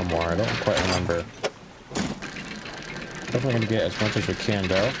 4 more. I don't quite remember. Definitely gonna get as much as we can,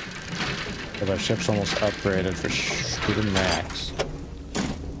 though. Because our ship's almost upgraded for to the max.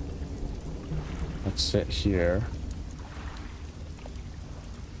 Let's sit here.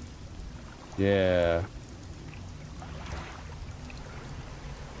 Yeah.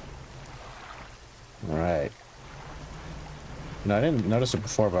 Right. No, I didn't notice it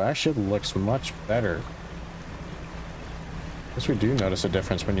before, but it actually looks much better. I guess we do notice a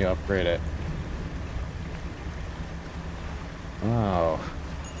difference when you upgrade it. Wow.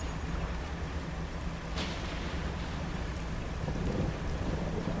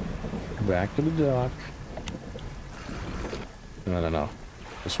 Back to the dock. No.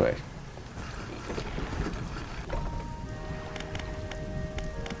 This way.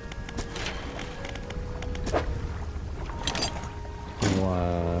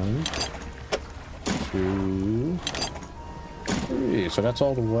 One, 2, 3. So that's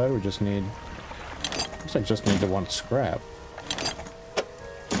all the wood. We just need. Looks like just need the 1 scrap.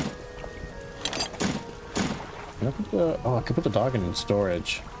 Can I put the? Oh, I can put the dog in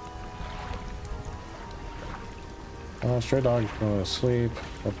storage. Stray dogs go to sleep,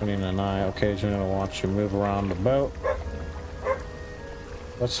 opening an eye. Occasionally will watch you move around the boat.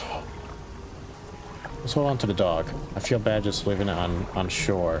 Let's hold on to the dog. I feel bad just leaving it on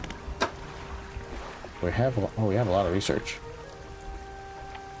shore. We have a lot of research.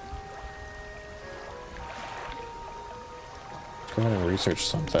 Let's go ahead and research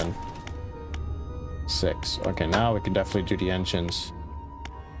something. 6. Okay, now we can definitely do the engines.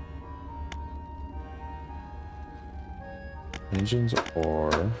 Engines or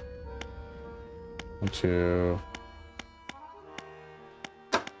 1, 2.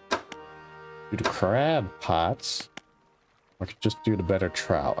 Do the crab pots. Or I could just do the better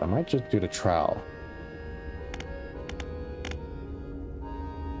trowel. I might just do the trowel.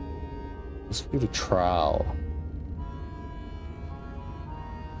 Let's do the trowel.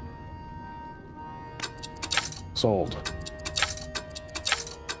 Sold.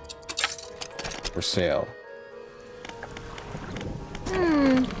 For sale.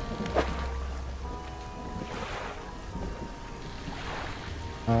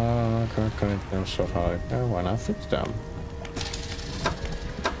 Okay, them so high. Oh, why not fix them?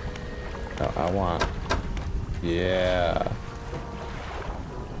 No, I want. Yeah.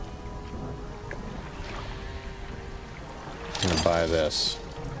 I'm gonna buy this.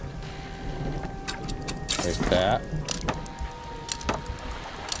 There's that.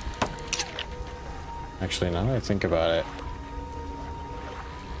 Actually, now that I think about it.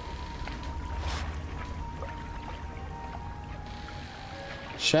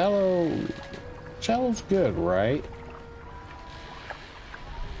 Shallow's good, right?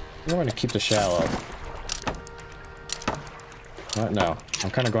 I'm going to keep the shallow. No, I'm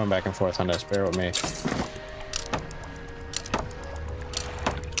kind of going back and forth on this. Bear with me.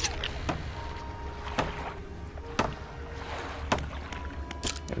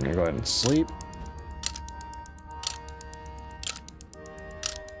 I'm going to go ahead and sleep.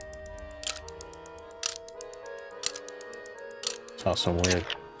 Saw some weird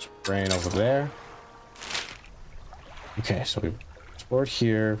spraying over there. Okay, so we explored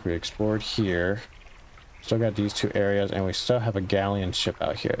here, we explored here. Still got these 2 areas, and we still have a galleon ship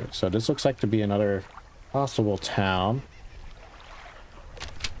out here. So this looks like to be another possible town.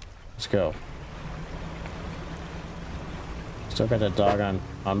 Let's go. Still got that dog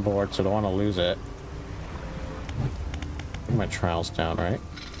on board, so don't want to lose it. I think my trowel's down, right?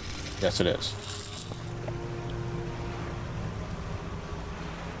 Yes, it is.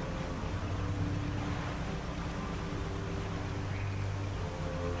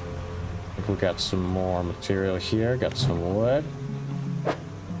 We got some more material here. Got some wood. Go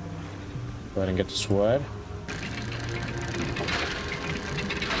ahead and get this wood.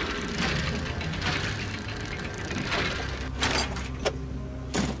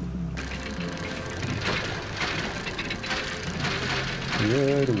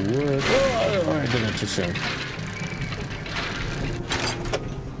 Wood. Oh, I did it too soon.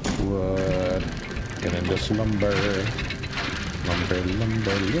 Wood. Get in this lumber.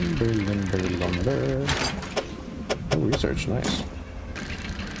 Lumber. Oh, research, nice.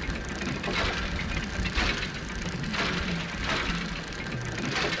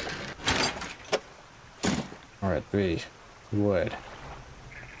 Alright, 3. Wood.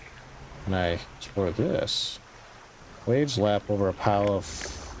 Can I explore this? Waves lap over a pile of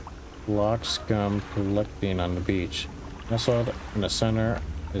lock scum collecting on the beach. Nestled in the center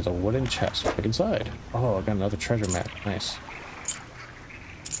is a wooden chest. Look inside. Oh, I got another treasure map. Nice.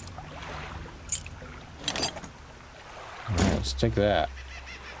 Let's take that.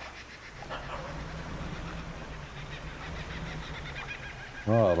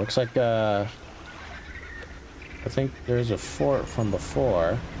 Oh, looks like I think there's a fort from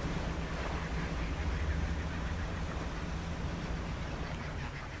before.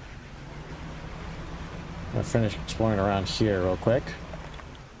 I'm gonna finish exploring around here real quick.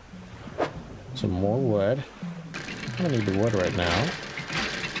 Some more wood. I don't need the wood right now.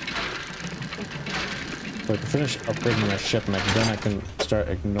 So I can finish upgrading my ship, and then I can start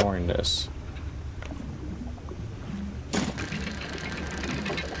ignoring this.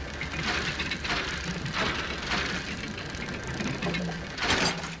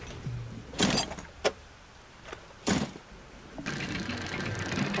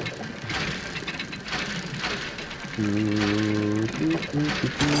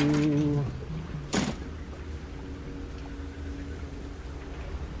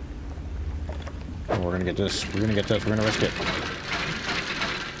 Oh, we're gonna get this. We're gonna get this. We're gonna risk it.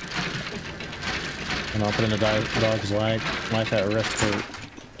 And I'll put in the dog's life at risk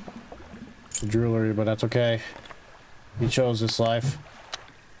for jewelry, but that's okay. He chose this life.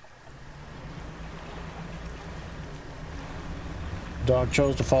 Dog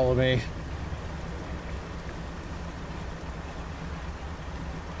chose to follow me.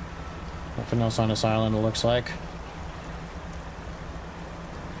 Nothing else on this island, it looks like.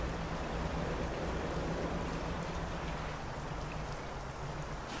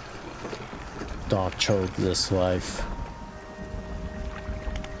 Dog chose this life.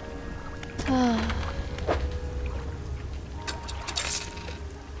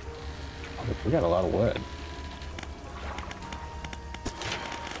 We got a lot of wood.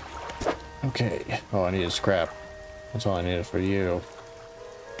 Okay. Oh, I needed scrap. That's all I needed for you.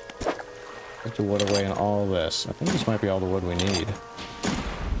 Put the wood away in all this. I think this might be all the wood we need.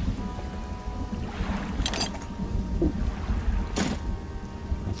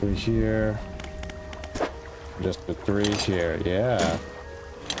 Through here. Just the 3 here. Yeah.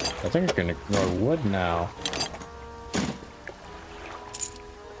 I think I can ignore wood now.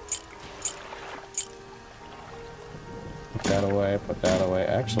 Put that away. Put that away.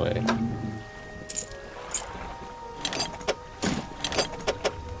 Actually.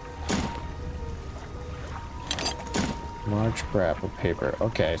 Large scrap of paper.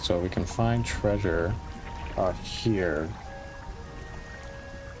 Okay, so we can find treasure out here.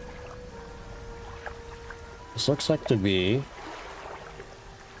 This looks like to be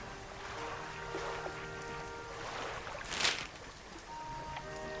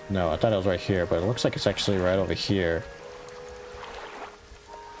no, I thought it was right here, but it looks like it's actually right over here.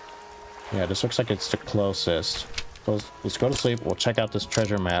 Yeah, this looks like it's the closest. So let's go to sleep. We'll check out this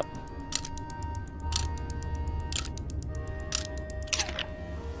treasure map.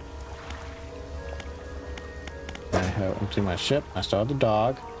 I have emptied my ship. I still have the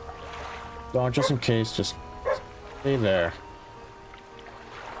dog. Dog, just in case, just stay there.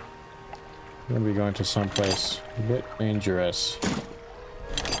 I'm gonna be going to someplace a bit dangerous.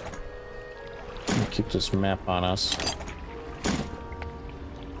 Keep this map on us.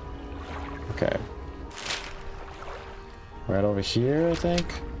 Okay. Right over here, I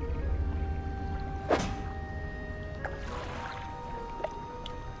think.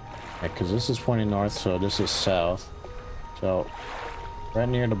 Yeah, because this is pointing north, so this is south. So, right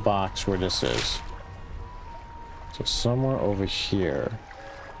near the box where this is. So somewhere over here.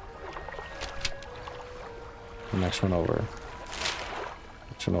 The next one over.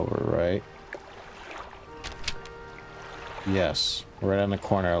 Next one over, right? Yes. Right on the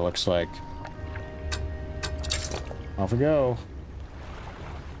corner, it looks like. Off we go.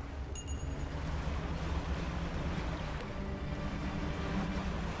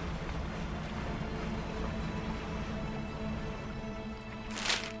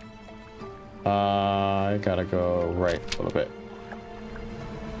 I gotta go right a little bit.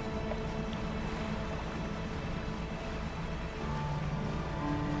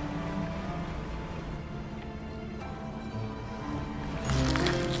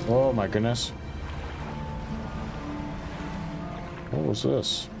 Oh my goodness. What was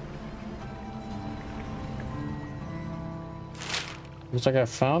this? Looks like I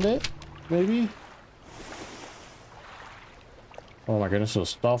found it, maybe? Oh my goodness,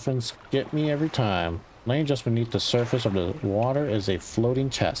 those dolphins get me every time. Laying just beneath the surface of the water is a floating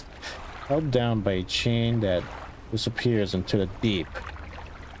chest, held down by a chain that disappears into the deep.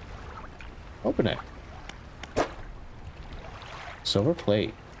 Open it. Silver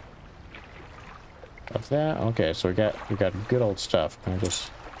plate. Of that? Okay, so we got good old stuff. Can I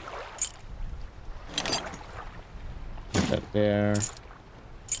just put that there?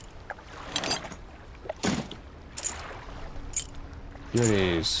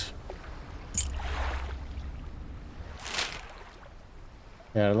 Goodies.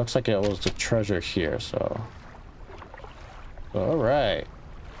 Yeah, it looks like it was the treasure here, so... Alright.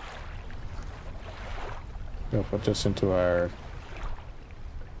 We'll put this into our...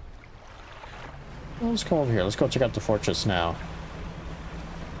 Well, let's go over here. Let's go check out the fortress now.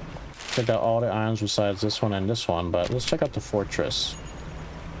 Check out all the islands besides this one and this one, but let's check out the fortress.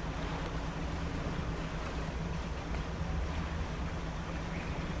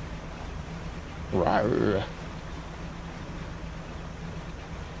 Rawr.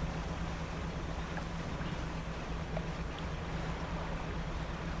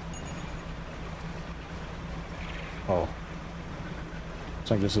 Oh.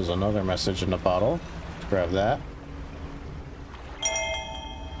 Looks like this is another message in the bottle. Let's grab that.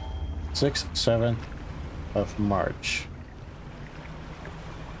 6th, 7th of March.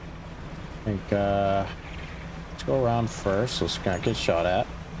 I think, let's go around first. Let's not get shot at.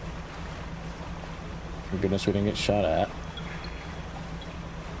 Thank goodness we didn't get shot at.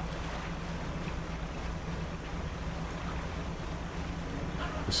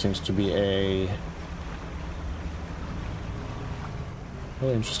 This seems to be a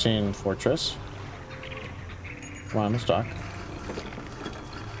really interesting fortress. Come on, let's dock.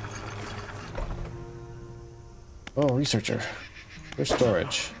 Oh, researcher. Where's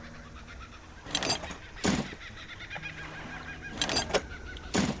storage?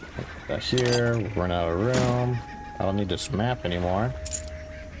 Put that here. We'll run out of room. I don't need this map anymore.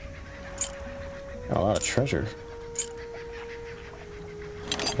 Got a lot of treasure.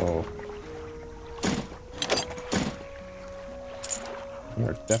 Oh.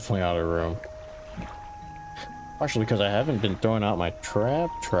 We're definitely out of room. Partially because I haven't been throwing out my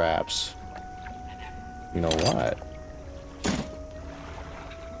traps. You know what?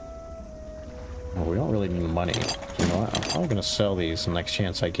 Oh, we don't really need money. You know what? I'm probably gonna sell these the next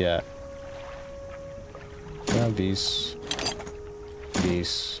chance I get. Grab these,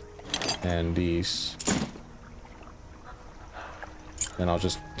 and these. Then I'll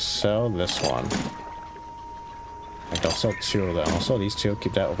just sell this one. Like I'll sell 2 of them. I'll sell these 2.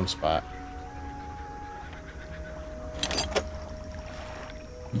 Keep that open spot.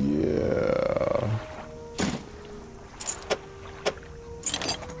 Yeah.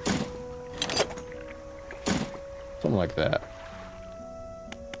 Something like that.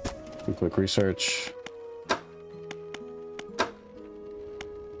 Do quick research.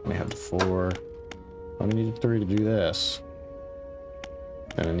 I have the 4. I only need 3 to do this.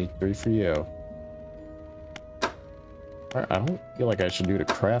 And I need 3 for you. Alright, I don't feel like I should do the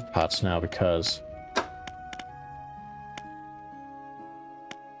craft pots now because I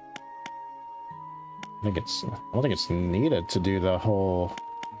don't think it's needed to do the whole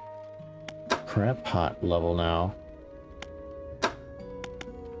craft pot level now.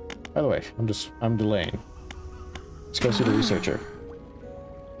 By the way, I'm delaying. Let's go see the researcher.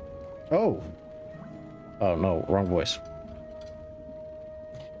 Oh! Oh no, wrong voice.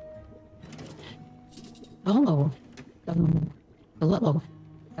 Oh, hello.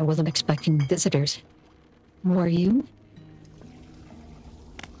 I wasn't expecting visitors. Who are you?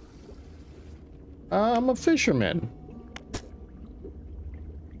 I'm a fisherman.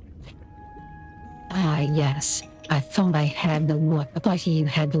 Ah, yes. I thought I had the look. I thought you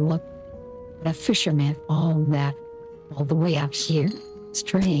had the look. But a fisherman, all the way out here.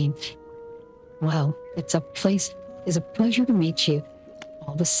 Strange. Well, it's a pleasure to meet you.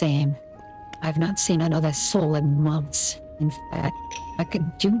 All the same. I've not seen another soul in months. In fact, I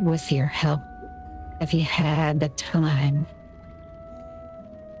could do with your help if you had the time.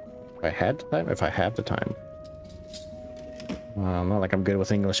 If I had the time? If I have the time. Not like I'm good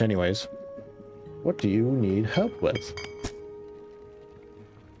with English anyways. What do you need help with?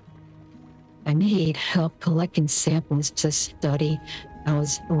 I need help collecting samples to study. I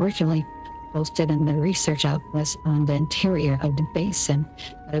was originally posted in the research outpost on the interior of the basin,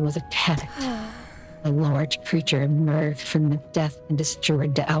 but it was attacked. A large creature emerged from the depth and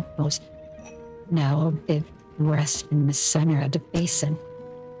destroyed the outpost. Now it rests in the center of the basin.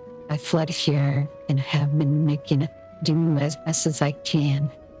 I fled here and have been making it do as best as I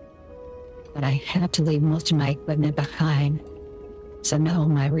can. But I had to leave most of my equipment behind. So now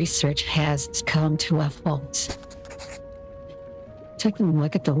my research has come to a halt. Taking a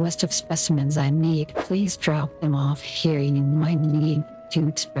look at the list of specimens I need, please drop them off here. You might need to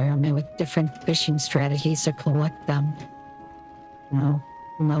experiment with different fishing strategies to collect them. No,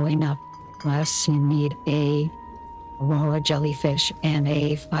 blowing up. Plus, you need a aurora jellyfish and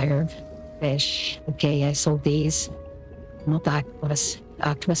a firefish. Okay, I sold these. No octopus.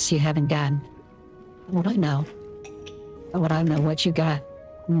 Octopus you haven't gotten. What do I know? What I know what you got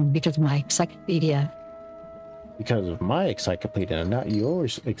because of my encyclopedia. Because of my encyclopedia, not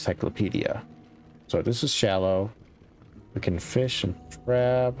yours encyclopedia. So this is shallow. We can fish and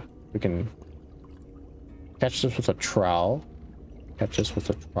crab. We can catch this with a trowel. Catch this with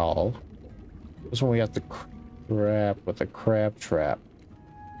a trowel. This one we have to crab with a crab trap.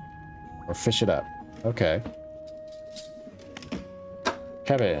 Or fish it up. Okay.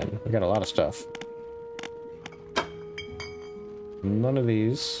 Kevin, we got a lot of stuff. None of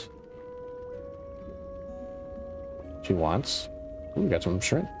these she wants. Ooh, we got some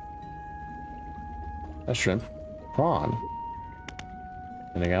shrimp. That's shrimp. Prawn.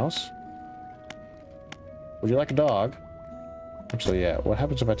 Anything else? Would you like a dog? Actually, yeah. What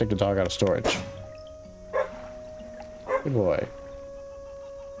happens if I take the dog out of storage? Good boy.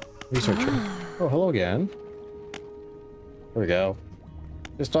 Researcher. Oh, hello again. There we go.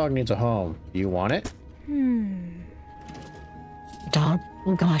 This dog needs a home. Do you want it? Dog?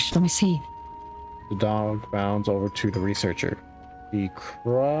 Oh gosh, let me see. The dog bounds over to the researcher. He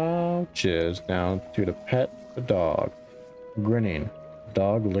crouches down to the pet the dog. Grinning. The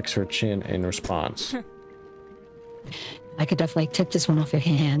dog licks her chin in response. I could definitely take this one off your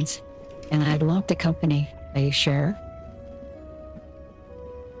hands. And I'd love the company. Are you sure?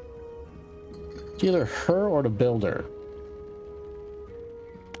 It's either her or the builder.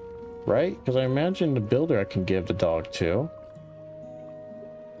 Right? Because I imagine the builder I can give the dog to.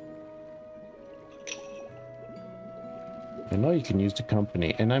 I know you can use the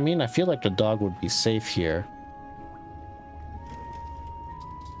company. And I mean, I feel like the dog would be safe here.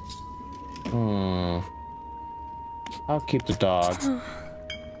 I'll keep the dog.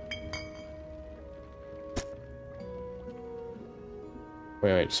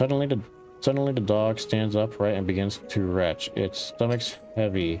 Wait. Suddenly the dog stands upright and begins to retch. Its stomach's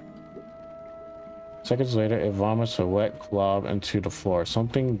heavy. Seconds later, it vomits a wet glob into the floor.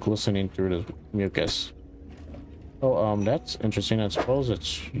 Something glistening through the mucus. Oh, that's interesting. I suppose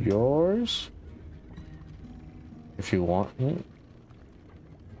it's yours? If you want it.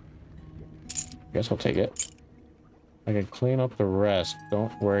 Guess I'll take it. I can clean up the rest.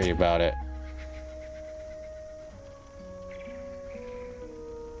 Don't worry about it.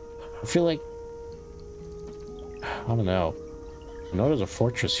 I feel like... I don't know. I know there's a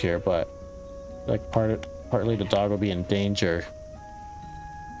fortress here, but... like, partly the dog will be in danger.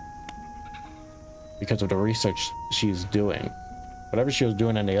 Because of the research she's doing. Whatever she was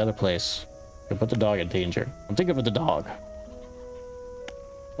doing in the other place could put the dog in danger. I'm thinking of the dog.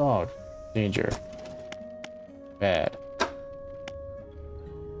 Dog. Danger. Bad.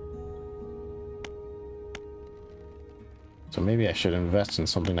 So maybe I should invest in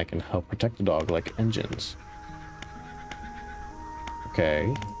something that can help protect the dog, like engines.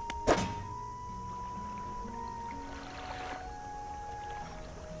 Okay.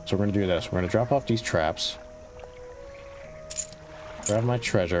 So we're gonna do this. We're gonna drop off these traps. Grab my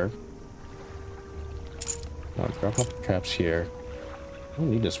treasure. No, drop off the traps here. I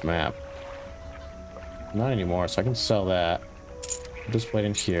don't need this map. Not anymore, so I can sell that. Put this plate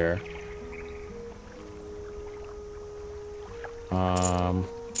in here.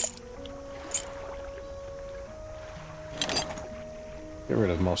 Get rid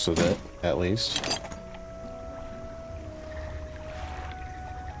of most of it, at least.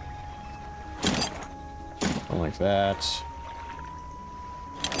 Something like that.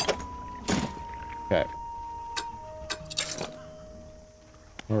 Okay.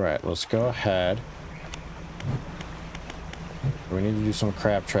 Alright, let's go ahead. We need to do some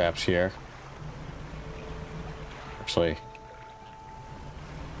crab traps here. Actually,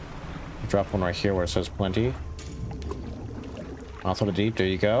 drop one right here where it says plenty. Mouth of the deep, there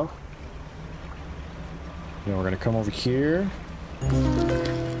you go. Then we're gonna come over here.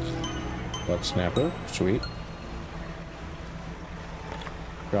 Blood snapper, sweet.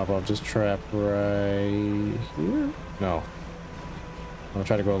 Drop off this trap right here. No. I'm gonna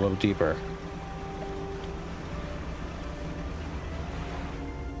try to go a little deeper.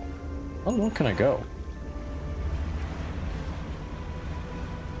 How low can I go?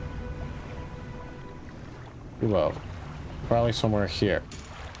 Too low. Probably somewhere here.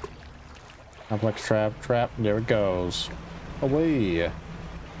 Complex trap. There it goes. Away. Let's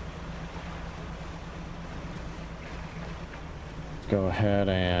go ahead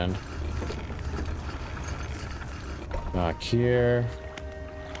and knock here.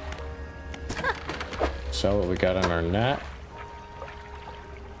 Sell what we got on our net.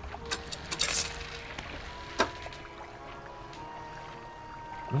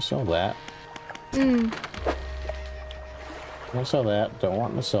 I'm gonna sell that. I'm gonna sell that. Don't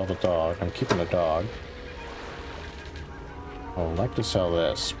want to sell the dog. I'm keeping the dog. I would like to sell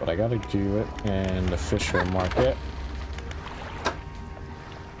this, but I gotta do it in the Fisher market.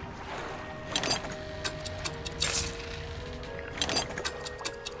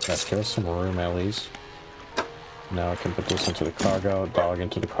 Let's give us some room at least. Now I can put this into the cargo, dog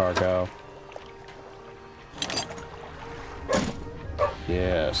into the cargo.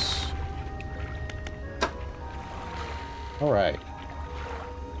 Yes. Alright.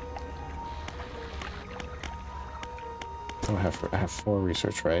 I have 4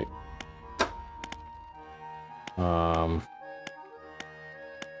 research, right?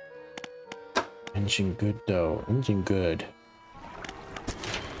 Engine good though. Engine good.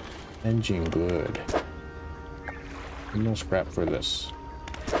 Engine good. No scrap for this.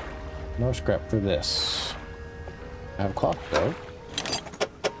 No scrap for this. I have cloth though.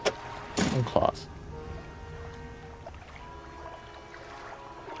 And cloth.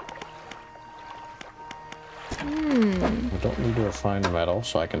 I don't need to refine metal,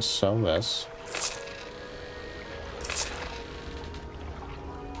 so I can sell this.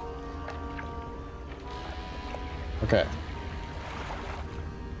 Okay.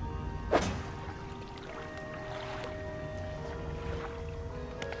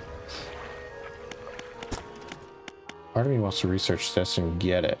 Part of me wants to research this and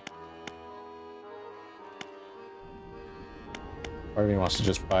get it. Part of me wants to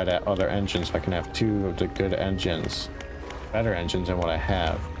just buy that other engine so I can have 2 of the good engines. Better engines than what I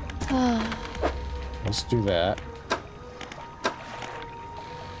have. Let's do that.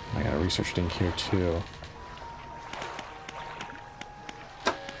 I got a research thing here too.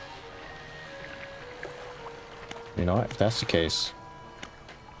 You know what? If that's the case,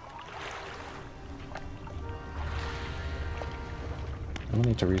 I don't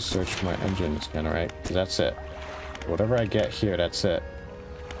need to research my engines again, right? Because that's it. Whatever I get here, that's it.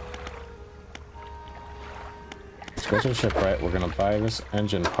 Let's go to the shipwright. We're gonna buy this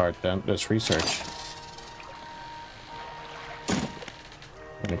engine part, then this research.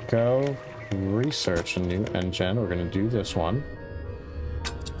 We're gonna go research a new engine. We're gonna do this one.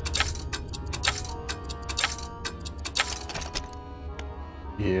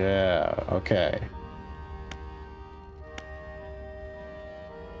 Yeah, okay.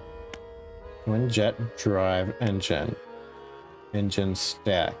 Twin jet drive engine. Engine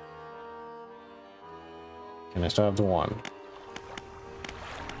stack. And I still have the 1.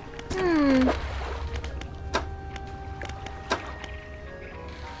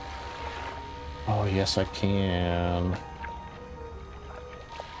 Oh, yes, I can.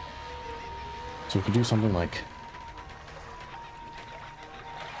 So we could do something like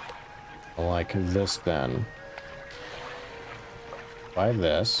this then. Buy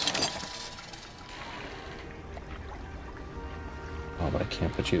this. Oh, but I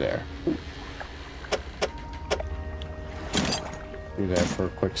can't put you there. Do that for a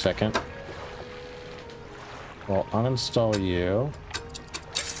quick second. Well, uninstall you.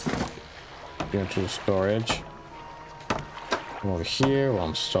 Go into the storage. Come over here, we'll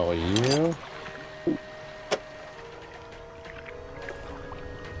install you.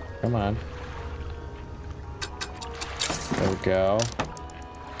 Come on. There we go.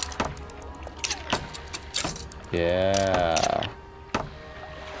 Yeah.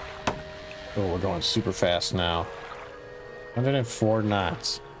 Oh, we're going super fast now. 104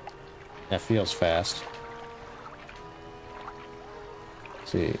 knots. That feels fast.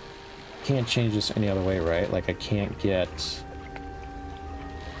 Let's see. Can't change this any other way, right? Like I can't get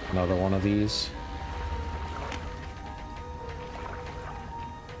another one of these.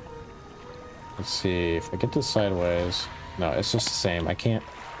 Let's see, if I get this sideways. No, it's just the same. I can't.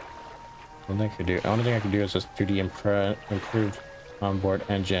 What I could do? The only thing I can do is just do the improved onboard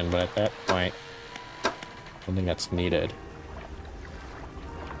engine, but at that point, I don't think that's needed.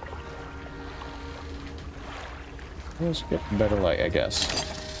 Let's get better light, I guess.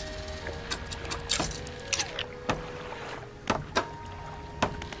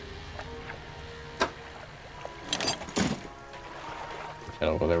 Head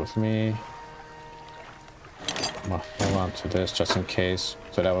over there with me. I'm gonna hold on to this just in case,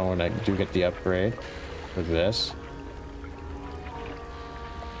 so that when I do get the upgrade for this,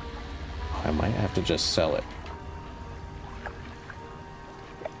 I might have to just sell it.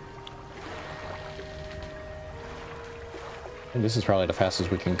 And this is probably the fastest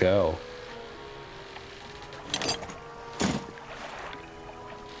we can go.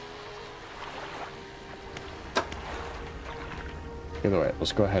 Either way,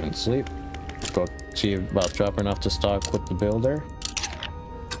 let's go ahead and sleep. Go see about dropping off the stock with the builder.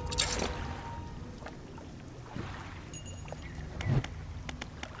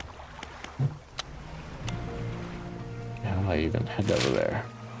 Hell even head over there?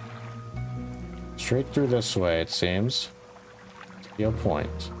 Straight through this way, it seems. Steel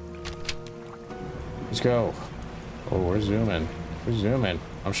point. Let's go. Oh, we're zooming. We're zooming.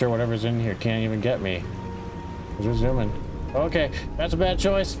 I'm sure whatever's in here can't even get me. We're zooming. Okay, that's a bad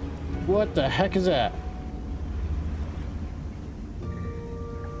choice. What the heck is that?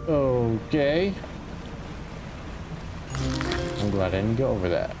 Okay. I'm glad I didn't go over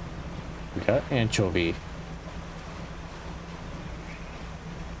that. We got anchovy.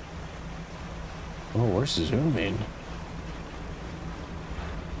 Oh, we're zooming.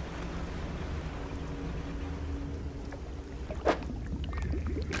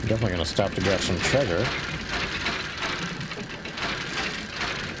 Definitely gonna stop to grab some treasure.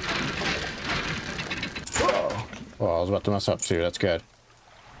 Oh, I was about to mess up too. That's good.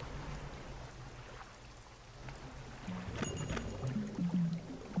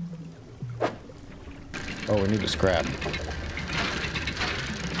 Oh, we need to scrap.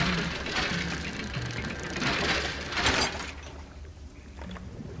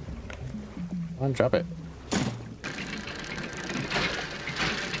 Come on, drop it.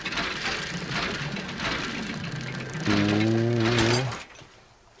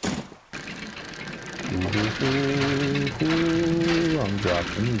 I'm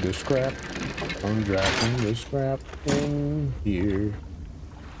dropping the scrap. I'm dropping the scrap in here.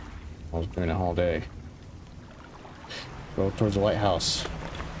 I was doing it all day. Go towards the lighthouse.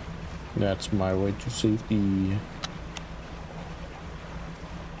 That's my way to safety.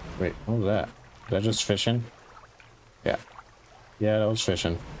 Wait, what was that? Is that just fishing? Yeah. Yeah, that was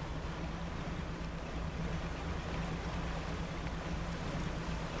fishing.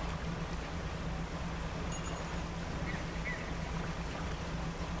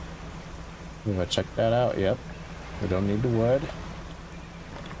 If I check that out, yep. We don't need the wood.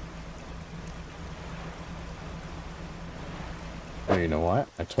 Oh, you know what?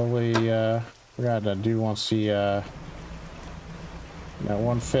 I totally forgot that I do want to see that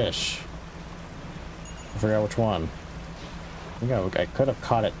one fish. I forgot which one. I think I could have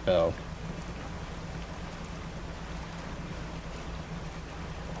caught it though.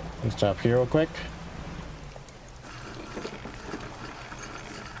 Let's stop here real quick.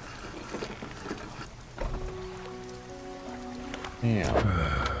 Yeah.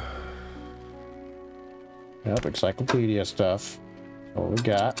 Yep, encyclopedia stuff. That's what we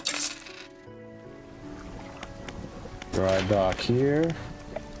got. Dry dock here.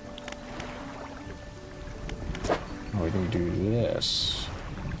 Oh, we can do this.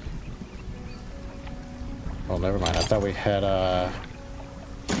 Oh, never mind. I thought we had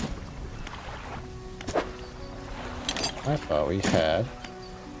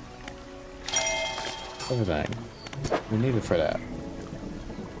everything we needed for that.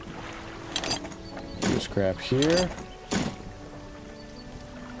 Do scrap here.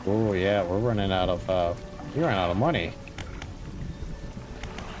 Oh yeah, we're running out of money.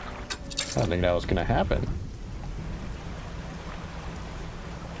 I don't think that was gonna happen.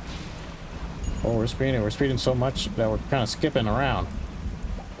 Oh, we're speeding so much that we're kind of skipping around.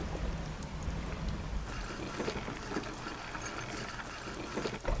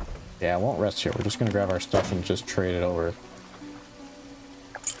 Yeah, I won't rest here. We're just gonna grab our stuff and just trade it over.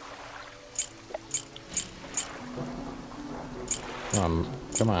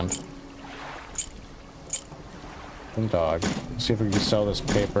 Come on. Good dog. Let's see if we can sell this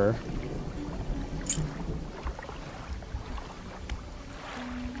paper.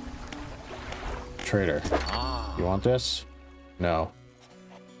 Trader. You want this? No.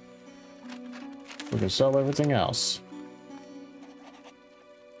 We can sell everything else.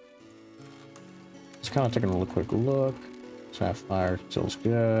 Just kind of taking a quick look. Sapphire sells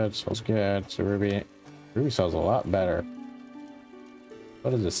good, sells good. So Ruby sells a lot better.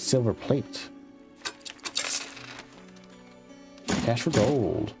 What is this? Silver plate. Cash for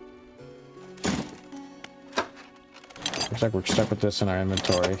gold. Looks like we're stuck with this in our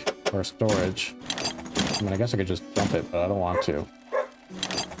inventory or storage. I mean, I guess I could just dump it, but I don't want to.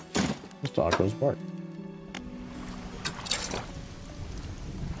 This dog goes bark.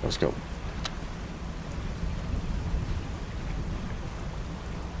 Let's go.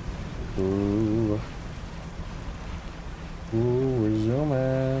 Ooh. Ooh, we're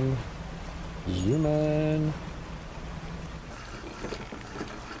zooming. Zooming.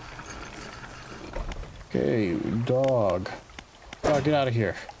 Okay, dog. Dog, get out of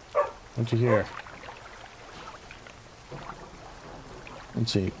here. Into here.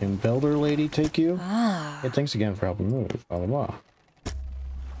 Let's see, can Builder Lady take you? Hey, thanks again for helping move. Blah, blah, blah.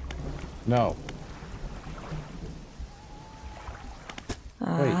 No.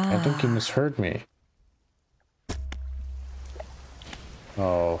 Wait, I think you misheard me.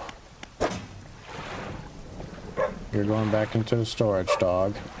 Oh. You're going back into the storage,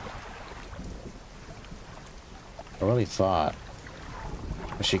 dog. I really thought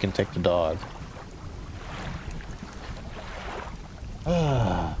she can take the dog.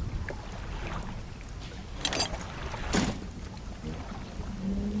 Ah.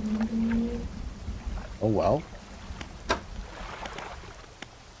 Oh well.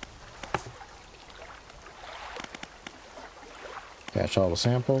 Catch all the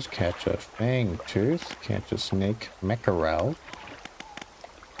samples, catch a fang tooth, catch a snake mackerel.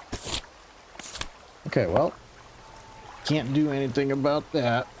 Okay, well, can't do anything about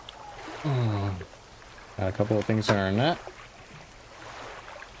that. Got a couple of things in our net.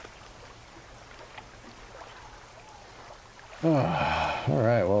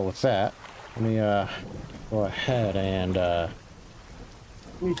 Alright, well with that, let me go ahead and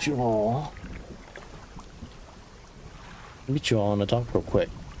meet you all on the dock real quick.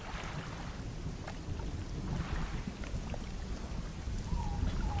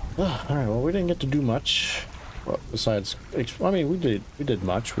 Alright, well we didn't get to do much. Well, besides, I mean we did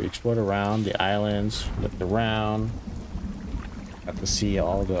much. We explored around the islands, looked around, got to see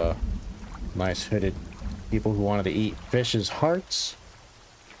all the nice hooded people who wanted to eat fish's hearts.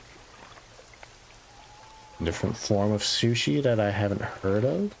 Different form of sushi that I haven't heard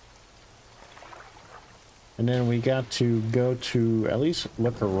of. And then we got to go to at least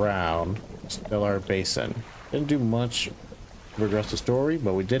look around Stellar Basin. Didn't do much to progress the story,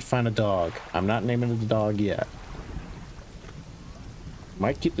 but we did find a dog. I'm not naming the dog yet.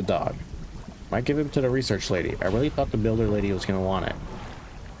 Might keep the dog. Might give him to the research lady. I really thought the builder lady was gonna want it.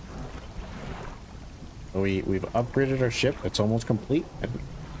 We've upgraded our ship. It's almost complete. And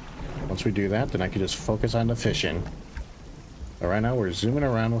once we do that, then I can just focus on the fishing. But right now we're zooming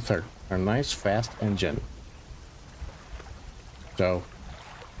around with our nice fast engine. So,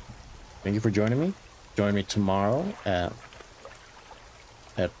 thank you for joining me. Join me tomorrow at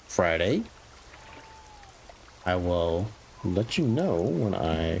Friday. I will let you know when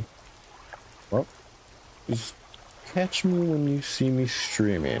well, just catch me when you see me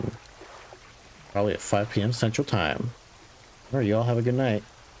streaming. Probably at 5 p.m. Central Time. Alright, y'all have a good night.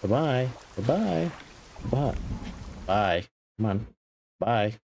 Bye-bye. Bye-bye. Bye. Bye. Come on.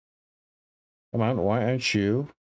 Bye. Come on, why aren't you